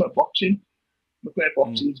 things like boxing. Look where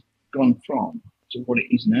boxing's gone from to what it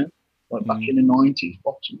is now. Like back in the 90s,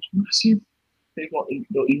 boxing was massive. People like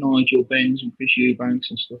Nigel Benz and Chris Eubanks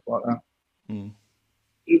and stuff like that. Who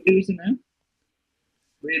is it now?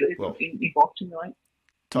 Really? Well, in boxing, right?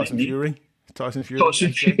 Tyson Fury,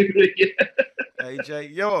 yeah.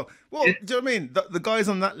 AJ, yo, well, do you know what I mean? The guys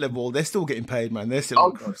on that level, they're still getting paid, man. They're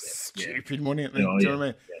still stupid money at me. Do you know what I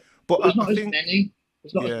mean? Yeah. But there's not as many.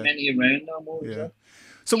 There's not as many around no more. Yeah.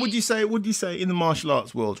 So would you say in the martial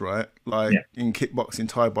arts world, right? Like in kickboxing,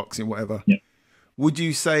 Thai boxing, whatever. Yeah. Would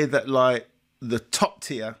you say that like the top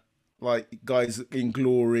tier, like guys in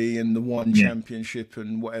Glory and the One Championship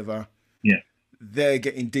and whatever, they're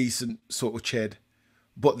getting decent sort of ched,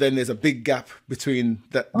 but then there's a big gap between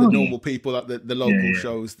the normal people at the local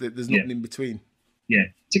shows. There's nothing in between. Yeah,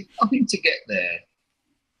 I think to get there,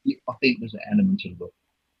 I think there's an element of luck.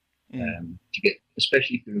 To get,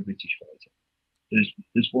 especially if you're a British fighter.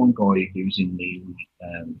 There's one guy who's in the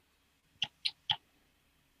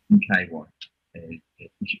in K1. Is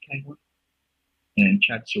it K1? And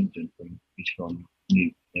Chad Sugden is from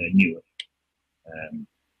Newark.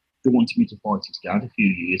 They wanted me to fight his dad a few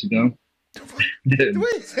years ago. The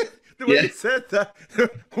way he said that,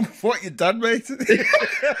 fight your dad, mate.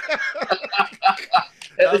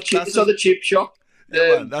 It's on the chip shop.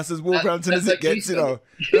 Yeah, man, that's as Wolverhampton as it gets, you know.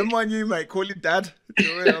 Then mind you, mate, call your dad.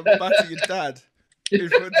 I'm back to your dad. His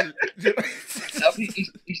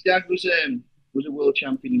dad was a world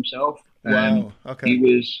champion himself. Wow. Okay. He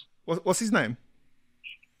was. What's his name?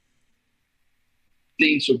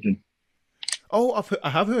 Dean Sugden. Oh, I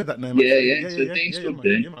have heard that name. Yeah. So Dean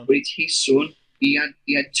Sugden, but it's his son. He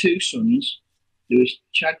had two sons. There was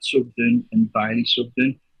Chad Sugden and Bailey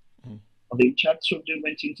Sugden. I think Chad Sugden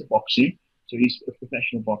went into boxing, so he's a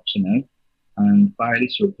professional boxer now, and Bailey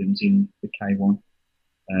Sugden's in the K1.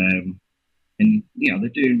 And you know they're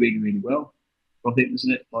doing really, really well. But I think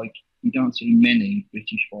isn't it like you don't see many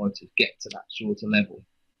British fighters get to that sort of level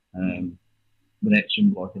without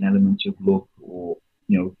some like an element of luck or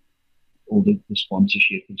all the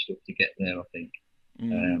sponsorship and stuff to get there. I think.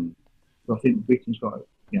 But I think Britain's got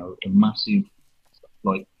a massive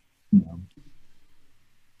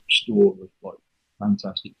store of like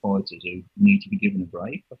fantastic fighters who need to be given a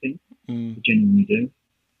break. I think they genuinely do.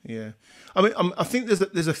 Yeah, I mean, I think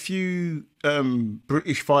there's a few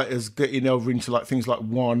British fighters getting over into like things like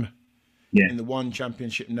One, in the one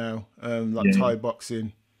championship now, like Thai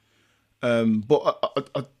boxing. But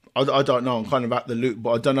I don't know. I'm kind of at the loop,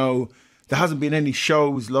 but I don't know. There hasn't been any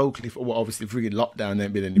shows locally. Well, obviously, frigging lockdown, there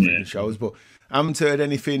ain't been any frigging shows, but I haven't heard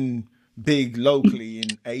anything big locally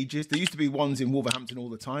in ages. There used to be ones in Wolverhampton all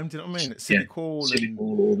the time. Do you know what I mean? At Civic Hall and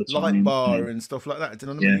all the time. Light Bar and stuff like that. Do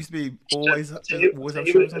you know what I mean? It used to be always have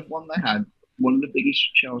shows on. One they had, one of the biggest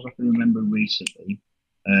shows I can remember recently,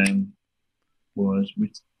 was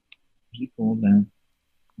what's it called now?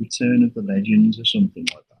 Return of the Legends or something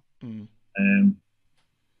like that.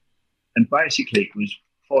 And basically it was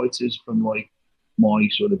fighters from like my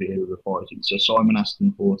sort of era of fighting. So Simon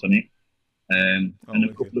Aston fought on it, and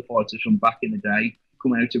a couple of fighters from back in the day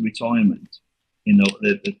come out of retirement in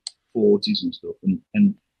the 40s and stuff,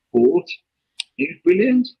 and fought. It was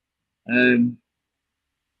brilliant.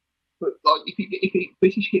 But like if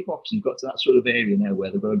British kickboxing got to that sort of area now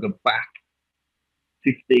where they've got to go back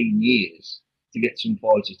 15 years to get some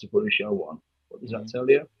fighters to put a show on, what does that tell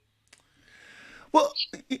you? Well,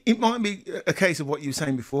 it might be a case of what you were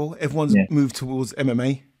saying before. Everyone's moved towards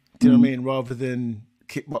MMA. Do you know what I mean? Rather than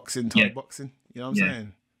kickboxing, Thai boxing. You know what I'm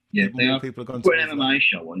saying? Yeah, more people are going put an MMA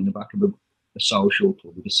show on in the back of a social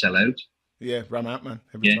club with a sellout. Yeah, ram out, man,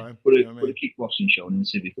 every time. Put a kickboxing show on in the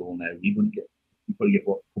Civic Hall now. You probably get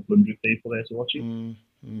what, a couple hundred people there to watch it.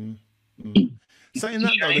 Saying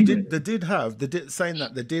that though, they did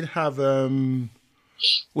have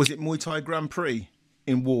was it Muay Thai Grand Prix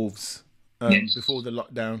in Wolves? Before the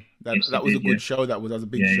lockdown, that was a good show. That was a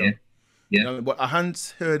big show. Yeah. You know, but I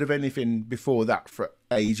hadn't heard of anything before that for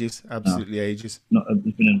ages. Absolutely ages.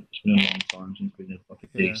 It's been a long time since there's been a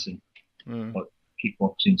decent like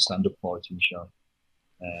kickboxing stand-up fighting show.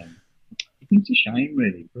 I think it's a shame,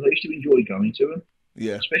 really, because I used to enjoy going to them.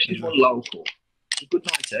 Yeah, especially as one local. It's a good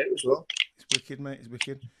night out as well. It's wicked, mate. It's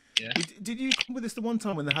wicked. Yeah. Did you come with us the one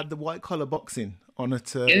time when they had the white collar boxing on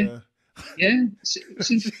it? Yeah.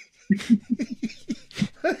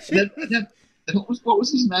 What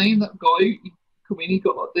was his name? That guy, he come in, he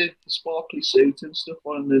got like the sparkly suit and stuff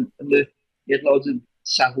on, and he had loads of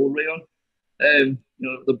saddlery on, you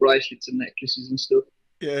know, the bracelets and necklaces and stuff.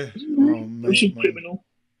 Yeah, some criminal,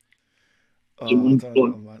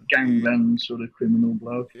 gangland sort of criminal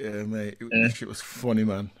bloke. Yeah, mate, it was funny,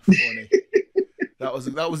 man. Funny. That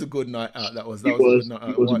was a good night out. That was a good night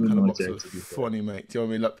out. White collar boxing was funny, mate. Do you know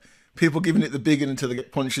what I mean? Like, people giving it the big one until they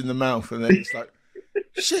get punched in the mouth, and then it's like,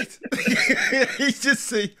 shit. You just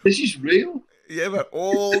see. This is real. Yeah, man.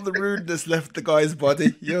 All the rudeness left the guy's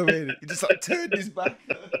body. You know what I mean? He just like turned his back.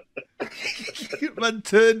 Man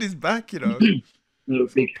turned his back, you know.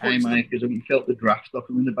 Big haymakers, and he felt the draft off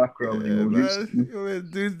him in the back row. Yeah, man. You know what I mean?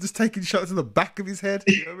 Dude, just taking shots to the back of his head.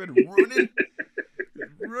 You know what I mean?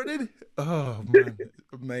 Running. Oh man,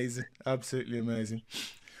 amazing! Absolutely amazing.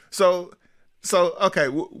 So okay,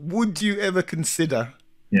 would you ever consider?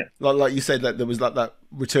 Yeah. Like you said that there was like that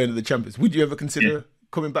Return of the Champions. Would you ever consider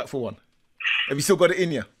coming back for one? Have you still got it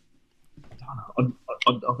in you? I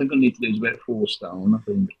think I need to lose about 4 stone. I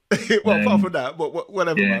think. Well, apart from that, but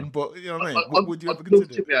whatever, man. But you know what I mean. Would you ever consider? I'd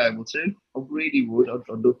love to be able to. I really would. I'd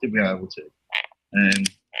love to be able to.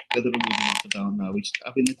 Whether I would or not, I don't know. It's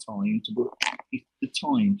having the time to put the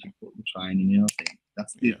training in. I think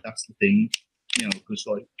that's the thing. You know, because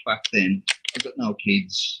like back then, I've got no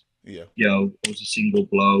kids. Yeah. You know, I was a single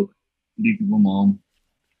bloke, living with my mum.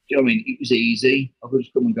 Do you know what I mean? It was easy. I could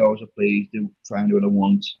just come and go as I please, train what I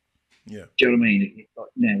want. Yeah. Do you know what I mean?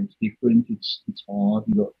 Like now it's different. It's hard.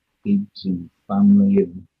 You've got kids and family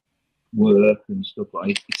and work and stuff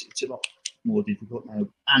like that. It's a lot more difficult now.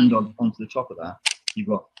 And onto the top of that, you've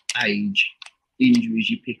got age, injuries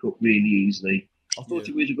you pick up really easily. I thought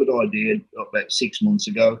it was a good idea about 6 months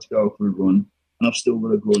ago to go for a run, and I've still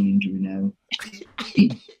got a groin injury now.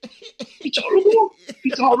 It's horrible.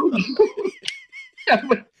 It's horrible.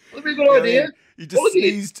 What a good idea. You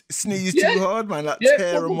just sneezed too hard, man. Like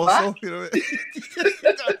tear a muscle. You know.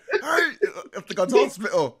 I have to go to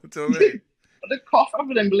hospital. You know what I mean? The cough of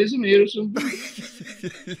an embolism here or something.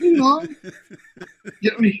 You know what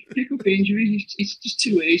I mean? Pick up injuries. It's just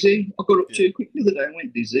too easy. I got up too quick the other day and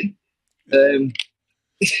went dizzy.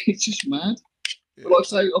 It's just mad. Yeah. But like I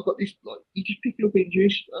say, I've got this, like, you just pick up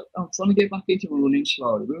injuries. I'm trying to get back into running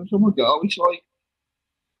slowly. But every time I go, it's like,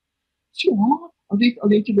 it's too hard. I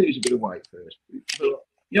need to lose a bit of weight first. But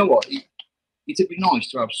you know what? It'd be nice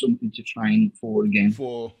to have something to train for again.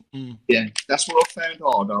 Yeah, that's what I've found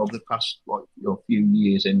hard over the past few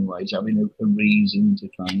years anyways, having a reason to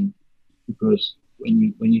train. Because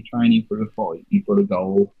when you're training for a fight, you've got a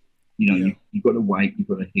goal. You know, you've got a weight, you've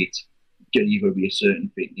got to hit. You've got to be a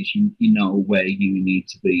certain fitness. You know where you need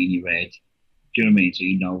to be in your head. Do you know what I mean? So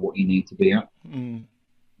you know what you need to be at. Mm.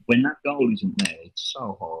 When that goal isn't there, it's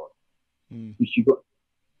so hard. Mm. Because you've got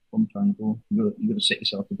you've got to set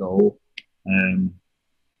yourself a goal. And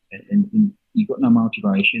you've got no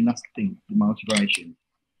motivation. That's the thing. The motivation,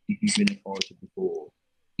 if you've been a fighter before,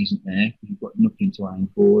 isn't there. Because you've got nothing to aim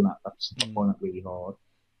for. I find that really hard.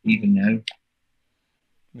 Even now.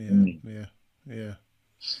 Yeah.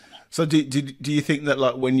 So do you think that,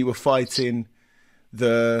 like, when you were fighting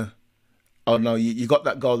you got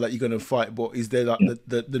that goal that you're going to fight, but is there like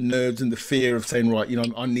the nerves and the fear of saying, right,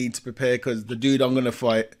 I need to prepare because the dude I'm going to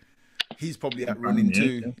fight, he's probably out running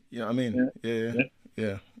too. Yeah. You know what I mean?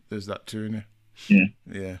 Yeah. There's that too, isn't it?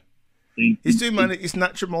 Yeah. It's too, man. It's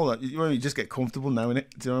natural that you just get comfortable now, innit?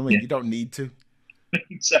 Do you know what I mean? You don't need to.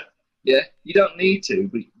 Exactly. Yeah, you don't need to,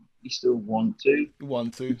 but you still want to. You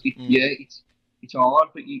want to. Yeah, it's hard,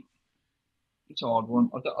 but it's a hard one.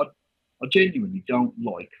 I genuinely don't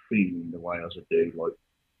like feeling the way as I do, like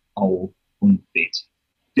old, unfit.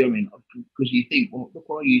 Do you know what I mean? Because you think, well, look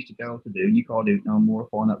what I used to be able to do, and you can't do it no more. I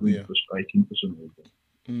find that really frustrating for some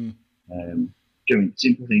reason. Doing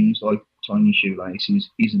simple things like tying your shoelaces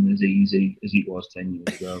isn't as easy as it was 10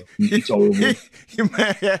 years ago. It's horrible.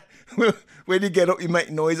 When you get up, you make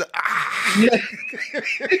noise. Yeah.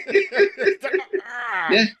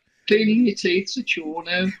 Yeah. Cleaning your teeth's a chore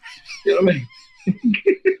now. You know what I mean?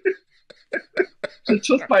 So the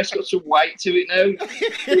toothpaste got some weight to it now.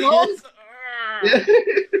 Come on. Yeah.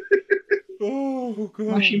 Oh, God.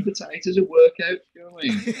 Mashing potatoes a workout. You know what I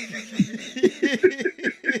mean?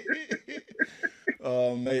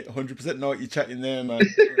 Oh, mate, 100% know what you're chatting there, man.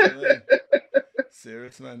 You know what I mean?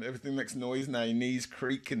 Serious, man. Everything makes noise now. Your knees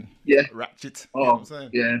creaking. Yeah. Ratchet. Oh, you know what I'm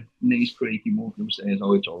saying? Yeah. Knees creaking, walking upstairs.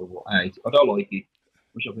 Oh, it's horrible. I don't like it.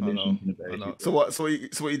 Wish I could do something about it. So what are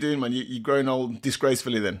you doing, man? You growing old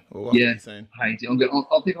disgracefully then? Or what are you saying? I hate it.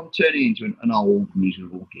 I think I'm turning into an old,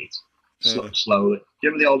 miserable git. Slowly. Do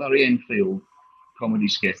you remember the old Harry Enfield comedy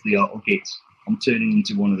sketch, the old git? I'm turning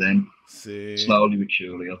into one of them. Slowly but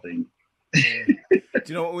surely, I think. Yeah. Do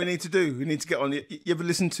you know what we need to do? We need to get on. You ever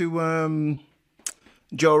listen to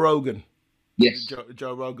Joe Rogan? Yes.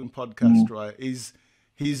 Joe Rogan podcast, right?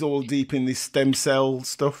 He's all deep in this stem cell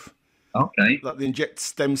stuff. Okay. Like they inject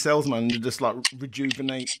stem cells, man, and just like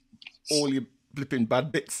rejuvenate all your flipping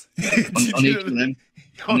bad bits. I need them.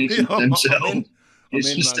 I need some stem cells.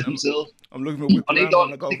 Stem cells. I'm looking for I need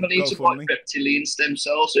some like reptilian stem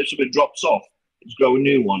cells. So if something drops off, just grow a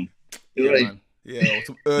new one. Man. Yeah, or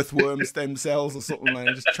some earthworm stem cells or something, man.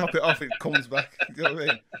 Just chop it off, it comes back. You know what I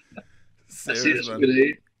mean? Serious,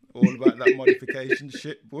 man. All about that modification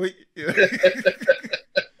shit, boy. You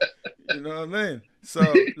know what I mean? So,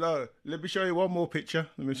 let me show you one more picture.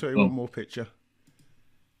 One more picture.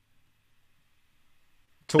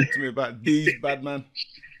 Talk to me about these, bad man.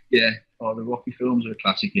 Yeah. Oh, the Rocky films are a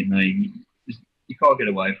classic, in there. You can't get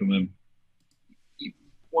away from them.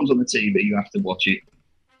 One's on the TV, you have to watch it.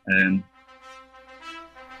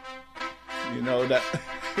 You know that.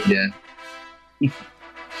 Yeah.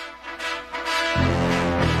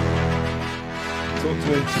 Talk to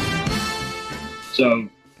me. So,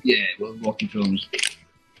 yeah, well, Rocky films,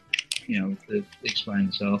 they explain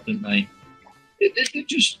themselves, don't they? They're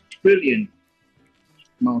just brilliant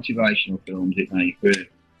motivational films, aren't they? For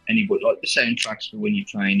anybody, like the soundtracks for when you're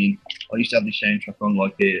training. I used to have this soundtrack on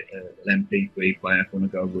like an MP3 player when I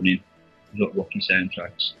go running. There's like Rocky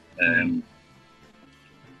soundtracks.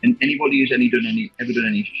 And anybody who's ever done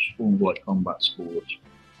any form of like combat sport,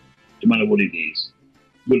 no matter what it is,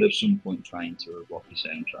 will at some point train to a Rocky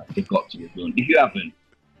soundtrack. They've got to have done. If you haven't,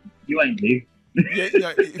 you ain't lived.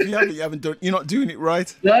 Yeah, if you haven't done, you're not doing it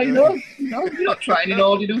right. No, you're not training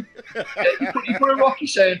hard enough. You put a Rocky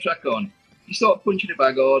soundtrack on, you start punching the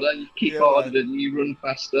bag harder, you kick harder, and you run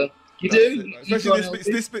faster. That's do. Especially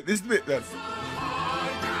this bit. That's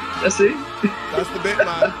it. That's the bit,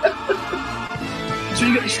 man. So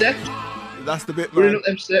you got your steps. That's the bit, man. Up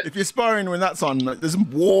them steps. If you're sparring when that's on, there's some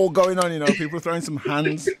war going on. People are throwing some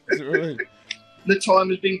hands. The time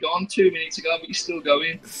has been gone 2 minutes ago, but you're still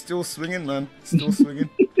going. Still swinging, man. Still swinging.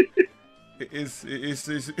 It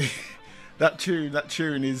is. That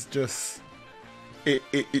tune is just.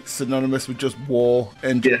 It's synonymous with just war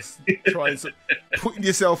and just putting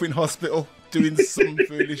yourself in hospital, doing some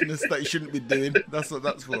foolishness that you shouldn't be doing. That's what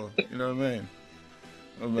that's for. You know what I mean?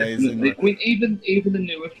 Amazing. I mean, even the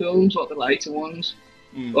newer films, like the later ones,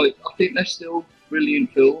 like I think they're still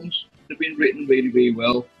brilliant films. They've been written really, really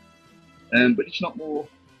well. But it's not more.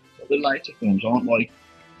 The later films aren't like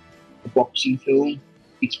a boxing film.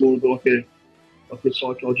 It's more of like a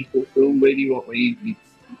psychological film, really, where you've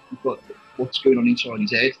got what's going on inside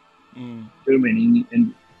his head. Do you know what I mean?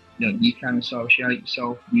 And you know, you can associate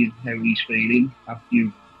yourself with how he's feeling after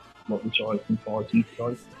you've like retired from fighting,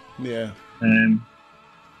 like. Yeah. Do you know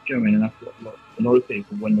what I mean? And that's what a lot of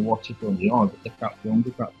people, when they watch a film, they are, but the crap films,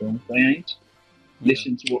 they ain't. Yeah.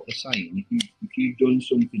 Listen to what they're saying. If you've done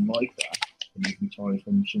something like that, and you've retired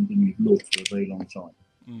from something you've loved for a very long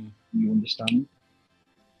time, you understand.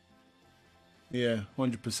 Yeah,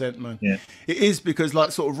 100%, man. Yeah, it is, because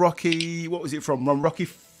like sort of Rocky, what was it from? Rocky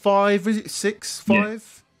 5, is it 6, 5? Yeah.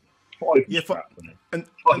 5 yeah, crap, and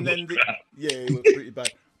then it was pretty bad.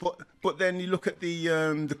 But then you look at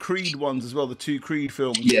the Creed ones as well, the 2 Creed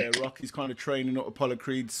films. Yeah. Where Rocky's kind of training up Apollo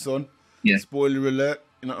Creed's son. Yeah. Spoiler alert.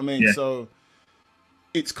 You know what I mean? Yeah. So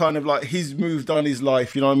it's kind of like he's moved on his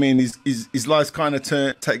life. You know what I mean? His life's kind of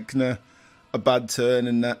taken a bad turn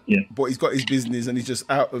and that. Yeah. But he's got his business and he's just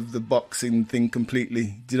out of the boxing thing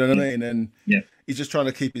completely. Do you know what I mean? And he's just trying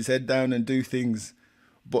to keep his head down and do things.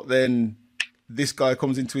 But then this guy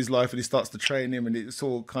comes into his life and he starts to train him, and it's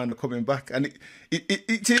all kind of coming back. And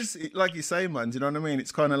it is like you say, man. Do you know what I mean?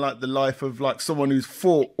 It's kind of like the life of like someone who's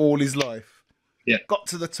fought all his life, got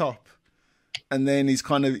to the top, and then he's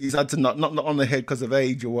had to not on the head because of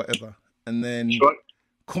age or whatever, and then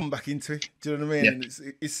come back into it. Do you know what I mean? And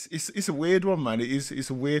it's a weird one, man. It's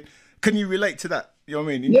a weird. Can you relate to that? You know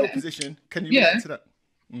what I mean? In your position, can you relate to that?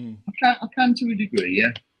 I can to a degree,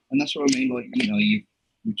 yeah. And that's what I mean. Like, you know, you've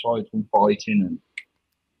retired from fighting,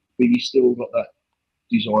 but you still got that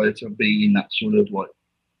desire to be in that sort of like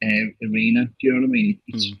arena. Do you know what I mean?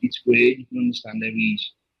 It's weird. You can understand how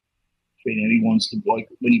he's feeling. He wants to, like,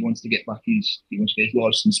 when he wants to get back he wants to get his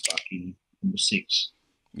license back in number 6.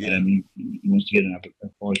 Yeah. He wants to get and have a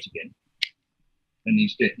fight again. And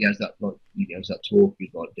he has that talk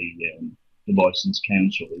with like the license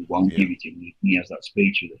council who won't give it to him. He has that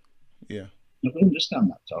speech with it. Yeah. I can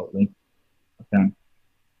understand that totally. I can.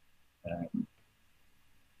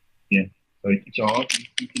 So it's hard.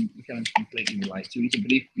 You can completely relate to it,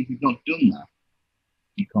 but if you've not done that,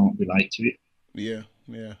 you can't relate to it. Yeah.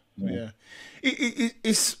 It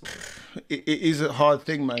is a hard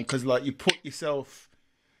thing, man, because like you put yourself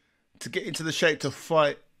to get into the shape to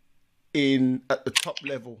fight at the top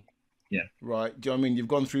level. Yeah. Right. Do you know what I mean? You've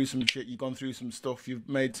gone through some shit. You've gone through some stuff. You've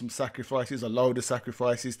made some sacrifices, a load of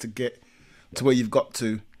sacrifices to get to where you've got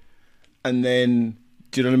to, and then.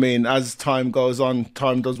 Do you know what I mean? As time goes on,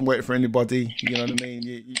 time doesn't wait for anybody. You know what I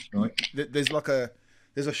mean?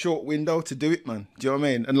 There's a short window to do it, man. Do you know what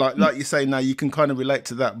I mean? And like you say now, you can kind of relate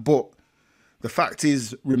to that. But the fact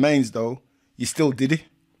remains though, you still did it.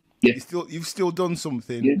 Yeah. You've still done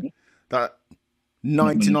something that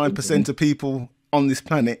 99% of people on this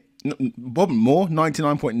planet, more,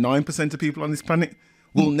 99.9% of people on this planet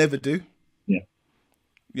will never do. Yeah.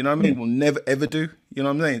 You know what I mean? Will never ever do. You know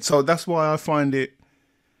what I'm saying? So that's why I find it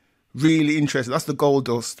really interesting. That's the gold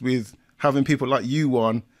dust with having people like you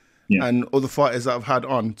on and other fighters that I've had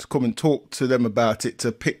on to come and talk to them about it,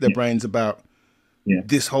 to pick their brains about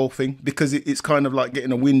this whole thing, because it's kind of like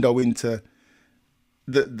getting a window into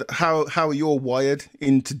the how you're wired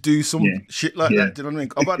in to do some shit like that. Do you know what I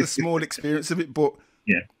mean? I've had a small experience of it, but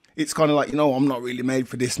it's kind of like, you know, I'm not really made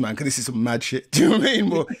for this, man, because this is some mad shit. Do you know what I mean?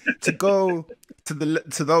 But to go to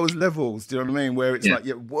those levels, do you know what I mean, where it's like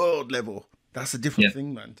world level, that's a different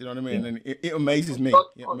thing, man. Do you know what I mean? And it amazes me.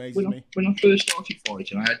 It amazes me. When I first started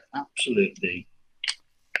fighting, I had absolutely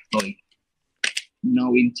like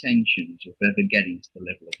no intentions of ever getting to the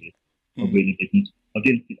level of it. I really didn't. I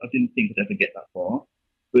didn't think I'd ever get that far.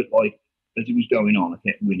 But like as it was going on, I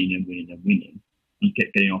kept winning and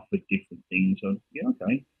kept getting offered different things. So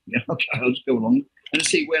okay, I'll just go along and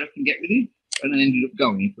see where I can get with it. And then ended up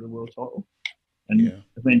going for the world title, and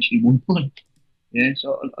eventually won one. Yeah,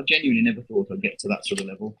 so I genuinely never thought I'd get to that sort of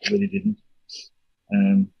level. I really didn't.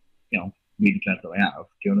 Really glad that I have.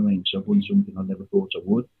 Do you know what I mean? So I've won something I never thought I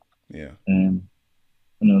would. Yeah. And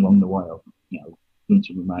along the way, I've done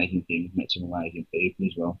some amazing things, met some amazing people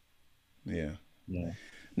as well. Yeah. Yeah.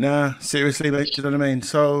 Nah, seriously, mate. Do you know what I mean?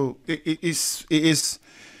 So it's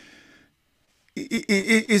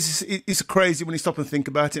crazy when you stop and think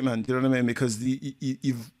about it, man. Do you know what I mean? Because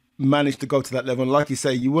you've managed to go to that level. And like you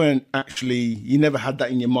say, you never had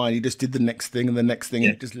that in your mind. You just did the next thing and the next thing,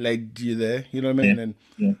 and it just led you there. You know what I mean?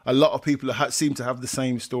 And a lot of people seem to have the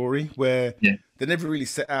same story where they never really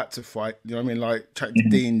set out to fight. You know what I mean? Like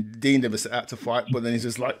Dean never set out to fight, but then he's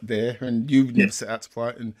just like there, and you've never set out to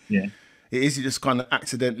fight. And it is, you just kind of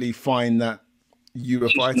accidentally find that you're a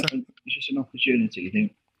fighter. It's just an opportunity. You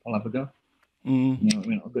think, I'll have a go. You know what I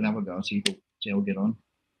mean? I'm going to have a go and see how I get on.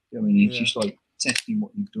 You know what I mean? It's just like testing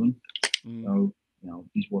what you've done. So,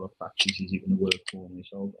 is what I practice, is it going to work for me?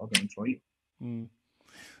 So I'll go and try it.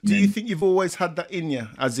 Do you think you've always had that in you?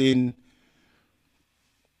 As in,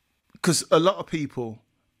 because a lot of people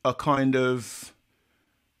are kind of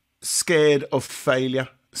scared of failure,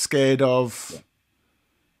 scared of,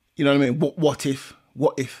 you know what I mean? What if?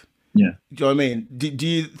 What if? Yeah. Do you know what I mean? Do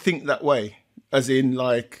you think that way? As in,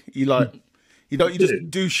 like, you just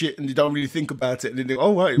do shit and you don't really think about it, and then you go,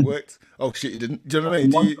 oh, right, it worked. Oh, shit, it didn't. Do you know what I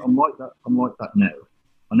mean? I'm like that. I'm like that now.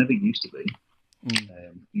 I never used to be.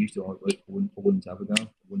 Used to like I wouldn't have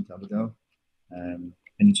a go. And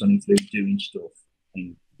it's only through doing stuff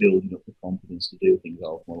and building up the confidence to do things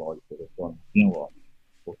all my life that I've gone, you know what?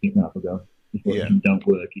 Well, keep have a go. If it don't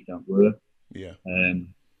work, it don't work. Yeah.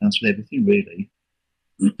 That's for everything really.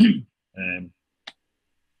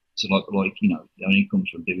 So like you know, it only comes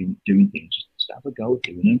from doing things. Just have a go at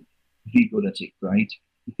doing them. If you're good at it, great.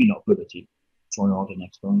 If you're not good at it, try harder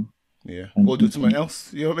next time. Yeah. Or do something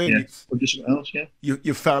else. You know what I mean? Yeah. Or do something else, yeah.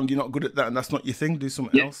 You found you're not good at that and that's not your thing, do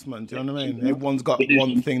something else, man. Do you know what I mean? Everyone's got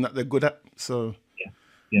one thing that they're good at. So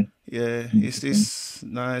yeah.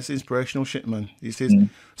 It's inspirational shit, man.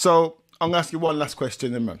 So I'm gonna ask you one last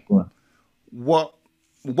question then, man. Go on.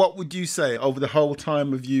 What would you say over the whole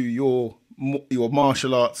time of your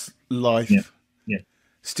martial arts life? Yeah.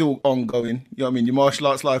 Still ongoing. You know what I mean? Your martial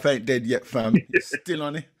arts life ain't dead yet, fam. You're still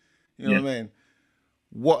on it. You know what I mean?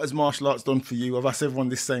 What has martial arts done for you? I've asked everyone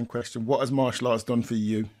this same question. What has martial arts done for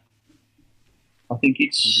you? I think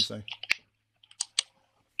it's What would you say?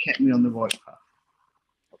 kept me on the right path,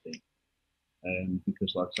 I think.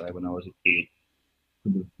 Because like I say, when I was a kid, I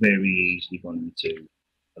could have very easily gone into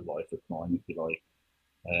a life of crime, if you like.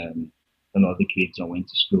 A lot of the kids I went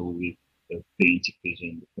to school with have been to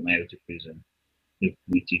prison, they've come out of prison, they've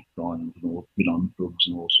committed crimes and all, been on drugs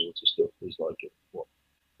and all sorts of stuff. There's like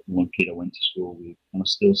one kid I went to school with, and I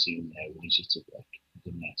still see him now, and he's just a wreck,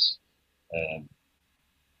 he's a mess.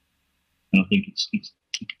 And I think it's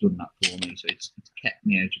done that for me. So it's kept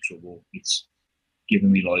me out of trouble. It's given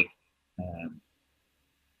me like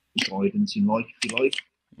guidance in life, if you like.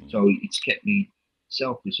 So it's kept me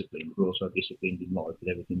self-disciplined, but also disciplined in life with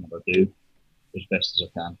everything that I do as best as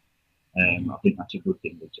I can. I think that's a good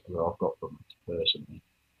thing that I've got from it personally.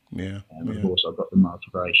 Yeah. Of course, I've got the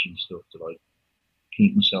motivation stuff to like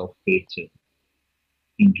keep myself fit and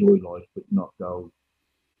enjoy life, but not go,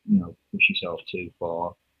 you know, push yourself too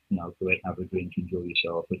far. You know, go out and have a drink, enjoy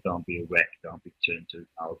yourself, but don't be a wreck, don't be turned to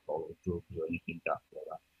alcohol or drugs or anything like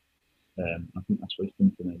that. I think that's what it's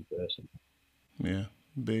done for me personally. Yeah,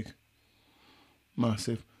 big,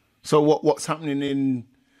 massive. So what's happening in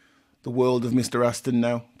the world of Mr. Aston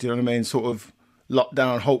now? Do you know what I mean? Sort of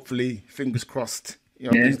lockdown, hopefully, fingers crossed.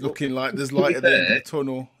 You know, it's looking like there's light at the end of the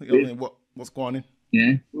tunnel. You know what I mean? What's going on?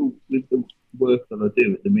 Yeah, well, with the work that I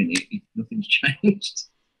do at the minute, nothing's changed.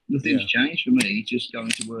 Nothing's changed for me. It's just going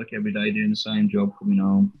to work every day, doing the same job, coming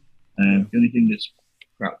home. The only thing that's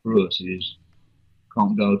crap for us is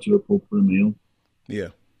can't go to a pub for a meal. Yeah.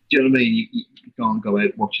 Do you know what I mean? You can't go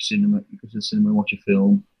out, watch a cinema, go to the cinema, watch a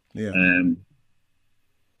film. Yeah.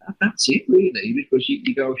 That's it, really, because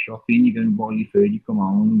you go shopping, you go and buy your food, you come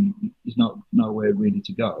home, there's nowhere really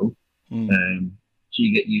to go. So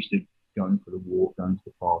you get used to going for the walk, going to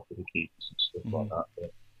the park with the kids and stuff like that.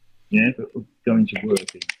 But going to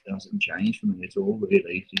work, it hasn't changed for me at all,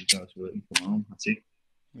 really. So you go to work and come home, that's it.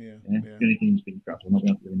 Yeah. The only thing that's been crap, I'm not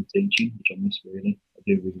going to do any teaching, which I miss, really. I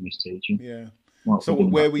do really miss teaching. Yeah. So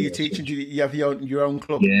where were you teaching? Do you have your own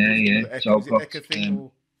club? Yeah. So I've got,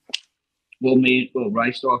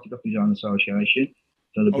 Ray started off his own association.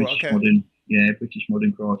 So the British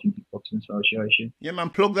Modern Karate and Kickboxing Association. Yeah, man,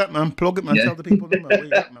 plug that, man. Plug it, man. Tell the people, man. Where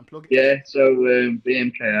you at, man? Plug it. Yeah, so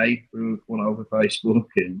BMKA, we're all over Facebook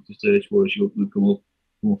and just search for us, you'll come up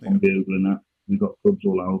on Google and that. We've got clubs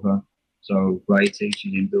all over. So Ray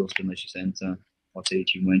teaches in Bilston Leisure Centre. I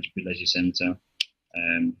teach in Wednesbury Leisure Centre.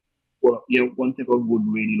 One thing I would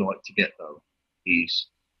really like to get, though, is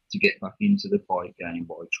to get back into the fight game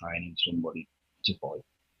by training somebody to fight.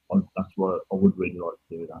 That's what I would really like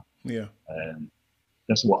to do. That. Yeah.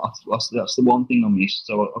 That's the one thing I miss.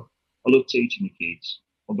 So I love teaching the kids.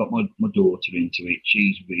 I've got my daughter into it.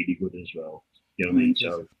 She's really good as well. You know what I mean?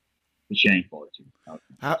 So, but she ain't fighting.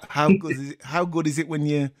 How good is it when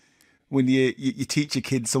you teach your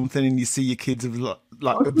kids something and you see your kids have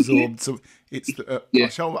like absorbed? So it's I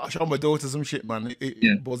show my daughter some shit, man.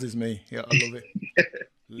 It buzzes me. Yeah, I love it.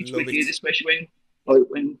 It's wicked, especially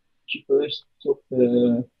when she first took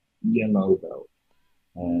the yellow belt,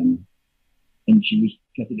 and she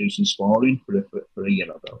had to do some sparring for a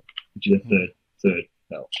yellow belt, which is a third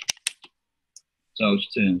belt. So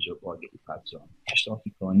she turns up, I get your pads on. She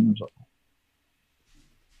started crying. I was like,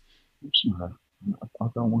 "What's the matter?" I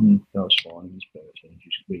don't want to go sparring this person,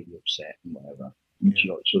 just really upset and whatever. And she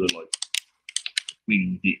like sort of like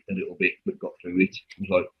winged it a little bit, but got through it. It was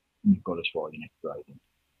like, you've got to spar your next grading.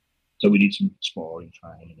 So we did some sparring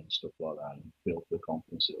training and stuff like that, and built the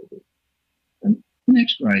confidence a little bit. And the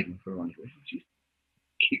next grading for Ronnie, she just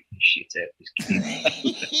kicked the shit out of this kid.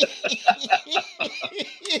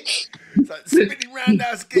 It's like spinning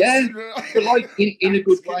roundhouse kicks. Yeah, but like in a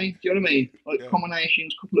good way. Do you know what I mean? Like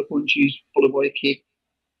combinations, couple of punches, followed by a kick,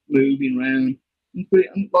 moving round, and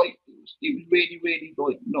like it was really, really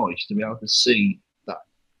like nice to be able to see that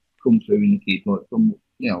come through in the kid. Like from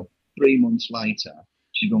 3 months later,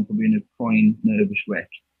 she's gone from being a crying, nervous wreck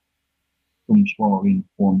from sparring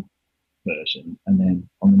one person, and then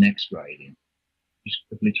on the next grading, just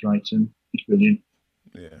obliterates them. It's brilliant.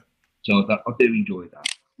 Yeah. So I do enjoy that.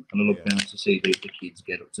 And I love being able to see the kids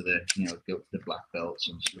get up to the, go up to the black belts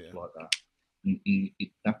and stuff like that.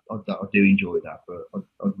 I do enjoy that, but I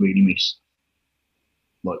really miss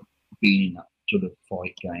like being in that sort of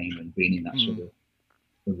fight game and being in that sort of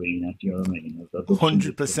arena. Do you know what I mean?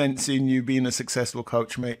 100% seeing you being a successful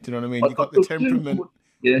coach, mate. Do you know what I mean? You got the temperament.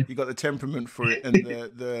 Yeah. You got the temperament for it, and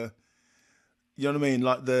the you know what I mean,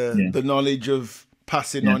 like the knowledge of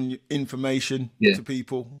passing on information to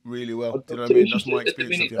people really well. Do you know what I mean? That's my experience. At the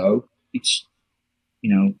minute, though, it's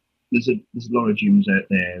there's a lot of gyms out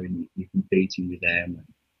there, and you're competing with them.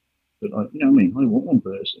 But like, you know what I mean? I only want one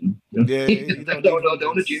person. Yeah, I don't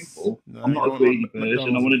want a gym full. No, I'm not a greedy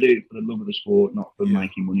person. I want to do it for the love of the sport, not for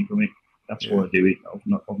making money from it. That's why I do it. I've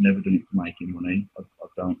never done it for making money. I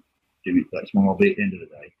don't do it. That's my hobby at the end of the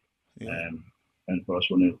day. Yeah. And I just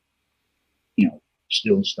want to,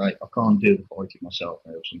 still stay. I can't do the fighting myself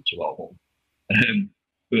now, so I'm too old.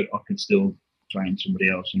 But I can still train somebody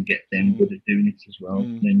else and get them good at doing it as well.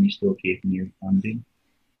 Then you're still keeping your hand in.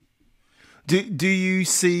 Do you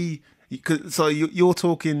see? So you're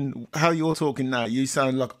talking how you're talking now. You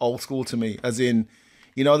sound like old school to me, as in,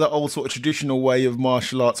 that old sort of traditional way of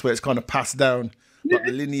martial arts where it's kind of passed down, like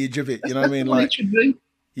the lineage of it. You know what I mean? Like, it should be.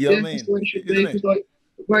 You know what I mean? That's the way it should be. Because like,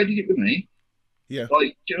 why did it with me? Yeah.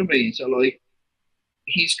 Like, do you know what I mean? So like,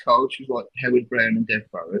 his coach was like Howard Brown and Dev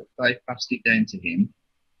Barrett. They passed it down to him.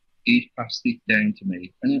 He's passed it down to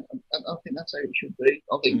me, and I think that's how it should be.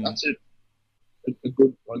 I think that's a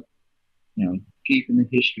good, like, keeping the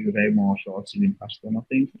history of how martial arts has been passed on. I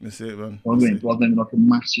think that's it, man. Rather than like a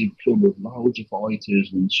massive club of loads of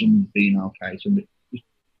fighters and some being okay, so just,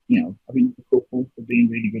 having a couple for being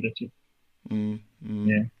really good at it.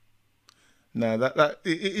 Yeah. No, that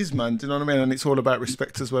it is, man. Do you know what I mean? And it's all about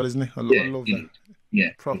respect as well, isn't it? I love that.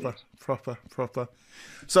 Yeah. Proper.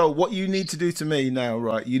 So what you need to do to me now,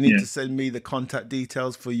 right? You need to send me the contact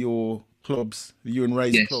details for your clubs, you and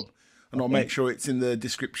Ray's club, and I'll make sure it's in the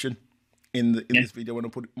description in this video when I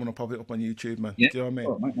pop it up on YouTube, man. Yeah. Do you know what I mean?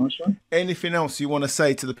 All right, mate, nice one. Anything else you want to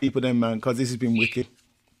say to the people then, man? Because this has been wicked.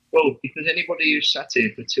 Well, if there's anybody who's sat here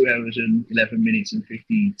for 2 hours and 11 minutes and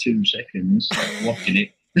 52 seconds watching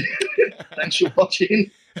it, thanks for watching.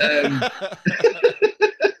 I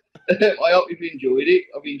hope you've enjoyed it.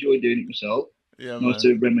 I've enjoyed doing it myself. Yeah, nice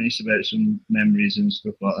to reminisce about some memories and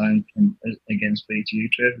stuff like that. And again, speak to you,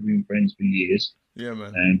 Trev. We've been friends for years. Yeah,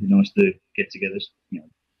 man. And it'd be nice to get together,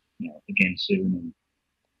 again soon and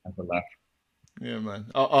have a laugh. Yeah, man.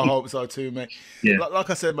 I hope so too, mate. Yeah. Like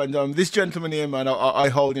I said, man, this gentleman here, man, I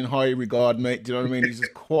hold in high regard, mate. Do you know what I mean? He's a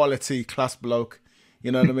quality, class bloke.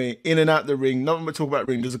 You know what I mean? In and out the ring. Nothing but talk about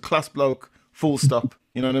ring. There's a class bloke, full stop.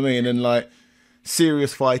 You know what I mean? And like,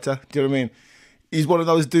 serious fighter. Do you know what I mean? He's one of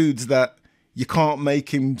those dudes that you can't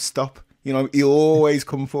make him stop. He'll always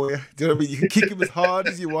come for you. Do you know what I mean? You can kick him as hard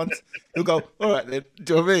as you want. He'll go, all right then.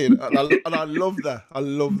 Do you know what I mean? And I love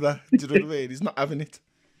that. Do you know what I mean? He's not having it.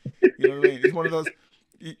 You know what I mean? It's one of those,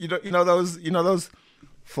 you know those,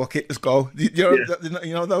 fuck it, let's go.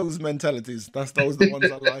 You know those mentalities. Those are the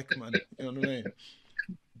ones I like, man. You know what I mean?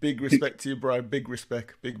 Big respect to you, Bri. Big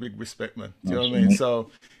respect. Big respect, man. Do you know what I mean? So,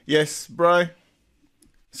 yes, Bri.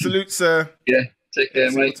 Salute, sir. Yeah, take care,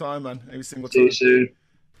 every mate. Single time, man. Every single time. See you soon.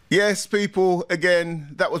 Yes, people, again,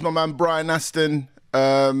 that was my man, Brian Aston.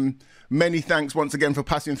 Many thanks once again for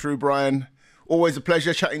passing through, Brian. Always a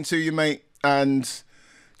pleasure chatting to you, mate. And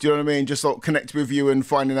do you know what I mean? Just like connect with you and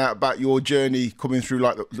finding out about your journey coming through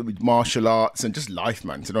like the martial arts and just life,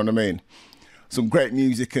 man. Do you know what I mean? Some great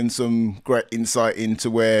music and some great insight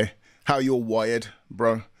into how you're wired,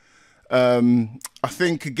 bro. I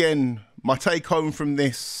think, again, my take home from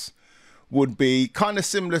this would be kind of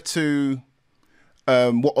similar to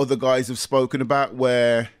what other guys have spoken about,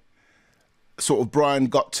 where sort of Brian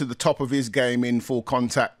got to the top of his game in full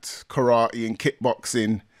contact karate and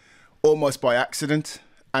kickboxing almost by accident.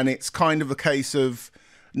 and it's kind of a case of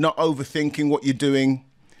not overthinking what you're doing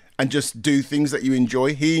and just do things that you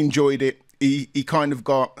enjoy. He enjoyed it. He kind of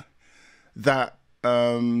got that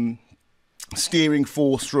steering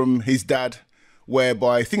force from his dad,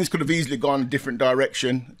 whereby things could have easily gone a different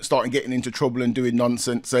direction, starting getting into trouble and doing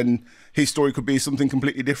nonsense, and his story could be something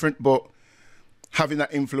completely different. But having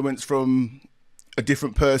that influence from a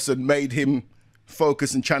different person made him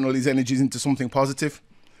focus and channel his energies into something positive,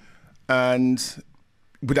 and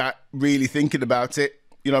without really thinking about it,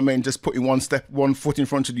 you know what I mean, just putting one foot in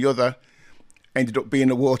front of the other, ended up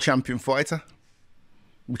being a world champion fighter,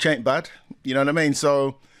 which ain't bad, you know what I mean?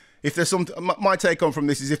 So if there's something, my take on from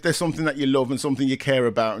this is, if there's something that you love and something you care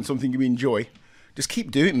about and something you enjoy, just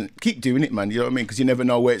keep doing it, man, you know what I mean? Because you never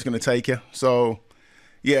know where it's going to take you. So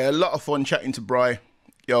yeah, a lot of fun chatting to Bri.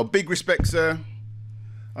 Yo, big respect, sir,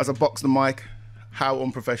 as I box the mic. How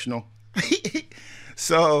unprofessional.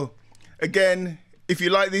 So again, if you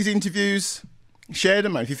like these interviews, share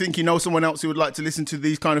them, man. If you think you know someone else who would like to listen to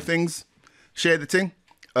these kind of things, share the thing.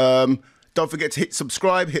 Don't forget to hit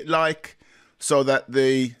subscribe, hit like, so that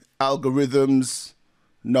the algorithms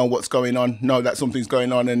know what's going on, know that something's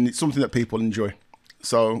going on, and it's something that people enjoy.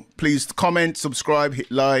 So please comment, subscribe,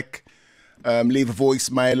 hit like, leave a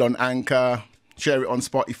voicemail on Anchor, share it on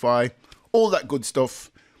Spotify, all that good stuff.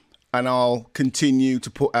 And I'll continue to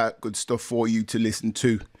put out good stuff for you to listen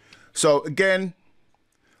to. So again,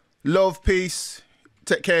 love, peace,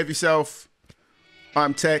 take care of yourself.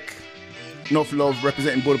 I'm Tech, enough love,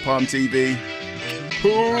 representing Buddha Palm TV.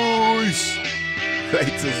 Peace.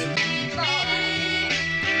 Laters.